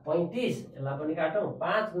 7 35 यसलाई पनि काटौँ।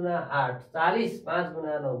 5 गुना 8 40, 5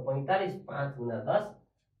 गुना 9 45, 5 गुना 10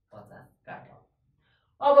 50 काटौँ।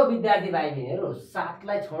 अब विद्यार्थी भाइ बहिनीहरू 7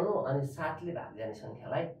 लाई छोडौँ अनि 7 ले भाग जाने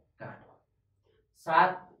संख्यालाई काटौँ।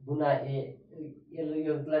 7 गुना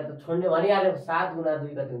यसलाई त छोड्ने भनिहाल्यो। 7 गुना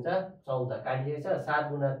 2 कति हुन्छ 14 काटिसकेको छ। 7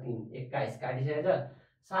 गुना 3 21 काटिसकेको छ।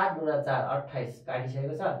 7 गुना 4 28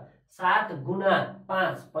 काटिसकेको छ। 7 गुना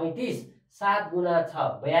 5 35, 7 गुना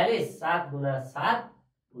 6 42, 7 गुना 7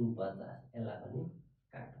 49 यसलाई पनि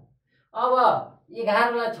काटौँ। अब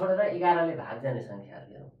 11 लाई छोडेर 11 ले भाग जाने संख्याहरू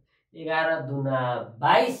हेरौँ। 11 दुना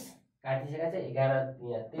 22 काटिसकेको छ। 11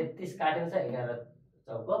 यहाँ 33 काटेको छ। 11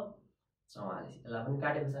 चौको 44 यसलाई पनि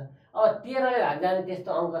काटेको छ। अब 13 ले भाग जाने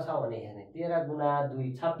त्यस्तो अङ्क छ भने हेर्ने। 13 गुना 2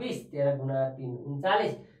 26, 13 गुना 3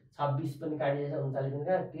 39, 26 पनि काटिएको छ, 39 पनि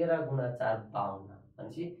काट्यो। 13 गुना 4 52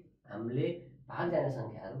 भनेपछि हामीले भाग जाने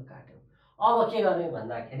संख्याहरू काट्यौँ। अब के गर्ने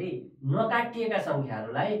भन्दाखेरि नकाटिएका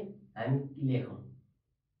संख्याहरूलाई हामी लेखौँ।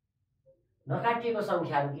 नकाटिएको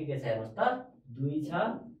संख्याहरू के छ हेर्नुहोस् त। 2 छ,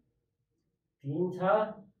 3 छ,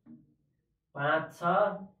 5 छ,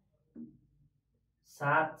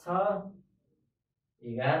 7 छ,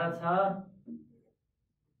 11 छ,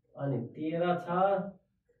 अनि 13 छ,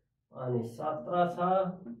 अनि 17 छ,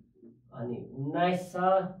 अनि 19 छ,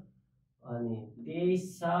 अनि 23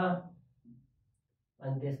 छ,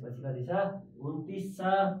 अनि त्यसपछि कति छ 29 छ,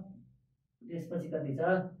 त्यसपछि कति छ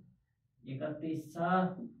 31 छ,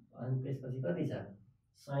 अनि त्यसपछि कति छ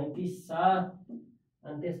 37 छ,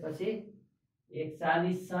 अनि त्यसपछि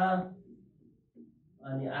 41 छ,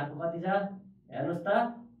 अनि अर्को कति छ हेर्नुहोस् त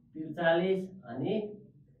 43 अनि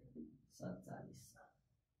 47 छ।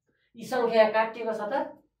 यी संख्या काटिएको छ त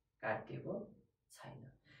काटिएको छैन।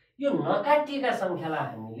 यो नकाटिएका संख्यालाई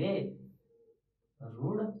हामीले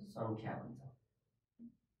ऋण संख्या भन्छौँ।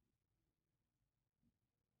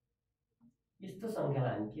 यस्तो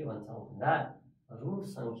संख्यालाई हामी के भन्छौँ भन्दा ऋण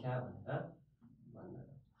संख्या भनेर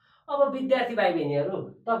भन्दछौँ। अब विद्यार्थी भाइ बहिनीहरू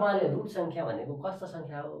तपाईले ऋण संख्या भनेको कस्तो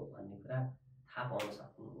संख्या हो भन्ने कुरा थाहा पाउन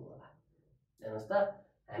सक्नु होला। हेर्नुहोस् त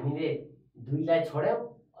हामीले 2 लाई छोड्यौँ,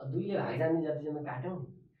 2 ले भाग जाने जति चाहिँ काट्यौँ नि।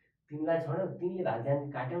 3 लाई छोड्यौँ, 3 ले भाग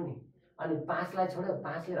जाने काट्यौँ नि। अनि 5 लाई छोड्यौँ,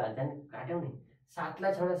 5 ले भाग जाने काट्यौँ नि। 7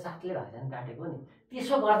 लाई छोड्यौँ, 7 ले भाग जाने काटेको नि।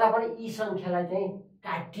 त्यसो गर्दा पनि यी संख्यालाई चाहिँ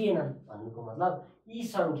काटिएनन् भन्नुको मतलब यी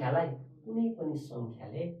संख्यालाई कुनै पनि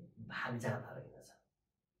संख्याले भाग जाँदा रहेनछ।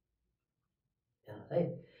 हेर्नुहोस् है,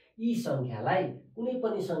 यी संख्यालाई कुनै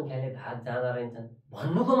पनि संख्याले भाग जाँदा रहेछन्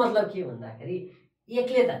भन्नुको मतलब के भन्दाखेरि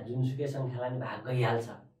एकले त जुनसुकै संख्यालाई नि भाग गइहाल्छ।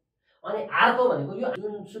 अनि अर्को भनेको यो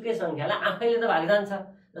जुनसुकै संख्यालाई आफैले त भाग जान्छ।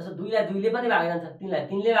 जस्तो 2 लाई 2 ले पनि भाग जान्छ, 3 लाई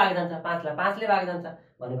 3 ले भाग जान्छ, 5 लाई 5 ले भाग जान्छ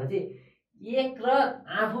भनेपछि एक र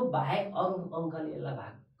आफू बाहेक अरू अङ्कले यसलाई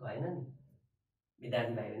भाग गएन नि।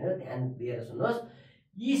 विद्यार्थी भाइ बहिनीहरू ध्यान दिएर सुन्नुहोस्।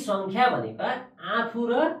 यी संख्या भनेका आफू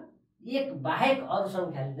र एक बाहेक अरू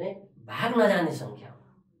संख्याले चाहिँ भाग नजाने संख्या हो।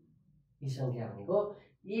 यी संख्या भनेको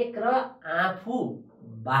एक र आफू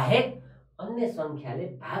बाहेक अन्य संख्याले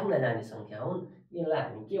भाग नजाने संख्या हुन्। यसलाई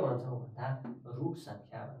हामी के भन्छौँ भन्दा ऋण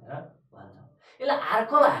संख्या भनेर भन्छौँ। यसलाई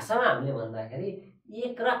अर्को भाषामा हामीले भन्दाखेरि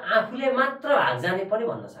एक र आफूले मात्र भाग जाने पनि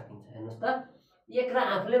भन्न सकिन्छ। हेर्नुहोस् त, एक र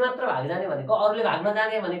आफूले मात्र भाग जाने भनेको अरूले भाग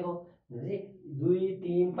नजाने भनेको 2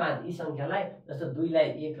 3 5 यी संख्यालाई जस्तो 2 लाई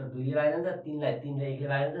 1 र 2 ले भाग जान्छ, 3 लाई 3 र 1 ले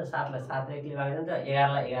भाग जान्छ, 7 लाई 7 र 1 ले भाग जान्छ, 11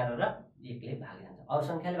 लाई 11 र 1 ले भाग जान्छ। अरू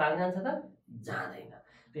संख्याले भाग जान्छ त जाँदैन।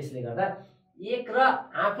 त्यसले गर्दा एक र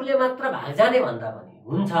आफूले मात्र भाग जाने भन्दा पनि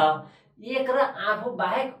हुन्छ, एक र आफू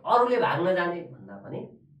बाहेक अरूले भाग नजाने भन्दा पनि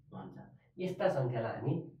हुन्छ। यस्ता संख्यालाई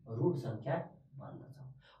हामी ऋण संख्या भन्दछौँ।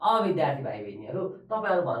 अब विद्यार्थी भाइ बहिनीहरू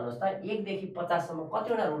तपाईहरु भन्नुहोस् त 1 देखि 50 सम्म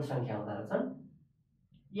कतिवटा ऋण संख्या हुँदा रहेछन्?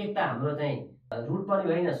 एक त हाम्रो चाहिँ ऋण पनि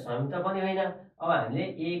होइन, संयुक्त पनि होइन। अब हामीले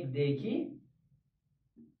 1 देखि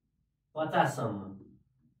 50 सम्म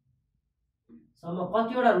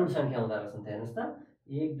कतिवटा ऋण संख्या हुँदा रहेछन् त हेर्नुहोस् त।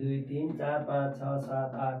 1 2 3 4 5 6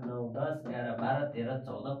 7 8 9 10 11 12 13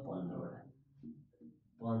 14 15वटा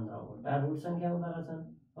 15वटा ऋण संख्या हुँदा रहेछन्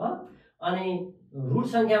हो। अनि ऋण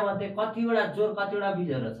संख्या मध्ये कतिवटा जोड कतिवटा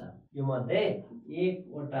बिजोड छ? यो मध्ये एक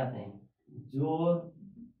वटा चाहिँ जोड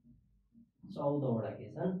 14वटा के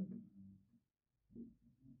छन्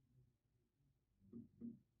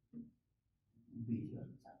बिजोड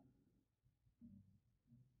छ।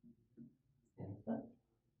 हेर्नुस् त,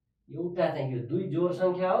 एउटा चाहिँ यो दुई जोड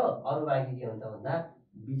संख्या हो, अरु बाँकी के हुन्छ भन्दा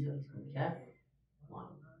बिजोड संख्या हो।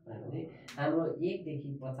 हाम्रो 1 देखि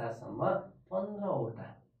 50 सम्म 15वटा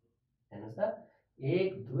हेर्नुस् त,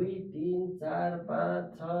 1 2 3 4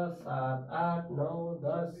 5 6 7 8 9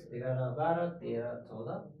 10 11 12 13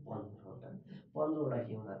 14 15वटा 15वटा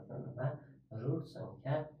के हुँदा रहेछन् भन्दा रुट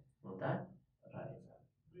संख्या हुँदा रहेछ।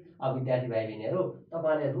 अब विद्यार्थी भाइ बहिनीहरू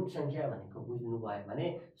तपाईले रुट संख्या भनेको बुझ्नुभयो भने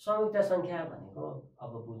संयुक्त संख्या भनेको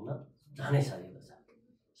अब बुझ्न झनै सजिलो छ।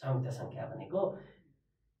 संयुक्त संख्या भनेको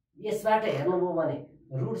यसबाट हेर्नुभयो भने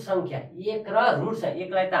रुट संख्या 1 र रुट संख्या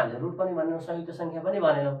 1 लाई त हामीले रुट पनि भनेनौं संयुक्त संख्या पनि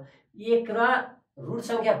भनेनौं। 1 र रुट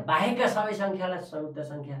संख्या बाहेकका सबै संख्यालाई संयुक्त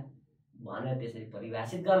संख्या भनेर त्यसरी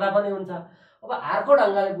परिभाषित गर्दा पनि हुन्छ। अब अर्को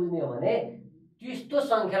ढंगले बुझ्ने हो भने त्यस्तो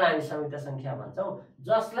संख्यालाई हामी संयुक्त संख्या भन्छौं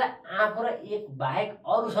जसलाई आफू र 1 बाहेक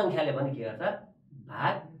अरु संख्याले पनि के गर्छ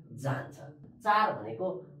भाग जान्छ। 4 भनेको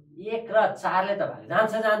 1 र 4 ले त भाग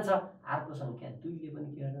जान्छ अर्को संख्या 2 ले पनि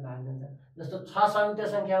के गर्छ भाग जान्छ। जस्तो 6 संयुक्त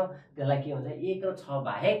संख्या हो त्यसलाई के हुन्छ 1 र 6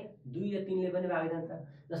 बाहेक 2 र 3 ले पनि भाग जान्छ।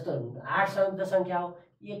 जस्तो 8 संयुक्त संख्या हो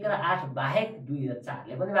 1 र 8 बाहेक 2 र 4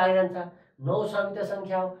 ले पनि भाग जान्छ। 9 संयुक्त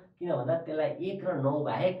संख्या हो किन भन्दा त्यसलाई 1 र 9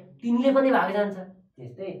 बाहेक 3 ले पनि भाग जान्छ।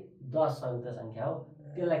 त्यस्तै 10 संयुक्त संख्या हो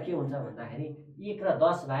त्यसलाई के हुन्छ भन्दाखेरि 1 र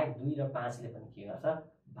 10 बाहेक 2 र 5 ले पनि के गर्छ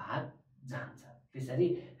भाग जान्छ। त्यसरी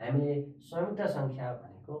हामीले संयुक्त संख्या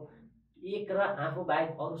भनेको 1 र आफू बाहेक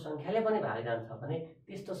अरु संख्याले पनि भाग जान्छ भने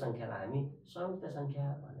त्यस्तो संख्यालाई हामी संयुक्त संख्या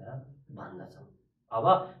भनेर भन्दछौं। अब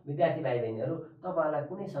विद्यार्थी भाइ बहिनीहरू तपाईहरुलाई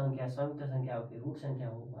कुनै संख्या संयुक्त संख्या हो कि रुट संख्या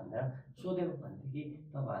हो भनेर सोध्यो भनेदेखि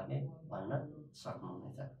तपाईहरुले भन्न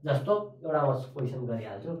सक्नुहुनेछ। जस्तो एउटा म क्वेशन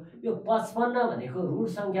गरिहाल्छु यो 55 भनेको रुट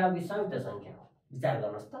संख्या हो कि संयुक्त संख्या हो विचार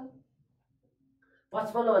गर्नुस् त।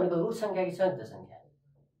 55 भनेको रुट संख्या कि संयुक्त संख्या?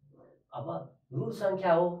 अब रुट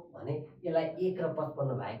संख्या हो भने यसलाई 1 र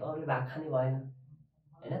 55 बाहेक अरूले भाग खाने भएन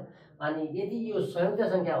हैन। अनि यदि यो संयुक्त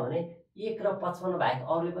संख्या हो भने 1 र 55 बाहेक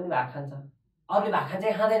अरूले पनि भाग खान्छ अरूले भाग खान्छ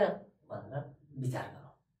खाँदैन भनेर विचार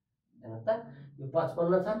गरौँ हैन त। यो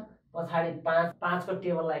 55 छ पछाडी 5 को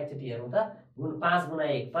टेबललाई एकचोटी हेरौँ त। 5 गुणा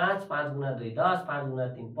 1 5 5 गुणा 2 10 5 गुणा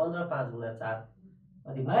 3 15 5 गुणा 4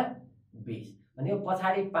 कति भयो 20 भने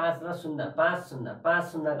पछाडी 5 र 0 5 0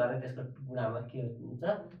 5 0 गरेर त्यसको गुणामा के हुन्छ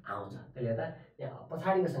आउँछ। त्यसले त यहाँ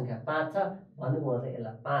पछाडीको संख्या 5 छ भन्नुको मतलब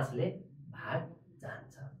यसलाई 5 ले भाग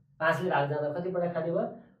जान्छ। 5 ले भाग जाँदा कति पटक खाने भयो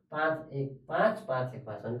 5 1 5 5 1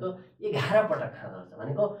 5 भनेको 11 पटक खाँदो रहेछ।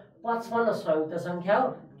 भनेको 55 संयुक्त संख्या हो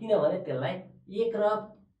किनभने त्यसलाई 1 र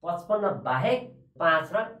 55 बाहेक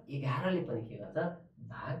 5 र 11 ले पनि के गर्छ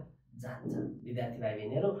भाग जान्छ। विद्यार्थी भाइ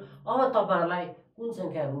बहिनीहरू अब तपाईहरुलाई कुन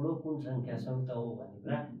संख्या रुट हो कुन संख्या संयुक्त हो भन्ने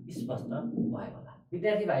कुरा स्पष्ट भयो होला।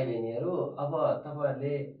 विद्यार्थी भाइ बहिनीहरू अब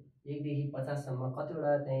तपाईहरुले 1 देखि 50 सम्म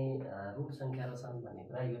कतिवटा चाहिँ रुट संख्या छन् भन्ने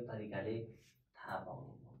कुरा यो तरिकाले थाहा पाउनु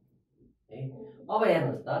है। अब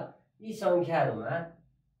हेर्नुस् त यी संख्याहरुमा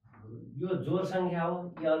यो जोड संख्या हो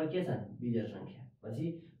कि अरु के छन् बिजोड संख्या। पछि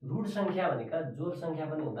रुट संख्या भनेका जोड संख्या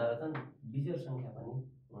पनि हुँदा रहेछन् बिजोड संख्या पनि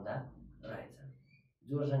हुँदा रहेछ।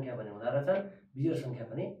 जोड संख्या पनि हुँदा रहेछन् बिजोड संख्या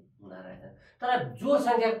पनि हुँदा रहेछ। तर जोड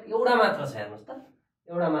संख्या एउटा मात्र छ हेर्नुस् त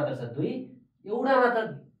एउटा मात्र छ 2 एउटा मात्र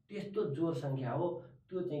त्यस्तो जोड संख्या हो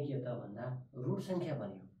त्यो चाहिँ के हो त भन्दा रुट संख्या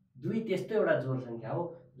पनि हो। 2 त्यस्तो एउटा जोड संख्या हो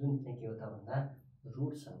जुन चाहिँ के हो त भन्दा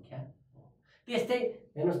रुट संख्या हो। त्यस्तै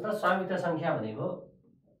हेर्नुस् त संयुक्त संख्या भनेको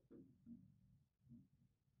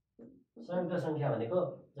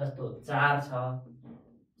जस्तो 4 छ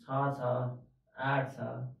 6 छ 8 छ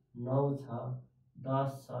 9 छ 10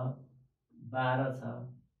 छ 12 छ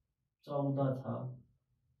 14 छ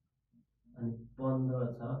अनि 15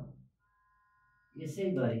 छ। यसै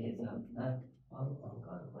गरी के छ भन्दा अरु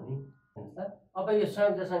अंकहरु पनि हुन्छ। अब यो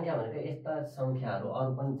संयुक्त संख्या भनेको यस्ता संख्याहरु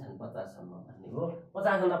अरु पनि छन् 50 सम्म भन्ने हो।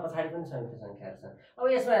 50 भन्दा पछाडी पनि संयुक्त संख्याहरु छन्। अब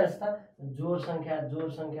यसमा हेर्नुस् त जोड संख्या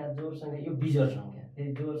यो बिजोड संख्या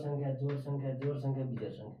फेरि जोड संख्या बिजोड संख्या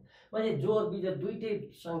भने जोड बिजोड दुईटै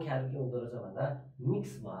संख्याहरु के हुँदो रहेछ भन्दा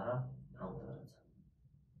मिक्स भएर आउँदो रहेछ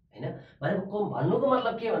हैन। भनेको भन्नुको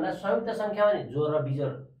मतलब के भन्दा संयुक्त संख्यामा नि जोड र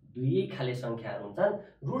बिजोड दुई खाले संख्याहरु हुन्छन्।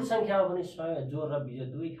 रुट संख्यामा पनि जोड र बिजोड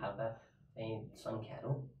दुई खालका चाहिँ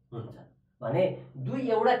संख्याहरु हुन्छन्। भने दुई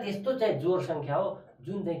एउटा त्यस्तो चाहिँ जोड संख्या हो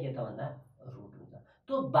जुन चाहिँ के त भन्दा रुट हुन्छ।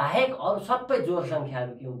 त्यो बाहेक अरु सबै जोड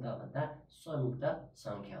संख्याहरु के हुन्छ भन्दा संयुक्त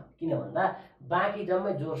संख्या हो। किन भन्दा बाँकी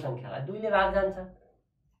जम्मै जोड संख्यालाई 2 ले भाग जान्छ।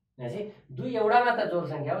 भनेपछि 2 एउटा मात्र जोड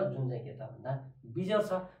संख्या हो जुन चाहिँ के त भन्दा बिजोड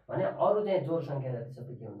छ। भने अरु चाहिँ जोड संख्या जति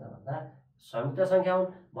सबै के हुन्छ भन्दा संयुक्त संख्या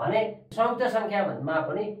हुन्। भने संयुक्त संख्यामा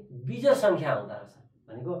पनि बिजोड संख्या हुँदा रहेछ।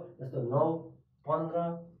 भनेको जस्तो 9 15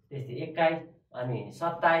 त्यस्तै 21 अनि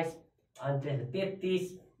 27 अनि त्यस्तै 33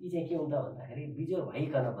 यी चाहिँ के हुन्छ भन्दाखेरि बिजोड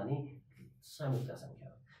भइकन पनि संयुक्त संख्या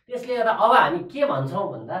हो। त्यसले गर्दा अब हामी के भन्छौं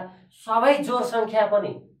भन्दा सबै जोड संख्या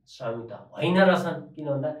पनि संयुक्त होइन रहेछन्। किन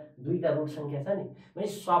भन्दा दुईटा रुट संख्या छ नि। भने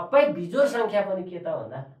सबै बिजोड संख्या पनि के त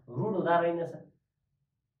भन्दा रुट हुँदा रहेनछ।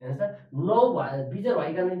 हेर्नुहोस् त 9 बिजोड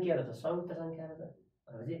भइकन के रहेछ संयुक्त सङ्ख्या रहेछ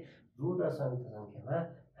भनेपछि रुट र संयुक्त सङ्ख्यामा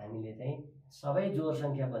हामीले चाहिँ सबै जोड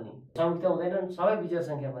सङ्ख्या पनि संयुक्त हुँदैनन् सबै बिजोड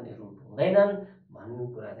सङ्ख्या पनि रुट हुँदैनन् भन्ने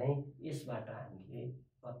कुरा चाहिँ यसबाट हामीले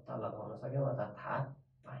पत्ता लगाउन सक्यौँ अथवा थाहा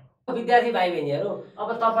पायौँ। विद्यार्थी भाइ बहिनीहरू अब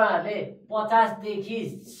तपाईँहरूले 50 देखि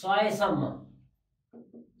 100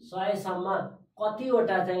 सम्म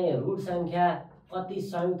कतिवटा चाहिँ रुट सङ्ख्या कति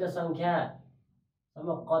संयुक्त सङ्ख्यासम्म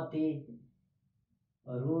कति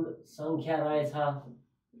रुट सङ्ख्या रहेछ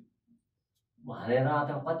भनेर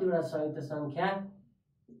अथवा कतिवटा संयुक्त सङ्ख्या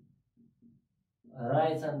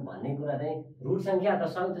रहेछन् भन्ने कुरा चाहिँ रुट सङ्ख्या अथवा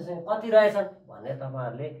संयुक्त सङ्ख्या कति रहेछन् भनेर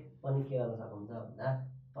तपाईँहरूले पनि के गर्न सक्नुहुन्छ भन्दा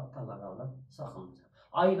पत्ता लगाउन सक्नुहुन्छ।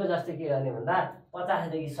 अहिलेको जस्तै के गर्ने भन्दा 50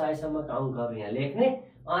 देखि 100 सम्मका अङ्कहरू यहाँ लेख्ने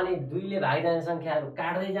अनि 2 ले भाग जाने सङ्ख्याहरू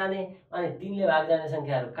काट्दै जाने अनि 3 ले भाग जाने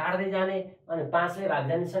सङ्ख्याहरू काट्दै जाने अनि 5 ले भाग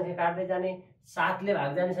जाने सङ्ख्या काट्दै जाने 7 ले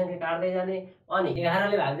भाग जाने सङ्ख्या काट्दै जाने अनि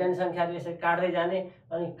 11 ले भाग जाने सङ्ख्याहरू यसरी काट्दै जाने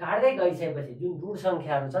अनि काट्दै गइसकेपछि जुन रुट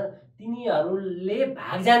सङ्ख्याहरू छन् तिनीहरूले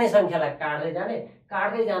भाग जाने सङ्ख्यालाई काट्दै जाने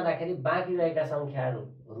काट्दै जाँदाखेरि बाँकी रहेका सङ्ख्याहरू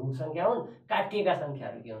रुट सङ्ख्या हुन् काटिएका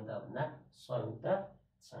सङ्ख्याहरू के हुन्छ भन्दा संयुक्त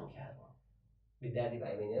सङ्ख्याहरू। विद्यार्थी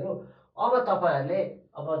भाइ बहिनीहरू अब तपाईँहरूले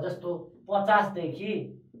अब जस्तो 50 देखि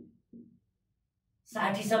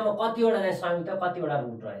 60 सम्म कतिवटा चाहिँ संयुक्त कतिवटा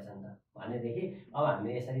रुट रहेछन् त भनेदेखि अब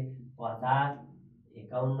हामीले यसरी 50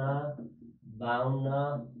 51 52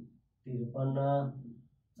 53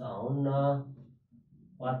 54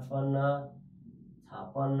 55 56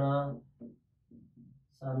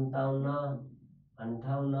 57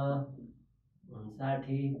 58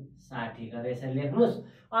 59 60 गरेर यसरी लेख्नुहोस्।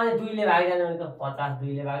 अनि 2 ले भाग जाने भनेको 50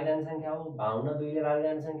 2 ले भाग जाने सङ्ख्या हो 52 2 ले भाग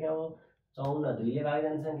जाने सङ्ख्या हो 54 2 ले भाग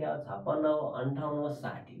जाने सङ्ख्या हो 56 हो 58 हो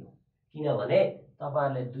 60 हो। किनभने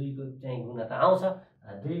तपाईँहरूले 2 को चाहिँ गुणा त आउँछ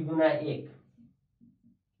 2 गुणा 1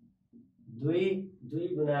 2 2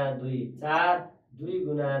 गुणा 2 4 2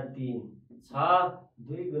 गुणा 3 6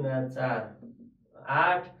 2 गुणा 4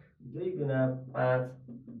 8 2 गुणा 5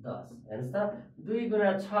 10 हेर्नुहोस् त 2 गुणा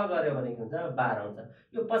 6 गऱ्यो भने के हुन्छ 12 हुन्छ।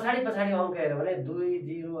 यो पछाडि अङ्क हेऱ्यो भने 2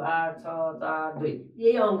 0 8 6 4 2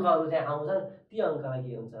 यही अङ्कहरू चाहिँ आउँछन्। ती अङ्कमा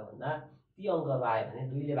के हुन्छ भन्दा ती अङ्कहरू आयो भने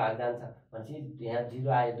 2 ले भाग जान्छ भनेपछि यहाँ 0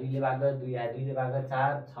 आयो 2 ले भाग गयो 2 आयो 2 ले भाग गयो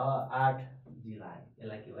 4 6 8 0 आयो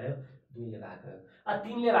यसलाई के भयो 2 ले भाग गयो।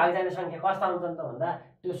 3 ले भाग जाने सङ्ख्या कस्ता हुन्छन् त भन्दा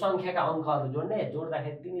त्यो सङ्ख्याका अङ्कहरू जोड्ने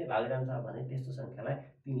जोड्दाखेरि 3 ले भाग जान्छ भने त्यस्तो सङ्ख्यालाई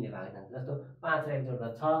 3 ले भाग जान्छ। जस्तो 5 र 1 जोड्दा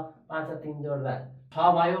 6 5 र 3 जोड्दा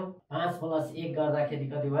 6 भयो 5 + 1 गर्दाखेरि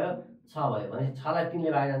कति भयो 6 भयो भनेपछि 6 लाई 3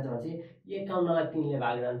 ले भाग जान्छ भनेपछि 51 लाई 3 ले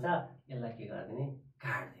भाग जान्छ यसलाई के गरिदिने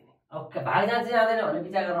काट्दिने। अब भाग जान्छ जाँदैन भने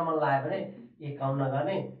विचार गर्न मन लाग्यो भने 51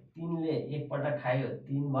 गर्ने 3 ले एकपल्ट खायो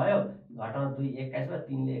 3 भयो घटाउन 2 21 भयो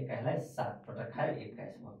 3 ले 21 लाई 7 पटक खायो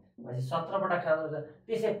 21 भयो भनेपछि 17 पटक खाँदो रहेछ।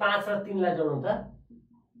 त्यसै 5 र 3 लाई जोड्नु त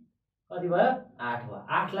कति भयो 8 भयो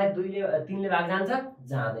 8 लाई 2 ले 3 ले भाग जान्छ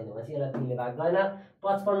जाँदैन भनेपछि यसलाई 3 ले भाग गएन।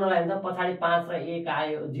 55 लाई हुन्छ पछाडि 5 र 1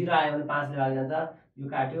 आयो 0 आयो भने 5 ले भाग जान्छ यो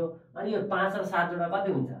काट्यो अनि यो 5 र 7 जोड्दा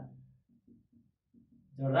कति हुन्छ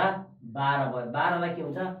जोड्दा 12 भयो 12 लाई के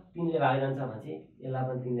हुन्छ 3 ले भाग जान्छ भनेपछि यसलाई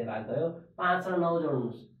पनि 3 ले भाग गयो। 5 र 9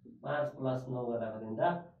 जोड्नुस् 5 + 9 गर्दा कति हुन्छ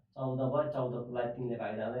 14 भयो 14 लाई 3 ले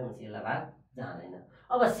भाग जाँदैन भनेपछि यसलाई भाग जाँदैन।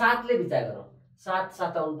 अब 7 ले विचार गरौँ 7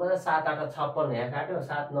 7 आउनु पर्यो 7 8 56 यहाँ काट्यो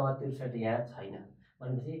 7 9 63 यहाँ छैन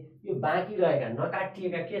भनेपछि यो बाँकी रहेका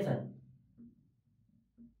नकाटिएका के छन्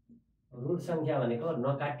रुट सङ्ख्या भनेको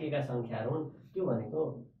नकाटिएका सङ्ख्याहरू हुन्। त्यो भनेको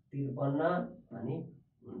 53 अनि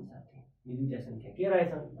 59 यी दुईटा सङ्ख्या के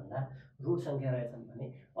रहेछन् भन्दा रुट सङ्ख्या रहेछन् भने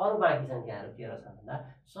अरू बाँकी सङ्ख्याहरू के रहेछन् भन्दा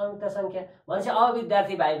संयुक्त सङ्ख्या। भनेपछि अब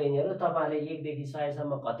विद्यार्थी भाइ बहिनीहरू तपाईँहरूले 1 देखि 100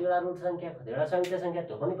 सम्म कतिवटा रुट सङ्ख्या कतिवटा संयुक्त सङ्ख्या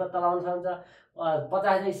त्यो पनि पत्ता लगाउन सक्नुहुन्छ।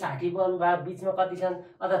 50 देखि 60 बिचमा कति छन्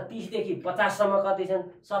अथवा 30 देखि 50 सम्म कति छन्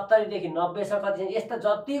 70 देखि 90 सम्म कति छन् यस्ता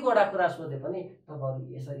जतिवटा कुरा सोधे पनि तपाईँहरू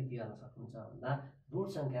यसरी के गर्न सक्नुहुन्छ भन्दा रुट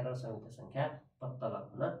सङ्ख्या र संयुक्त सङ्ख्या पत्ता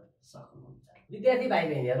लगाउन सक्नुहुन्छ। विद्यार्थी भाइ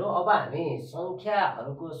बहिनीहरू अब हामी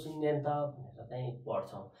सङ्ख्याहरूको शून्यान्त भनेर चाहिँ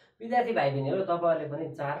पढ्छौँ। विद्यार्थी भाइ बहिनीहरू तपाईँहरूले पनि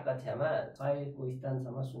 4 कक्षामा 100 को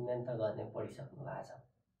स्थानसम्म शून्यान्त गर्ने पढिसक्नु भएको छ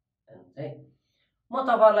हेर्नुहोस् है। म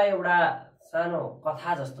तपाईँहरूलाई एउटा सानो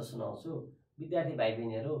कथा जस्तो सुनाउँछु। विद्यार्थी भाइ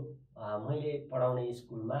बहिनीहरू मैले पढाउने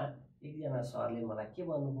स्कुलमा एकजना सरले मलाई के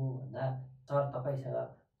भन्नुभयो भन्दा सर तपाईँसँग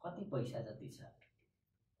कति पैसा जति छ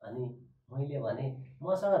अनि मैले भने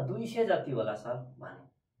मसँग 200 जति होला सर भने।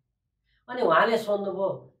 अनि उहाँले सोध्नुभयो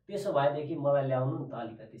त्यसो भएदेखि मलाई ल्याउनु नि त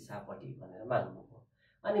अलिकति सापट्टि भनेर माग्नुभयो।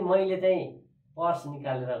 अनि मैले चाहिँ पर्स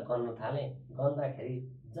निकालेर गन्न थालेँ गन्दाखेरि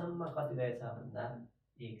जम्मा कति रहेछ भन्दा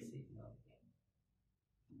 190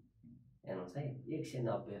 हेर्नुहोस् है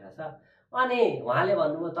 190 रहेछ। अनि उहाँले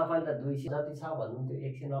भन्नुभयो तपाईँले त 200 जति छ भन्नुहुन्थ्यो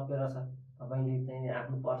 190 रहेछ तपाईँ तपाईले चाहिँ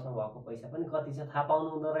आफ्नो पर्समा भएको पैसा पनि कति छ थाहा पाउनु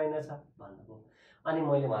हुँदो रहेनछ भन्नुभयो। अनि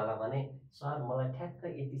मैले उहाँलाई भने सर मलाई ठ्याक्क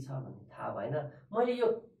यति छ भन्ने थाहा भएन, मैले यो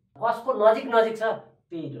कसको नजिक नजिक छ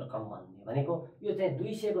त्यही रकम भन्ने भनेको यो चाहिँ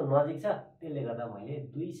 200 को नजिक छ त्यसले गर्दा मैले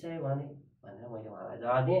 200 भने भनेर मैले उहाँलाई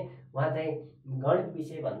जवाफ दिएँ। उहाँ चाहिँ गणित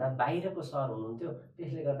विषयभन्दा बाहिरको सर हुनुहुन्थ्यो,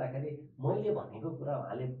 त्यसले गर्दाखेरि मैले भनेको कुरा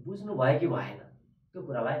उहाँले बुझ्नु भयो कि भएन त्यो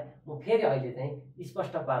कुरालाई म फेरि अहिले चाहिँ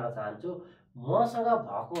स्पष्ट पार्न चाहन्छु। मसँग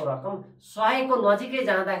भएको रकम 100 को नजिकै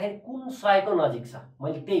जाँदाखेरि कुन 100 को नजिक छ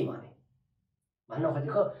मैले त्यही भने भन्न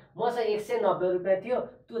खोजेको। मसँग 190 रुपियाँ थियो,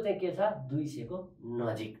 त्यो चाहिँ के छ 200 को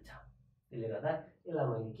नजिक छ। त्यसले गर्दा यसलाई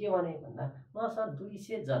मैले के भने भन्दा मसँग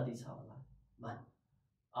 200 जति छ होला भने।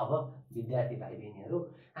 अब विद्यार्थी भाइ बहिनीहरू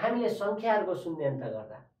हामीले सङ्ख्याहरूको शून्यान्त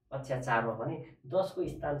गर्दा कक्षा 4 मा पनि 10 को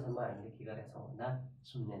स्थानसम्म हामीले के गरेका छौँ भन्दा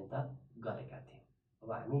शून्यान्त गरेका थियौँ।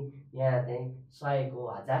 अब हामी यहाँ चाहिँ 100 को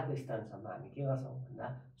 1000 को स्थानसम्म हामी के गर्छौँ भन्दा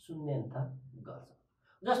शून्यान्त गर्छौँ।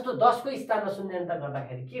 जस्तो 10 को स्थानमा शून्यान्त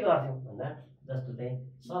गर्दाखेरि के गर्थ्यौँ भन्दा जस्तो चाहिँ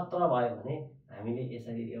 17 भयो भने हामीले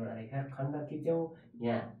यसरी एउटा रेखाखण्ड खिच्यौँ,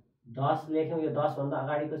 यहाँ 10 लेख्यौँ, यो 10 भन्दा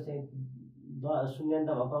अगाडिको चाहिँ शून्यान्त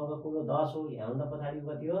भएको अङ्क कुरो 10 हो, यहाँभन्दा पछाडिको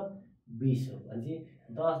कति हो 20 हो भनेपछि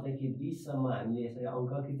 10 देखि 20 सम्म हामीले यसरी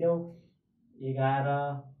अङ्क खिच्यौँ,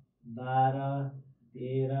 11 12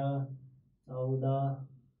 13 14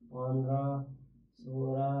 15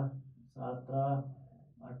 16 17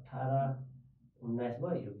 18 19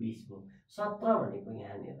 भयो, यो 20 भयो। 17 भनेको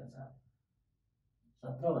यहाँनिर छ,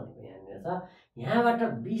 17 भनेको यहाँनिर छ। यहाँबाट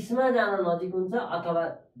 20 मा जान नजिक हुन्छ अथवा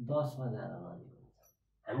 10 मा जान नजिक हुन्छ।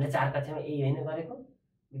 हामीले 4 कक्षामा यही होइन गरेको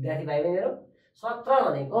विद्यार्थी भाइ बहिनीहरू। 17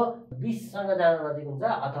 भनेको 20 सँग जान नजिक हुन्छ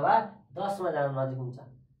अथवा 10 मा जान नजिक हुन्छ,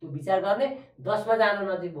 त्यो विचार गर्ने। 10 मा जान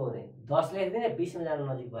नजिक भयो भने 10 लेखिदिने, 20 मा जान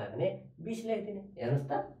नजिक भयो भने 20 लेखिदिने। हेर्नुहोस्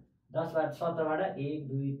त 10 बाट 17 बाट 1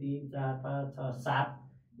 2 3 4 5 6 7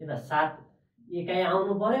 यता 7 एकाइ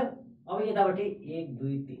आउनु पर्यो। अब यतापट्टि 1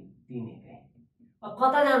 2 3 3 एकाइ। अब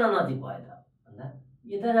कता जान नजिक भयो त भन्दा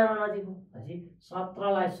यता जान नजिक हो भनेपछि 17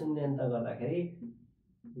 लाई शून्यान्त गर्दाखेरि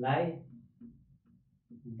लाई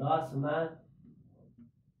 10 मा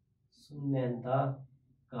शून्यान्त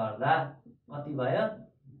गर्दा कति भयो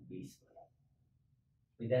 20 भयो।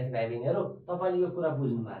 विद्यार्थी भाइ बहिनीहरू तपाईले यो कुरा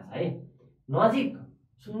बुझ्नु भएको छ है। नजिक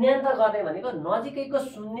शून्यान्त गर्ने भनेको नजिकैको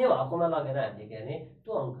शून्य भएकोमा लगेर हामीले के गर्ने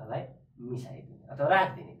त्यो अङ्कलाई मिसाइदिने अथवा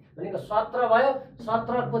राखिदिने भनेको 17 भयो।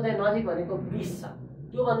 17 को चाहिँ नजिक भनेको 20 छ,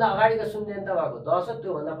 त्योभन्दा अगाडिको शून्यान्त भएको 10 हो,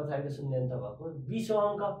 त्योभन्दा पछाडिको शून्यान्त भएको 20 हो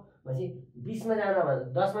अङ्क भनेपछि 20 मा जान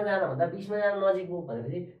 10 मा जान भन्दा 20 मा जान नजिक हो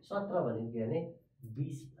भनेपछि 17 भनेको के भने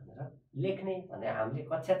 20 भनेर लेख्ने भने हामीले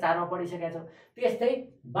कक्षा 4 मा पढिसकेका छौँ। त्यस्तै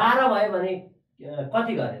 12 भयो भने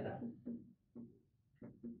कति गरे त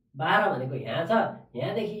 12 भनेको यहाँ छ,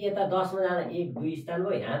 यहाँदेखि यता 10 मा जान 1 2 स्थान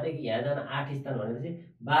भयो, यहाँदेखि यहाँ जान 8 स्थान भनेपछि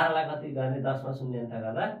 12 लाई कति गर्ने 10 मा शून्यान्त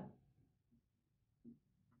गर्दा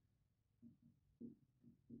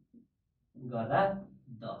गर्दा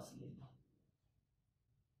 10 लेख्ने।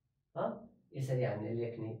 यसरी हामीले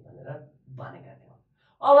लेख्ने भनेर भनेका थियौँ।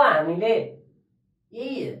 अब हामीले यही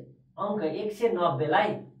अङ्क 190 लाई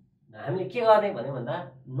हामीले के गर्ने भन्यो भन्दा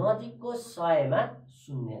नजिकको 100 मा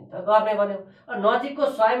शून्यान्त गर्ने भन्यो। नजिकको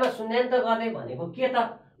 100 मा शून्यान्त गर्ने भनेको के त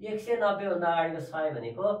 190 भन्दा अगाडिको 100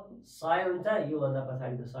 भनेको 100 हुन्छ, यो भन्दा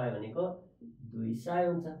पछाडिको 100 भनेको 200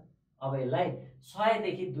 हुन्छ। अब यसलाई 100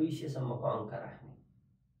 देखि 200 सम्मको अङ्क राख्ने।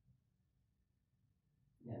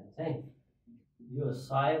 चाहिँ यो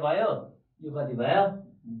 100 भयो, यो कति भयो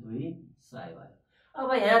 200 भयो। अब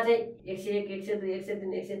यहाँ चाहिँ 101 102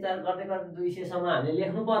 103 104 गर्दै गर्दै 200 सम्म हामीले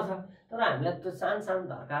लेख्नु पर्छ, तर हामीलाई त्यो सानो सानो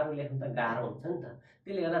धर्काहरू लेख्नु त गाह्रो हुन्छ नि त।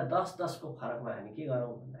 त्यसले गर्दा 10 10 को फरकमा हामी के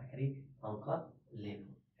गरौँ भन्दाखेरि अङ्क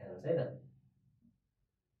लेखौँ। हेर्नुहोस् है त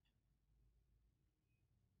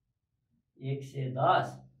 110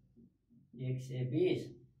 120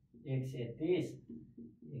 130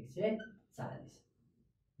 140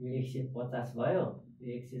 यो 150 भयो, यो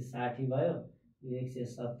 160 भयो, यो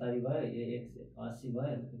 170 भयो, यो 180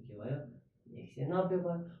 भयो, के भयो 190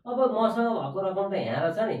 भयो। अब मसँग भएको रकम त यहाँ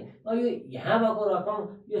रहेछ नि। अब यो यहाँ भएको रकम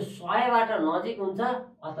यो 100 बाट नजिक हुन्छ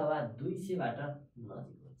अथवा 200 बाट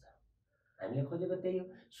नजिक हुन्छ। हामीले खोजेको त्यही हो।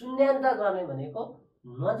 शून्यान्त गर्ने भनेको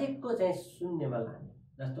नजिकको चाहिँ शून्यमा लाने।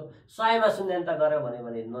 जस्तो 100 मा शून्यान्त गर्यो भने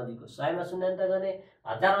नजिकको 100 मा शून्यान्त गर्ने,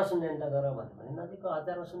 1000 मा शून्यान्त गर्यो भने नजिकको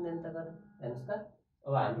 1000 मा शून्यान्त गर्ने। हेर्नुहोस् त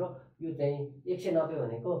अब हाम्रो यो चाहिँ 190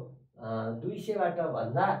 भनेको 200 बाट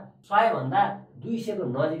भन्दा 100 भन्दा 200 को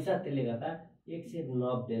नजिक छ। त्यसले गर्दा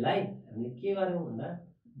 190 लाई हामीले के गर्यौं भन्दा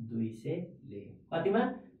 200 लेख्यौं। कतिमा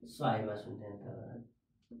 100 मा शून्यान्त गरेर।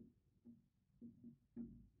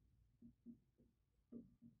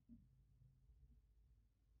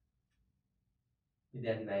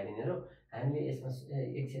 विद्यार्थी भाइ बहिनीहरू, हामीले यसमा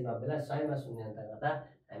 190 लाई 100 मा शून्यान्त गर्दा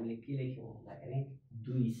हामीले के लेख्यौँ भन्दाखेरि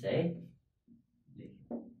 200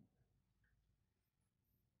 लेख्यौँ।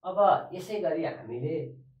 अब यसै गरी हामीले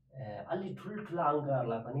अलि ठुल्ठुला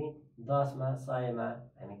अङ्कहरूलाई पनि 10 मा 100 मा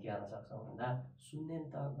हामी के गर्न सक्छौँ भन्दा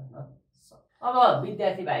शून्यान्त गर्न सक्छौँ। अब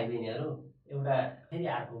विद्यार्थी भाइ बहिनीहरू, एउटा फेरि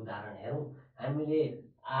अर्को उदाहरण हेरौँ। हामीले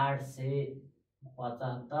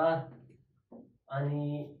 875 अनि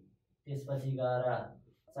त्यसपछि गएर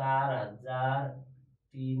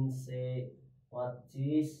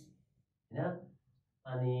 4325 हैन,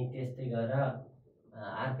 अनि त्यस्तै गरेर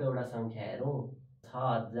अर्को एउटा संख्या हेरौँ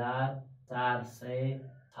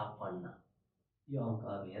 6456। यो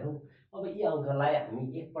अङ्कहरू हेरौँ। अब यी अङ्कलाई हामी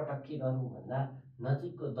एकपटक के गरौँ भन्दा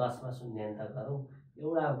नजिकको 10 मा शून्यान्त गरौँ।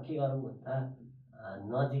 एउटा के गरौँ भन्दा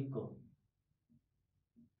नजिकको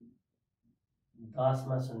 10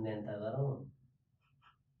 मा शून्यान्त गरौँ।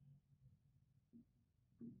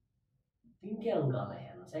 तीनटै अङ्कलाई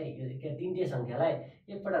हेर्नुहोस् है, यो तीनटै सङ्ख्यालाई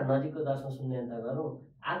एकपटक नजिकको 10 मा शून्यान्त गरौँ।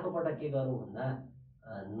 अर्को पटक के गरौँ भन्दा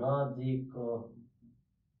नजिकको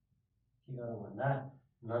के गरौँ भन्दा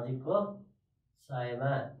नजिकको 100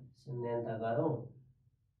 मा शून्यान्त गरौँ।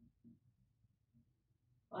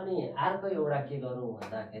 अनि अर्को एउटा के गरौँ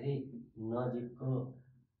भन्दाखेरि नजिकको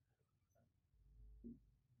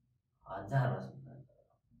 1000 मा शून्यान्त गरौँ।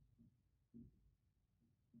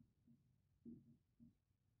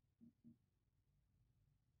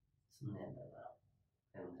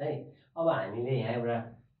 हेर्नुहोस् है, अब हामीले यहाँ एउटा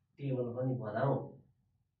टेबल पनि बनाऊ।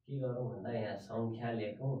 के गरौँ भन्दा यहाँ संख्या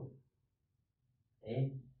लेखौँ है,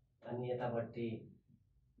 अनि यतापट्टि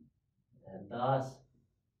 10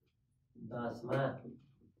 मा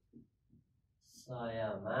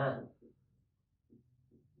 100 मा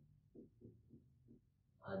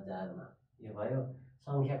 1000 मा। यो भयो।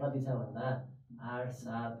 संख्या कति छ भन्दा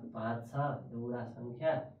 875 छ एउटा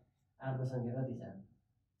संख्या। अर्को संख्या कति छ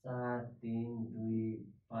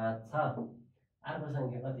 4325 छ। अर्को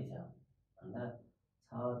संख्या कति छ भन्दा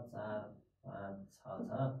 6456 छ।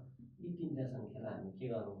 यी तीनटा संख्यालाई हामी के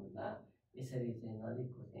गरौँ भन्दा यसरी चाहिँ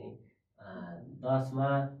नजिकको चाहिँ 10 मा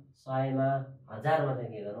 100 मा 1000 मा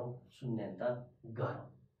चाहिँ के गरौँ शून्यान्त गरौँ।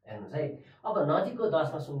 हेर्नुहोस् है, अब नजिकको 10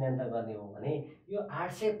 मा शून्यान्त गर्ने हो भने यो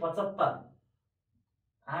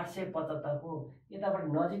 875 को यतापट्टि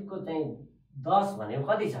नजिकको चाहिँ 10 भनेको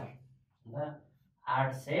कति छ भन्दा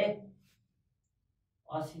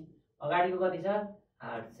 880। अगाडिको कति छ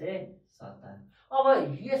 870। अब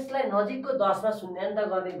यसलाई नजिकको 10 मा शून्यान्त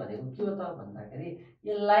गर्ने भनेको के हो त भन्दाखेरि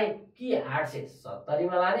यसलाई कि 870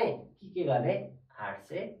 मा लाने के गर्ने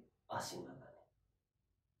 880 मा लाने।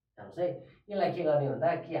 हेर्नुहोस् है, यसलाई के गर्ने भन्दा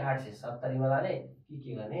कि 870 मा लाने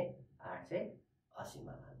के गर्ने 880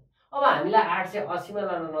 मा लाने। अब हामीलाई 880 मा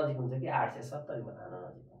लान नजिक हुन्छ कि 870 मा लान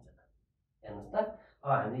नजिक हुन्छ। हेर्नुहोस् त, अब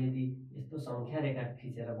हामीले यदि यस्तो संख्या रेखा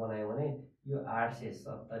खिचेर बनायौँ भने यो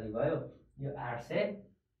 870 भयो, यो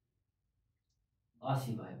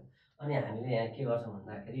 880 भयो। अनि हामीले यहाँ के गर्छौँ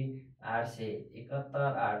भन्दाखेरि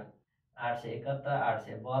 871 872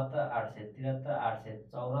 873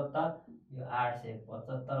 874, यो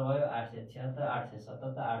 875 भयो, 876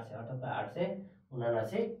 877 878 879 अनि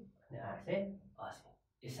 880।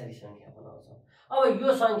 यसरी संख्या बनाउँछौँ। अब यो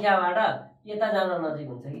संख्याबाट यता जान नजिक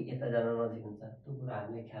हुन्छ कि यता जान नजिक हुन्छ, त्यो कुरा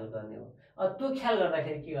हामीले ख्याल गर्ने हो। अब त्यो ख्याल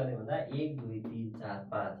गर्दाखेरि के गर्ने भन्दा 1 2 3 4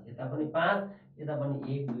 5, यता पनि 5, यता पनि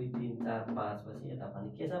 1 2 3 4 5 पछि यता पनि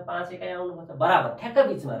के छ 5 एकाइ आउनुपर्छ, बराबर ठ्याक्क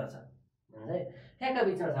बिचमा रहेछ है। ठ्याक्क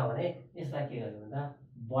बिचमा छ भने यसलाई के गर्ने भन्दा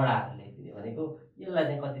बढाएर लेखिदिने भनेको यसलाई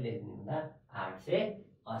चाहिँ कति लेखिदिने भन्दा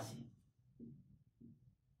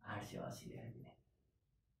 880 लेखिदिने।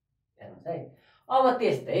 हेर्नुहोस् है, अब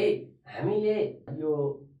त्यस्तै हामीले यो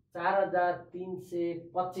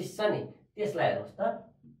 4325 छ नि, त्यसलाई हेर्नुहोस् त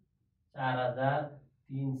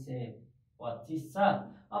 4325 छ।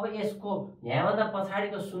 अब यसको यहाँभन्दा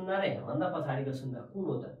पछाडिको शून्य र यहाँभन्दा पछाडिको शून्य कुन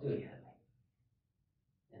हो त त्यो हेर्ने।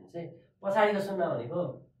 हेर्नुहोस् है, पछाडिको शून्य भनेको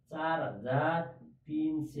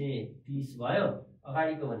 4330 भयो,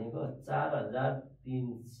 अगाडिको भनेको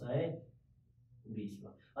 4320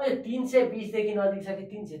 भयो। अहिले 320 देखि नजिक छ कि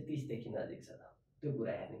 330 देखि नजिक छ त्यो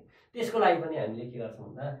कुरा हेर्ने। त्यसको लागि पनि हामीले के गर्छौँ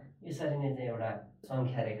भन्दा यसरी नै चाहिँ एउटा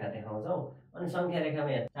संख्या रेखा देखाउँछौँ। अनि संख्या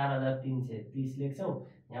रेखामा यहाँ 4330 लेख्छौँ,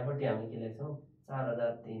 यहाँपट्टि हामीले के लेख्छौँ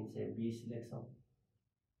 4320 लेख्छौँ।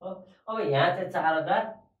 अब यहाँ चाहिँ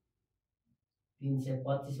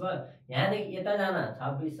 4325 भयो। यहाँदेखि यता जान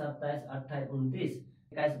 26 27 28 29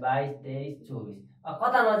 21 22 23 24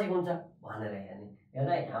 कता नजिक हुन्छ भनेर हेर्ने।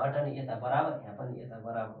 हेर्दा यहाँबाट नि यता बराबर, यहाँ पनि यता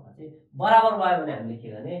बराबर भएपछि बराबर भयो भने हामीले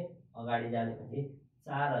के गर्ने अगाडि जाने भने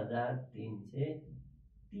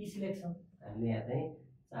 4330 लेख्छौँ। हामीले यहाँ चाहिँ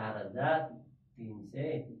 4330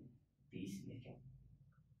 330 लेख्यौँ।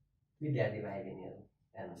 विद्यार्थी भाइ बहिनीहरू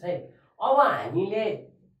हेर्नुहोस् है, अब हामीले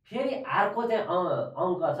फेरि अर्को चाहिँ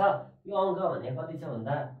अङ्क छ। यो अङ्क भने कति छ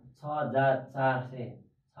भन्दा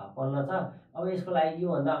 6456 छ। अब यसको लागि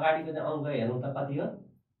योभन्दा अगाडिको चाहिँ अङ्क हेरौँ त कति हो,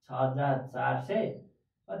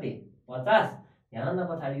 6450। यहाँभन्दा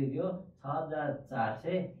पछाडिको के हो,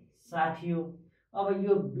 6460 हो। अब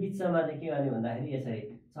यो बिचमा चाहिँ के गर्ने भन्दाखेरि यसरी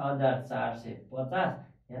 6450,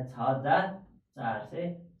 यहाँ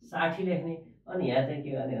 6460 लेख्ने। अनि यहाँ चाहिँ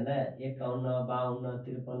के गर्ने भन्दा 51, 52,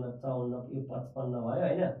 53, 54, यो 55 भयो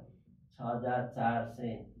होइन।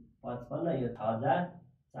 6455, यो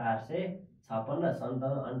 6456, 57,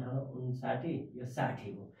 58, 59, यो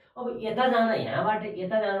 60 हो। अब यता जान, यहाँबाट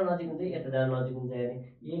यता जान नजिक हुन्छ, यता जान नजिक हुन्छ हेर्ने।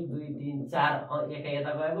 1 2 3 4 एकाइ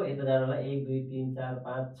यता गएको, यता जानलाई 1 2 3 4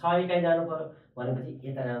 5 6 एकाइ जानु पर्यो भनेपछि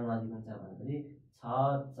यता जान नजिक हुन्छ भनेपछि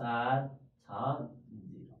 6 4 6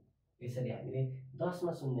 0। यसरी हामीले 10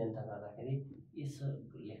 मा शून्यान्त गर्दाखेरि यसो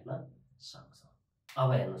लेख्न सक्छौँ। अब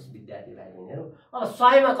हेर्नुहोस् विद्यार्थी भाइ बहिनीहरू, अब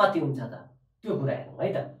 100 मा कति हुन्छ त त्यो कुरा हेरौँ है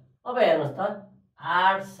त। अब हेर्नुहोस् त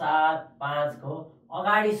 8 7 5 को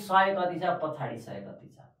अगाडि 100 कति छ, पछाडि 100 कति छ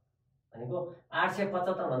भनेको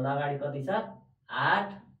 875 भन्दा अगाडि कति छ,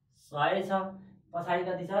 8 100 छ, पछाडि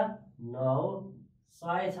कति छ, 9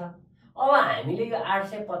 100 छ। अब हामीले यो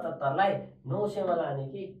 875 लाई 900 मा लाने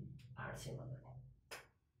कि 800 मा लाने,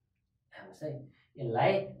 हेर्नुहोस् है।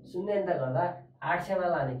 यसलाई शून्यान्त गर्दा 800 मा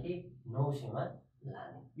लाने कि 900 मा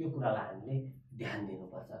लाने, यो कुरालाई हामीले ध्यान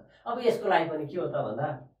दिनुपर्छ। अब यसको लागि पनि के हो त भन्दा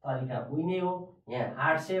तरिका बुझ्ने हो। यहाँ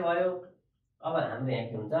 800 भयो, अब हाम्रो यहाँ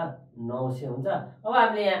के हुन्छ, 900 हुन्छ। अब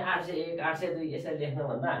हामीले यहाँ 801 802 यसरी लेख्नु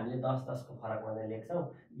भन्दा हामीले 10 10 को फरकमा चाहिँ लेख्छौँ।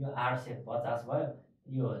 यो 850 भयो,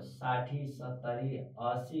 यो 60 70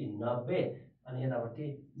 80 90 अनि यतापट्टि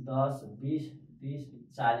 10 20 30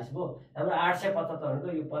 40 भयो। हाम्रो 875 भनेको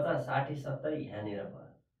यो 50 60 70 यहाँनिर भयो,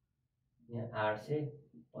 यहाँ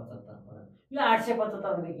 875 भयो। यो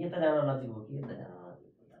 875 भनेको यता जान नजिक हो कि यता जान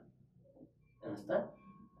नजिक हो, हेर्नुहोस् त।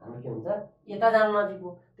 हाम्रो के हुन्छ, यता जान नजिक हो।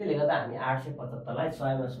 त्यसले गर्दा हामी 875 लाई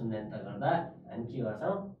 100 मा शून्यान्त गर्दा हामी के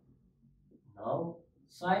गर्छौँ, 9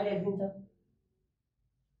 100 लेखिदिन्छ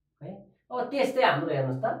है। अब त्यस्तै हाम्रो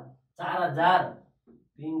हेर्नुहोस् त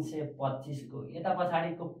 4325 को यता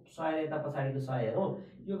पछाडिको 100 यता पछाडिको 100 हेरौँ,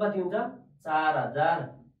 यो कति हुन्छ,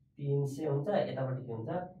 4300 हुन्छ। यतापट्टि के हुन्छ,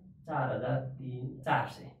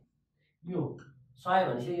 4400। यो 100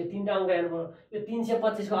 भनेपछि यो तीनटा अङ्क हेर्नु पर्यो। यो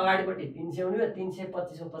 325 को अगाडिपट्टि 300 हुने,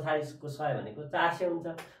 325 को पछाडिको 100 भनेको 400 हुन्छ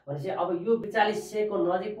भनेपछि अब यो 4200 को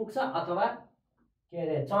नजिक पुग्छ अथवा के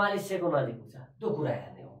अरे 4400 को नजिक पुग्छ, त्यो कुरा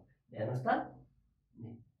हेर्ने हो। हेर्नुहोस् त,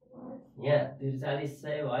 यहाँ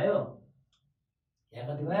 4300 भयो, यहाँ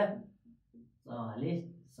कति भयो,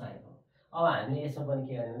 4400 हो। अब हामीले यसमा पनि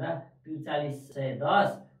के गर्ने भन्दा 4310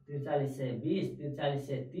 4320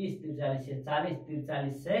 4330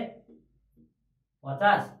 4340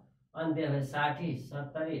 4350 अनि त्यसपछि 60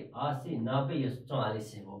 70 80 90 यो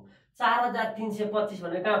 4400 हो। 4325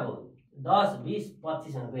 भनेको कहाँ भयो, 10 20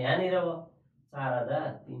 25 भनेको यहाँनिर भयो,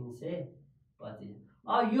 4325।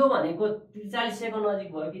 अब यो भनेको 4300 को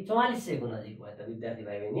नजिक भयो कि 4400 को नजिक भयो त विद्यार्थी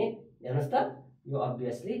भाइ बहिनी, हेर्नुहोस् त। यो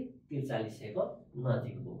अभियसली 4300 को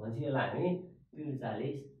नजिक हो भनेपछि यसलाई हामी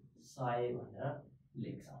 4300 भनेर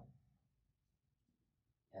लेख्छौँ,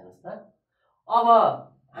 हेर्नुहोस् त। अब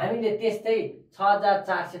हामीले त्यस्तै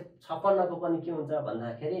 6456 को पनि के हुन्छ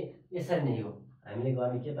भन्दाखेरि यसरी नै हो। हामीले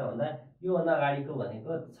गर्ने के त भन्दा योभन्दा अगाडिको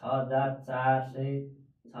भनेको 6456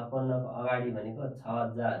 को अगाडि भनेको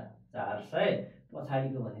 6400,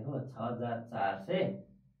 पछाडिको भनेको 6400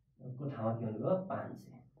 को ठाउँमा के हुने भयो,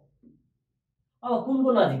 500। अब कुनको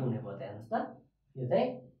नजिक हुने भयो त हेर्नुहोस् त। यो चाहिँ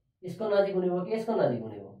यसको नजिक हुने भयो कि यसको नजिक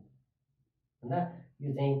हुने भयो भन्दा यो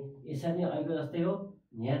चाहिँ यसरी नै अहिलेको जस्तै हो।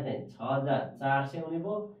 यहाँ चाहिँ 6400 हुने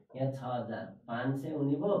भयो, यहाँ 6500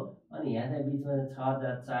 हुने भयो, अनि यहाँ चाहिँ बिचमा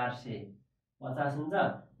 6450 हुन्छ।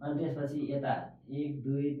 अनि त्यसपछि यता 1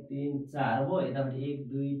 2 3 4 भयो, यतापट्टि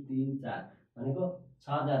 1 2 3 4 भनेको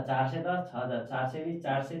 6410 6420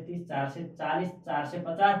 430 440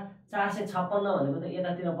 450 456 भनेको त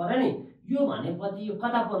यतातिर पर्यो नि। यो भनेपछि यो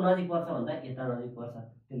कता नजिक पर्छ भन्दा यता नजिक पर्छ,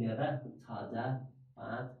 त्यसले गर्दा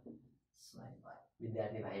 6500 भयो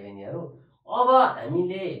विद्यार्थी भाइ बहिनीहरू। अब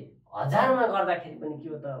हामीले हजारमा गर्दाखेरि पनि के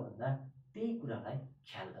हो त भन्दा त्यही कुरालाई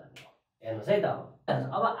ख्याल गर्ने हो, हेर्नुहोस् है त।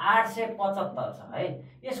 अब 875 छ है,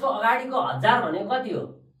 यसको अगाडिको 1000 भनेको कति हो,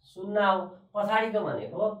 0 हो, पछाडिको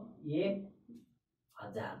भनेको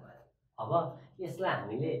 1000 भयो। अब यसलाई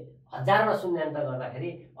हामीले 1000 मा शून्यान्त गर्दाखेरि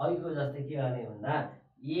अघिको जस्तै के गर्ने भन्दा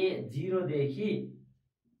 0 देखि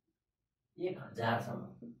 1000 सम्म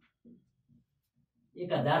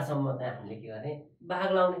 1000 सम्म चाहिँ हामीले के गर्ने भाग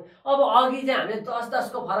लाउने। अब अघि चाहिँ हामीले 10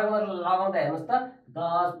 को फरकमा लगाउँदा हेर्नुस् त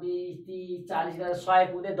 10 20 30 40 गरेर 100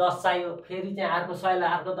 पुग्दै 10 चाहियो, फेरि चाहिँ अर्को 100 लाई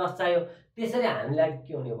अर्को 10 चाहियो। त्यसरी हामीलाई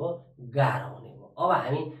के हुने भयो गाह्रो हुने भयो। अब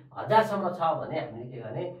हामी 1000 सम्म छ भने हामीले के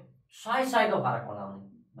गर्ने 100 को फरकमा लाउने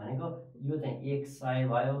भनेको यो चाहिँ 100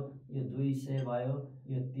 भयो, यो 200 भयो,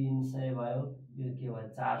 यो 300 भयो, यो के भयो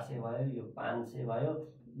 400 भयो, यो 500 भयो,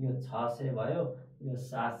 यो 600 भयो, यो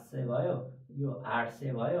 700 भयो, यो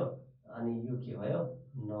 800 भयो, अनि यो के भयो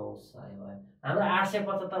 900 भयो। हाम्रो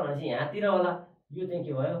 875 भनेपछि यहाँतिर होला, यो चाहिँ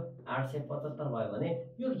के भयो 875 भयो भने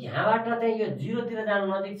यो यहाँबाट चाहिँ यो 0 तिर जानु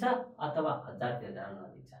नजिक छ अथवा 1000 तिर जानु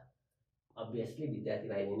नजिक छ। अभियसली विद्यार्थी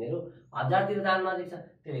भाइ बहिनीहरु 1000 तिर जानु नजिक छ,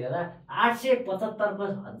 त्यसले गर्दा 875 को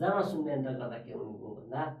 1000 मा शून्यान्तर गर्दा के हुने भयो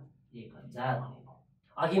भन्दा 1000 हुने भयो।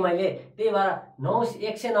 अघि मैले त्यही भएर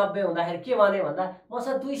 190 हुँदाखेरि के भने भन्दा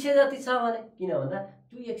मसँग 200 जति छ भने, किन भन्दा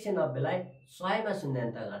 190 लाई 100 मा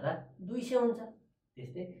शून्यान्तर गर्दा 200 हुन्छ।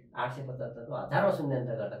 त्यस्तै 875 को 1000 मा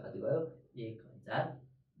शून्यान्तर गर्दा कति भयो 1000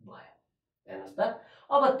 भयो। हेर्नुस् त।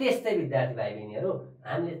 अब त्यस्तै विद्यार्थी भाइ बहिनीहरु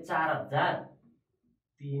हामीले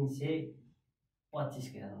 4325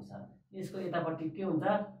 के हुन्छ, यसको यतापट्टि के हुन्छ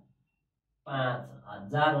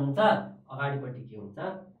 5000 हुन्छ, अगाडिपट्टि के हुन्छ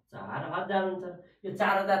 4000 हुन्छ। यो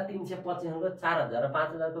 4325 को 4000 र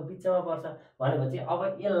 5000 को बिचमा पर्छ भनेपछि अब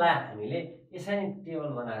यसलाई हामीले यसरी टेबल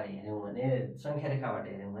बनाएर हेर्यौं भने संख्या रेखाबाट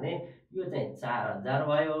हेर्यौं भने यो चाहिँ 4000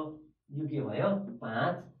 भयो, यो के भयो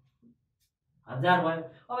 5000 भयो।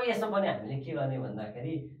 अब यसमा पनि हामीले के गर्ने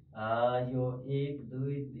भन्दाखेरि यो 1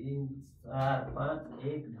 2 3 4 5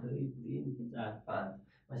 1 2 3 4 5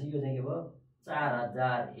 पछि यो चाहिँ के भयो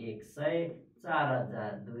 4100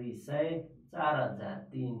 4200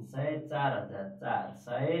 4300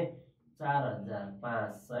 4400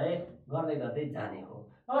 4500 गर्दै गर्दै जाने हो।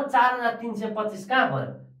 अब 4325 कहाँ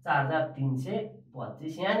पर्यो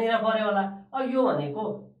 4325 यहाँनिर पर्यो होला। अब यो भनेको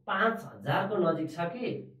 5000 को नजिक छ कि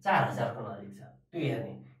 4000 को नजिक छ त्यो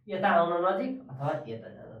हेर्ने, यता आउन नजिक अथवा यता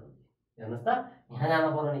जान नजिक। हेर्नुस् त, यहाँ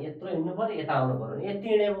जानु पर्यो भने यत्रो हिँड्नु पर्यो, यता आउनु पर्यो भने यति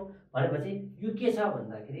हिँड्ने हो भनेपछि यो के छ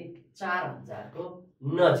भन्दाखेरि 4000 को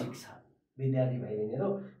नजिक छ। विद्यार्थी भाइ बहिनीहरु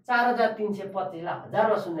 4325 लाई 1000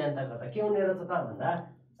 मा शून्यान्तर गर्दा के हुने रहेछ त भन्दा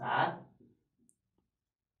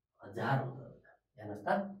 4000 हुन्छ। हेर्नुस् त,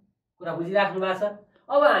 कुरा बुझिराख्नु भएको छ।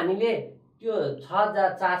 अब हामीले त्यो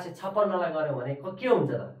 6456 लाई गर्यौं भने के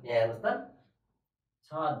हुन्छ त, यहाँ हेर्नुस् त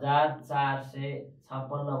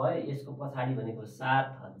 6456 भयो, यसको पछाडी भनेको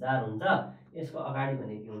 7000 हुन्छ, यसको अगाडि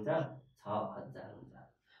भनेको के हुन्छ 6000 हुन्छ।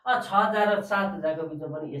 अब 6000 र 7000 को बिचमा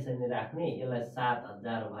पनि यसरी नै राख्ने, यसलाई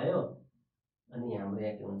 7000 भयो, अनि हाम्रो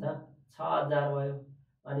यहाँ के हुन्छ 6000 भयो,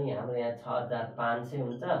 अनि हाम्रो यहाँ 6500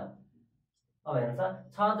 हुन्छ। अब हेर्नुस् त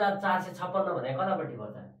 6456 भने कतापट्टि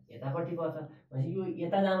पर्छ यतापट्टि पर्छ भनेपछि यो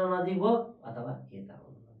यता जान नजिक हो अथवा यता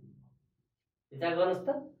आउन नजिक हो। विचार गर्नुस् त,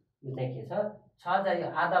 यो चाहिँ के छ 6000 यो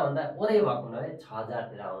आधा भन्दा ओरै भएको हुनाले 6000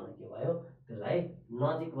 तिर आउन के भयो त्यसलाई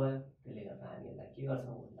नजिक भयो। त्यसले गर्दा हामी यसलाई के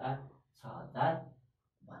गर्छौं भन्दा 6000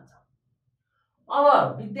 भन्छौं। अब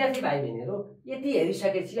विद्यार्थी भाइ बहिनीहरु यति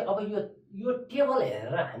हेरिसकेपछि अब यो टेबल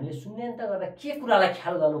हेरेर हामीले शून्यान्तर गर्दा के कुरालाई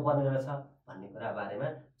ख्याल गर्नुपर्ने रहेछ भन्ने कुरा बारेमा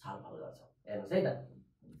छलफल गर्छौं। हेर्नुस् है त,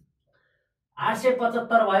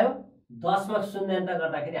 875 भयो, 10 मा शून्यान्तर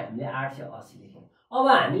गर्दाखेरि हामीले 880 लेख्यौं। अब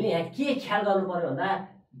हामीले यहाँ के ख्याल गर्नु पर्यो भन्दा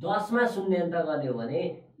 10 मा शून्यान्तर गर्ने हो भने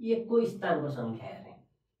 1 को स्थानको संख्या हेर्ने।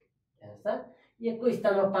 हेर्नुस् त, 1 को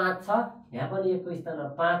स्थानमा 5 छ, यहाँ पनि 1 को स्थानमा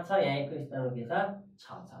 5 छ, यहाँ 1 को स्थानमा के छ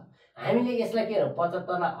 6 छ। हामीले यसलाई के गर्यौं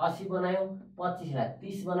 75 लाई 80 बनायौं, 25 लाई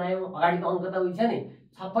 30 बनायौं, अगाडिको अंक त उही छ नि,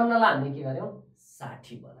 56 लाई हामीले के गर्यौं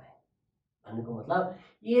 60 बनायौं। भन्नुको मतलब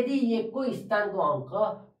यदि 1 को स्थानको अंक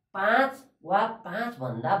 5 वा 5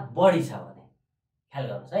 भन्दा बढी छ भने, ख्याल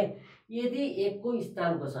गर्नुस् है, यदि 1 को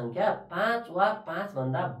स्थानको संख्या 5 वा 5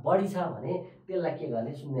 भन्दा बढी छ भने त्यसलाई के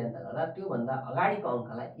गर्ने शून्यान्तर गर्दा त्यो भन्दा अगाडिको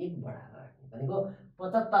अंकलाई 1 बढाएर राख्ने। भनेको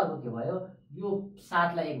 75 को के भयो, यो 7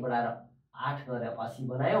 लाई 1 बढाएर 8 गरेर 80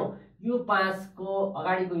 बनायौं, यो 5 को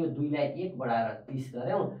अगाडिको यो 2 लाई 1 बढाएर 30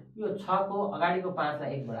 गर्यौं, यो 6 को अगाडिको 5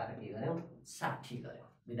 लाई 1 बढाएर के गर्यौं 60 गर्यौं।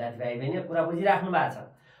 विद्यार्थी भाइ बहिनी कुरा बुझिराख्नु भएको छ।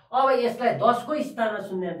 अब यसलाई 10 को स्थानमा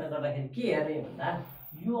शून्यान्तर गर्दाखेरि के हेर्ने भन्दा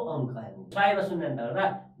यो अंक हेर्ने, 100 मा शून्यान्तर गर्दा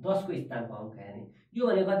 10 को स्थानको अंक हेर्ने। यो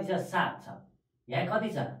भने कति छ 7 छ, यहाँ कति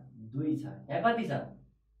छ 2 छ, यहाँ कति छ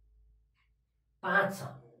 5 छ।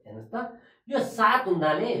 हेर्नुस् त, यो 7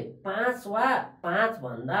 हुँदाले 5 वा 5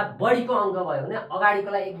 भन्दा बढीको अंक भयो भने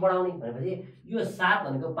अगाडिकोलाई 1 बढाउने भनेपछि यो 7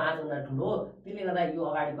 भनेको 5 भन्दा ठुलो हो, त्यसले गर्दा यो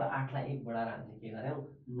अगाडिको 8 लाई 1 बढाएर हामीले के गर्यौं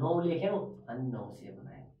 9 लेख्यौं अनि 900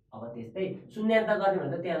 बनायौं। अब त्यस्तै शून्यान्तर गर्ने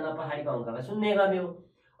भने त त्यहाँ पछाडिको अंकलाई शून्य गर्ने हो।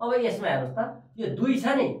 अब यसमा हेर्नुस् त, यो 2 छ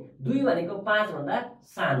नि, 2 भनेको 5 भन्दा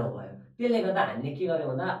सानो भयो, त्यसले गर्दा हामीले के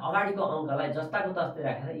गर्यौँ भन्दा अगाडिको अङ्कलाई जस्ताको तस्तै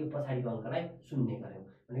राखेर यो पछाडिको अङ्कलाई शून्य गर्यौँ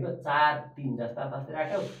भनेको 4 3 जस्ता तस्तै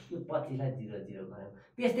राख्यौँ यो 25 लाई 0 0 गर्यौँ।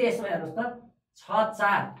 त्यस्तै यसमा हेर्नुस् त 6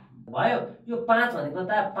 4 भयो यो 5 भनेको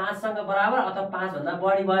त 5 सँग बराबर अथवा 5 भन्दा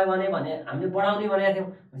बढी भयो भने हामीले बढाउने भनेका थियौँ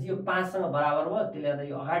भनेपछि यो 5 सँग बराबर भयो त्यसले गर्दा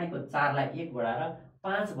यो अगाडिको 4 लाई 1 बढाएर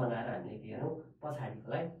 5 बनाएर हामीले के गर्यौँ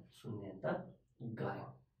पछाडिकोलाई शून्यान्त गर्यौँ।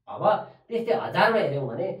 अब त्यस्तै हजारमा हेर्यौँ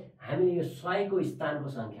भने हामीले यो 100 को स्थानको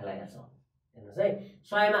संख्यालाई हेर्छौँ। हेर्नुस् है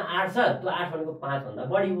 100 मा 8 छ त्यो 8 भनेको 5 भन्दा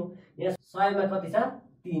बढी हो। यहाँ 100 मा कति छ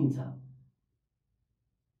 3 छ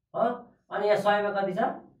अनि यहाँ 100 मा कति छ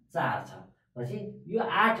 4 छ भनेपछि यो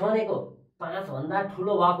 8 भनेको 5 भन्दा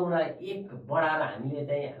ठुलो भएको हुनाले 1 बढाएर हामीले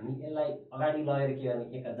चाहिँ हामी यसलाई अगाडि लगेर के गर्ने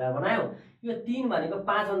 1000 बनायौँ। यो 3 भनेको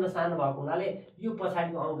 5 भन्दा सानो भएको हुनाले यो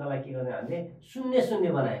पछाडिको अङ्कलाई के गर्ने हामीले 0 0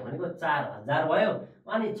 बनायौँ भनेको 4000 भयो।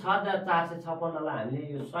 अनि 6456 लाई हामीले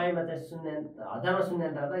यो 100 मा चाहिँ शून्य हजारमा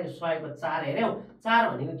शून्यान्त गर्दा यो 100 को 4 हेर्यौँ 4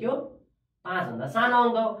 भनेको के हो 5 भन्दा सानो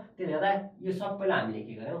अङ्क हो। त्यसले गर्दा यो सबैलाई हामीले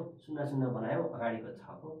के गर्यौँ 0 0 बनायौँ अगाडिको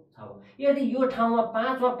 6 को 6 हो। यदि यो ठाउँमा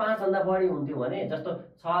 5 वा 5 भन्दा बढी हुन्थ्यो भने जस्तो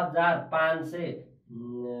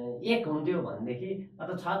 6501 हुन्थ्यो भनेदेखि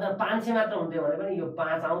अथवा 6500 मात्र हुन्थ्यो भने पनि यो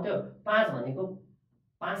 5 आउँथ्यो। 5 भनेको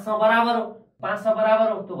 5 सँग बराबर हो 5 सँग बराबर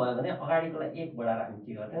हो त्यो भयो भने अगाडिकोलाई 1 बढाएर हामी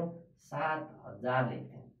के गर्थ्यौँ 7000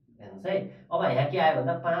 लेख्थ्यौँ। हेर्नुहोस् है अब यहाँ के आयो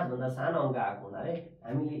भन्दा 5 भन्दा सानो अङ्क आएको हुनाले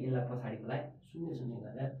हामीले यसलाई पछाडिकोलाई 0 0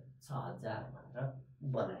 गरेर 6000 भनेर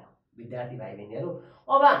बनायौँ। विद्यार्थी भाइ बहिनीहरू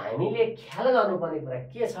अब हामीले ख्याल गर्नुपर्ने कुरा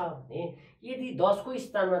के छ भने यदि 10 को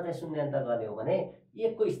स्थानमा चाहिँ शून्यान्त गर्यौँ भने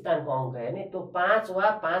 1 को स्थानको अङ्क हेर्ने त्यो 5 वा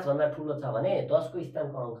 5 भन्दा ठुलो छ भने 10 को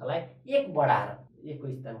स्थानको अङ्कलाई 1 बढाएर 1 को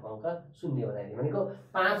स्थानको अङ्क 0 बनाइदियो भनेको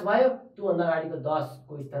 5 भयो त्योभन्दा अगाडिको 10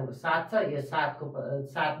 को स्थानको 7 छ यो 7 को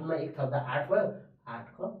 7 मा 1 थप्दा 8 भयो 8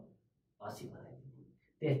 को 80 बनाइदियो।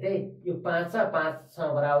 त्यस्तै यो 5 छ 5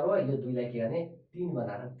 सँग बराबर हो यो 2 लाई के गर्ने 3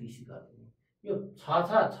 बनाएर 30 गरिदिने। यो 6 छ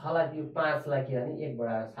 6 लाई यो 5 लाई के गर्ने 1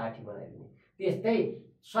 बढाएर 60 बनाइदिने। त्यस्तै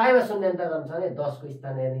 100 मा शून्यान्त गर्नु छ भने 10 को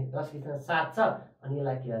स्थान हेर्ने 10 को स्थान 7 छ अनि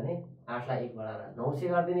यसलाई के गर्ने 8 लाई 1 बढाएर 900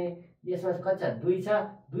 गरिदिने। यसमा कति छ 2 छ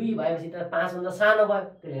 2 भएपछि त 5 भन्दा सानो भयो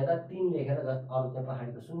त्यसले गर्दा 3 लेखेर जस्तो अरु चाहिँ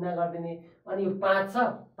पछाडिको 0 गरिदिने। अनि यो 5 छ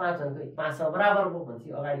 5 भनेको 5 सँग बराबर हो भनेपछि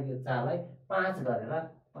अगाडिको 4 लाई 5 गरेर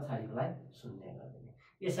पछाडिकोलाई 0 गरिदिने।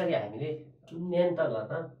 यसरी हामीले शून्यान्त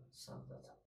गर्न सक्दछौँ।